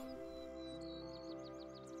know.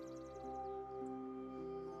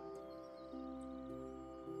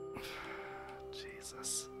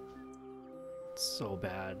 Jesus. It's so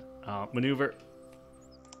bad. Maneuver.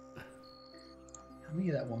 How many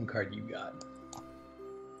of that one card you got?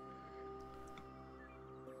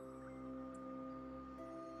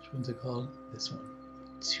 Which one's it called? This one.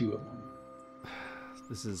 2 of them.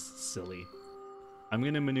 This is silly. I'm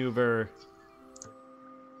gonna maneuver.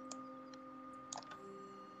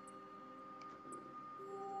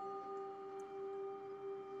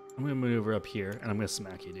 I'm gonna maneuver up here, and I'm gonna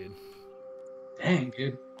smack you, dude. Dang,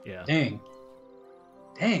 dude. Yeah. Dang.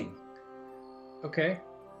 Okay.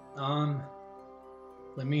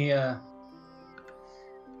 Let me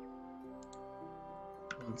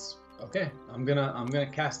okay. I'm gonna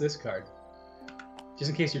cast this card.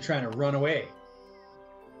 Just in case you're trying to run away.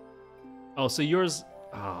 Oh, so yours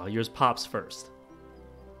pops first.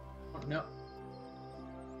 No.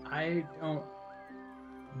 I don't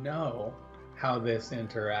know how this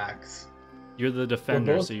interacts. You're the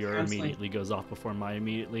defender, so your immediately goes off before my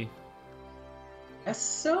immediately. That's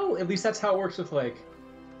so. At least that's how it works with like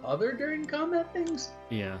other during combat things.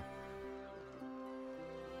 Yeah.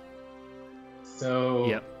 So.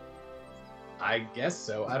 Yep. I guess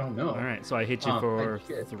so. I don't know. All right, so I hit you for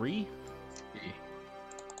 3.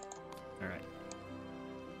 All right.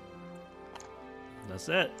 That's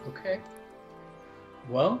it. Okay.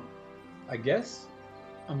 Well, I guess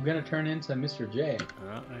I'm gonna turn into Mr. J.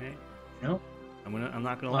 All right. No. I'm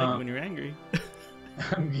not gonna like you when you're angry.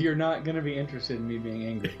 You're not gonna be interested in me being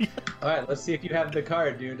angry. All right, let's see if you have the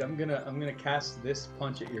card, dude. I'm gonna cast this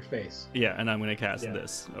punch at your face. Yeah, and I'm gonna cast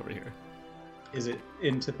this over here. Is it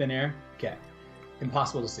into thin air? Okay.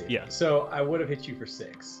 Impossible to see. Yeah. So I would have hit you for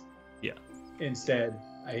 6. Yeah. Instead,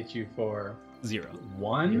 I hit you for 0.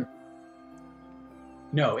 1. 0.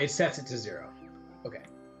 No, it sets it to 0. Okay.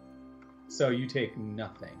 So you take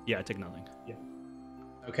nothing. Yeah, I take nothing. Yeah.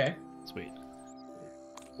 Okay. Sweet.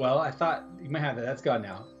 Well, I thought you might have that. That's gone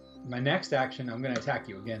now. My next action, I'm going to attack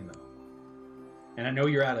you again, though. And I know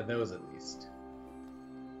you're out of those at least.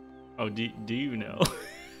 Oh, do you know?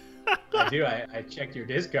 I do. I checked your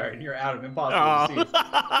discard, and you're out of impossible to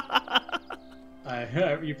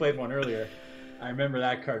see. You played one earlier. I remember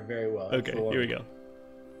that card very well. That's okay, here we go.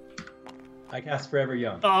 I cast Forever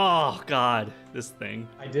Young. Oh, God. This thing.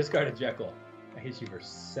 I discarded Jekyll. I hit you for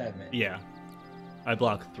 7. Yeah. I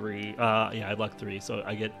block 3. Yeah, I block 3, so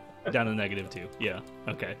I get down to -2. Yeah.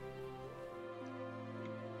 Okay.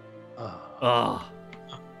 Oh.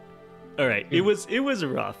 All right. It was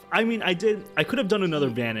rough. I mean, I could have done another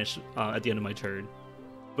vanish at the end of my turn,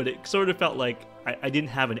 but it sort of felt like I didn't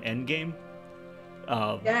have an end game.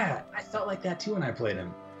 Yeah, I felt like that too when I played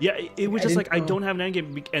him. Yeah, it was just like I don't have an end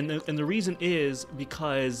game, and the reason is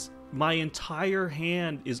because my entire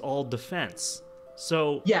hand is all defense.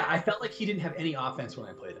 So yeah, I felt like he didn't have any offense when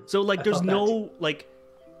I played him. So like, there's no like,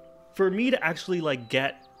 for me to actually like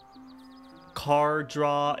get card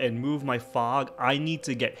draw and move my fog, I need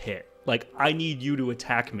to get hit. Like, I need you to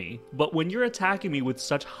attack me. But when you're attacking me with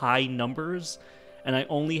such high numbers, and I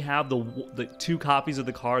only have the 2 copies of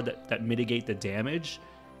the card that mitigate the damage,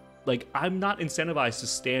 like, I'm not incentivized to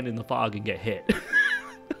stand in the fog and get hit.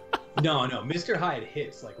 No, Mr. Hyde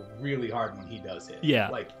hits like really hard when he does hit. Yeah,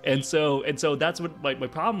 like, and so that's what my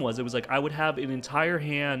problem was. It was like I would have an entire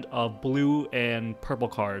hand of blue and purple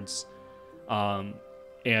cards, and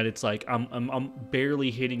it's like I'm barely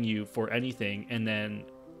hitting you for anything, and then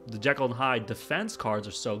the Jekyll and Hyde defense cards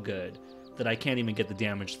are so good that I can't even get the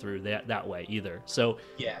damage through that way either. So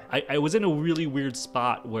yeah, I was in a really weird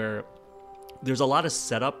spot where there's a lot of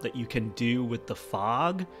setup that you can do with the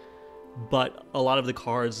fog, but a lot of the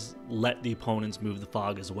cards let the opponents move the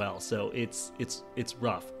fog as well. So it's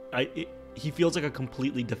rough. He feels like a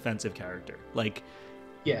completely defensive character. Like,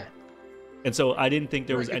 yeah. And so I didn't think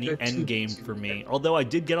there was any end game for me. Although I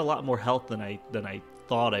did get a lot more health than I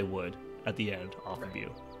thought I would at the end off of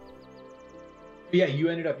you. Yeah, you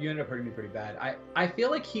ended up hurting me pretty bad. I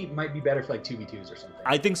feel like he might be better for like 2v2s or something.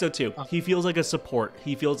 I think so too. He feels like a support.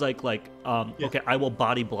 He feels like okay, I will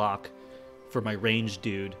body block for my ranged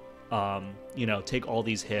dude. Take all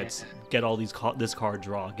these hits, get all this card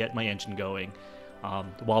draw, get my engine going,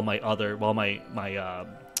 while my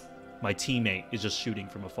teammate is just shooting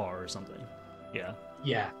from afar or something. Yeah.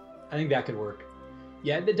 Yeah, I think that could work.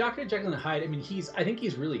 Yeah, the Dr. Jekyll and Hyde, I mean, I think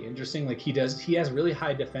he's really interesting. Like he has really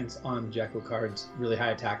high defense on Jekyll cards, really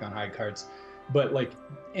high attack on Hyde cards. But like,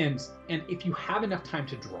 and if you have enough time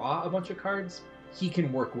to draw a bunch of cards, he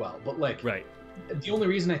can work well. But like, Right. The only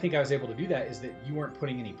reason I think I was able to do that is that you weren't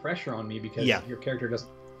putting any pressure on me because your character doesn't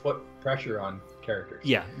put pressure on characters.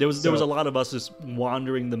 Yeah, there was a lot of us just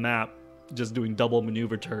wandering the map, just doing double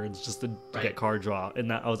maneuver turns just to get card draw, and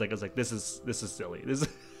that I was like, this is silly. This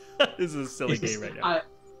is a silly game right now.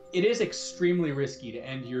 It is extremely risky to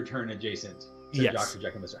end your turn adjacent to Yes. Dr.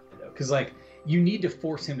 Jekyll and Mr. Hyde, though, because like you need to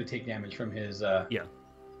force him to take damage from his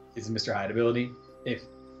Mr. Hyde ability. If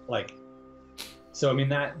like, so I mean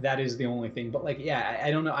that is the only thing. But like, I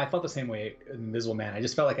don't know. I felt the same way in Invisible Man. I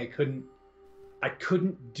just felt like I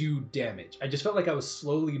couldn't do damage. I just felt like I was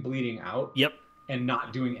slowly bleeding out. Yep. And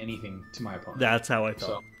not doing anything to my opponent. That's how I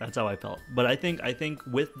felt. That's how I felt. But I think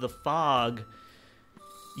with the fog,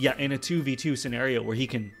 in a 2v2 scenario where he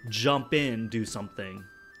can jump in, do something,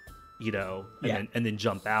 and then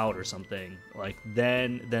jump out or something, like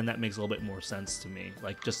then that makes a little bit more sense to me.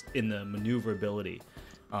 Like just in the maneuverability.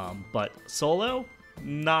 But solo,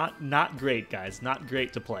 not great, guys. Not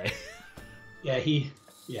great to play.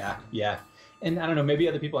 Yeah. And I don't know, maybe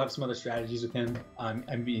other people have some other strategies with him.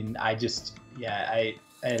 I mean, I had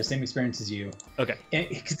the same experience as you. Okay. And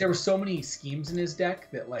because there were so many schemes in his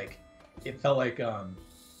deck that like, it felt like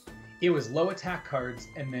it was low attack cards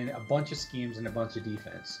and then a bunch of schemes and a bunch of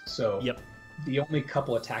defense. So the only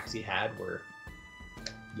couple attacks he had were,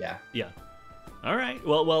 Yeah. All right.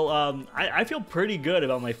 Well. I feel pretty good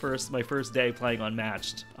about my first day playing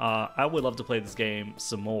Unmatched. I would love to play this game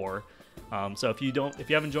some more. So if you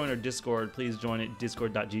haven't joined our Discord, please join it,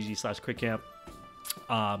 discord.gg/critcamp.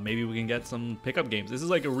 Maybe we can get some pickup games. This is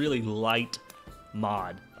like a really light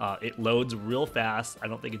mod. It loads real fast. I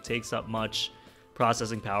don't think it takes up much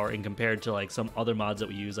processing power, and compared to like some other mods that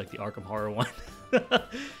we use, like the Arkham Horror one,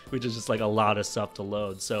 which is just like a lot of stuff to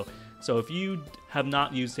load. So if you have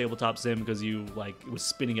not used Tabletop Sim because you like it was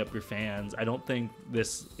spinning up your fans, I don't think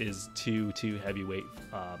this is too heavyweight.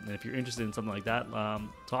 And if you're interested in something like that,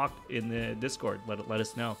 talk in the Discord. Let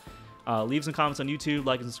us know. Leave some comments on YouTube,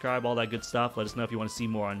 like and subscribe, all that good stuff. Let us know if you want to see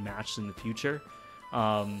more Unmatched in the future.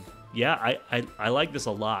 I like this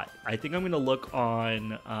a lot. I think I'm gonna look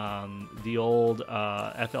on the old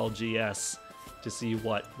FLGS to see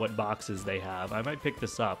what boxes they have. I might pick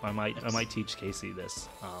this up. I might teach Casey this.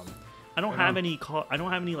 I don't have any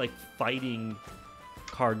like fighting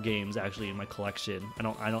card games actually in my collection.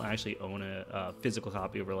 I don't actually own a physical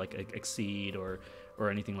copy of like Exceed or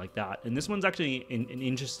anything like that. And this one's actually an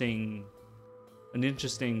interesting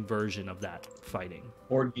version of that fighting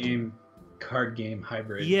board game, card game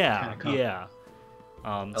hybrid. Yeah.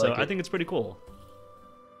 I think it's pretty cool.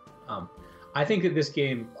 I think that this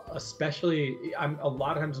game, especially, a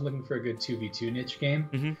lot of times I'm looking for a good 2v2 niche game.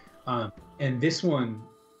 Mm-hmm. And this one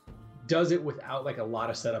does it without like a lot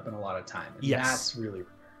of setup and a lot of time. And that's really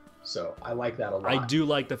rare. So I like that a lot. I do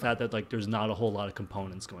like the fact that like there's not a whole lot of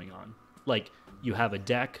components going on. Like you have a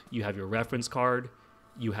deck, you have your reference card,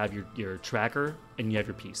 you have your tracker, and you have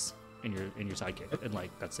your piece and your sidekick, and like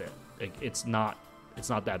that's it. Like it's not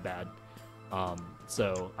that bad.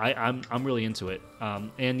 So I'm really into it.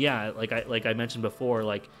 And yeah, like I mentioned before,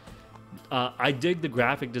 like I dig the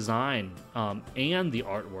graphic design and the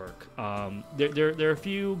artwork. There are a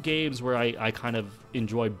few games where I kind of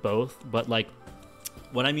enjoy both, but like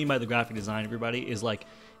what I mean by the graphic design, everybody, is like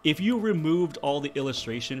if you removed all the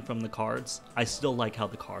illustration from the cards, I still like how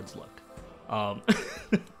the cards look. I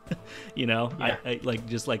like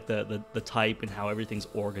just like the type and how everything's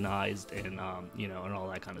organized and and all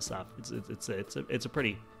that kind of stuff. It's a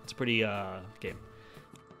pretty game.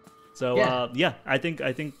 So I think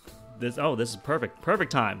this is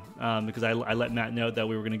perfect time because I let Matt know that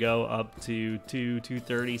we were gonna go up to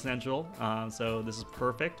 2:30 Central. So this is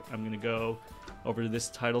perfect. I'm gonna go over to this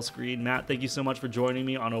title screen. Matt, thank you so much for joining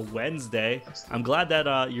me on a Wednesday. I'm glad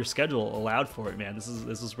that your schedule allowed for it, man. This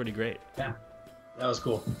is pretty great. Yeah. That was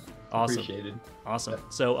cool. Awesome. Appreciated. Awesome.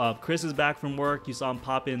 So Chris is back from work. You saw him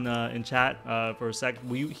pop in chat for a sec.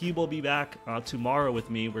 He will be back tomorrow with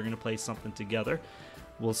me. We're going to play something together.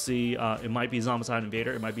 We'll see. It might be Zombicide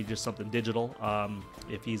Invader. It might be just something digital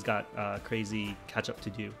if he's got crazy catch-up to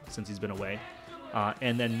do since he's been away.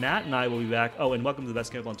 And then Matt and I will be back. Oh, and welcome to the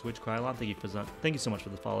Best Camp on Twitch, Krylon. Thank you so much for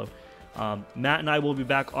the follow. Matt and I will be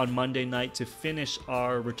back on Monday night to finish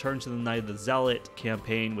our Return to the Night of the Zealot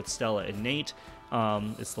campaign with Stella and Nate.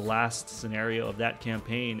 It's the last scenario of that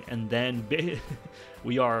campaign, and then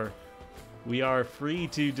we are free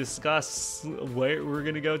to discuss where we're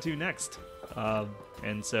gonna go to next.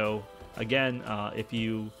 And so again, if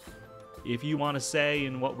you if you want to say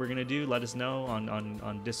in what we're gonna do, let us know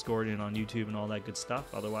on Discord and on YouTube and all that good stuff.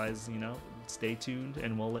 Otherwise, stay tuned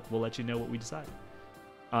and we'll let you know what we decide.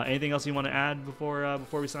 Anything else you want to add before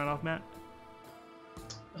we sign off, Matt?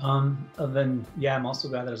 Other than, I'm also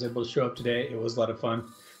glad that I was able to show up today. It was a lot of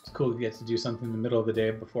fun. It's cool to get to do something in the middle of the day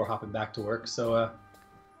before hopping back to work. So,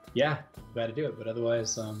 glad to do it. But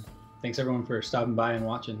otherwise, thanks everyone for stopping by and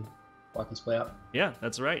watching us play out. Yeah,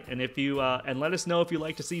 that's right. And if you and let us know if you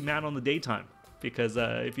like to see Matt on the daytime, because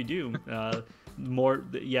if you do,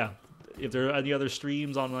 if there are any other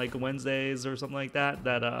streams on like Wednesdays or something like that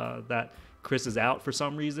that Chris is out for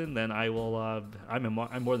some reason, then I will. I'm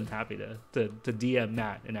more than happy to DM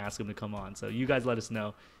Matt and ask him to come on. So you guys let us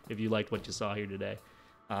know if you liked what you saw here today.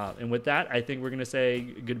 And with that, I think we're gonna say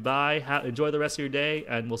goodbye. Enjoy the rest of your day,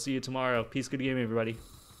 and we'll see you tomorrow. Peace, good game, everybody.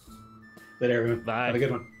 Later, everyone. Bye. Have a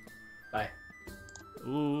good one. Bye.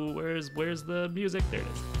 Ooh, where's the music? There it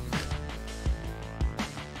is.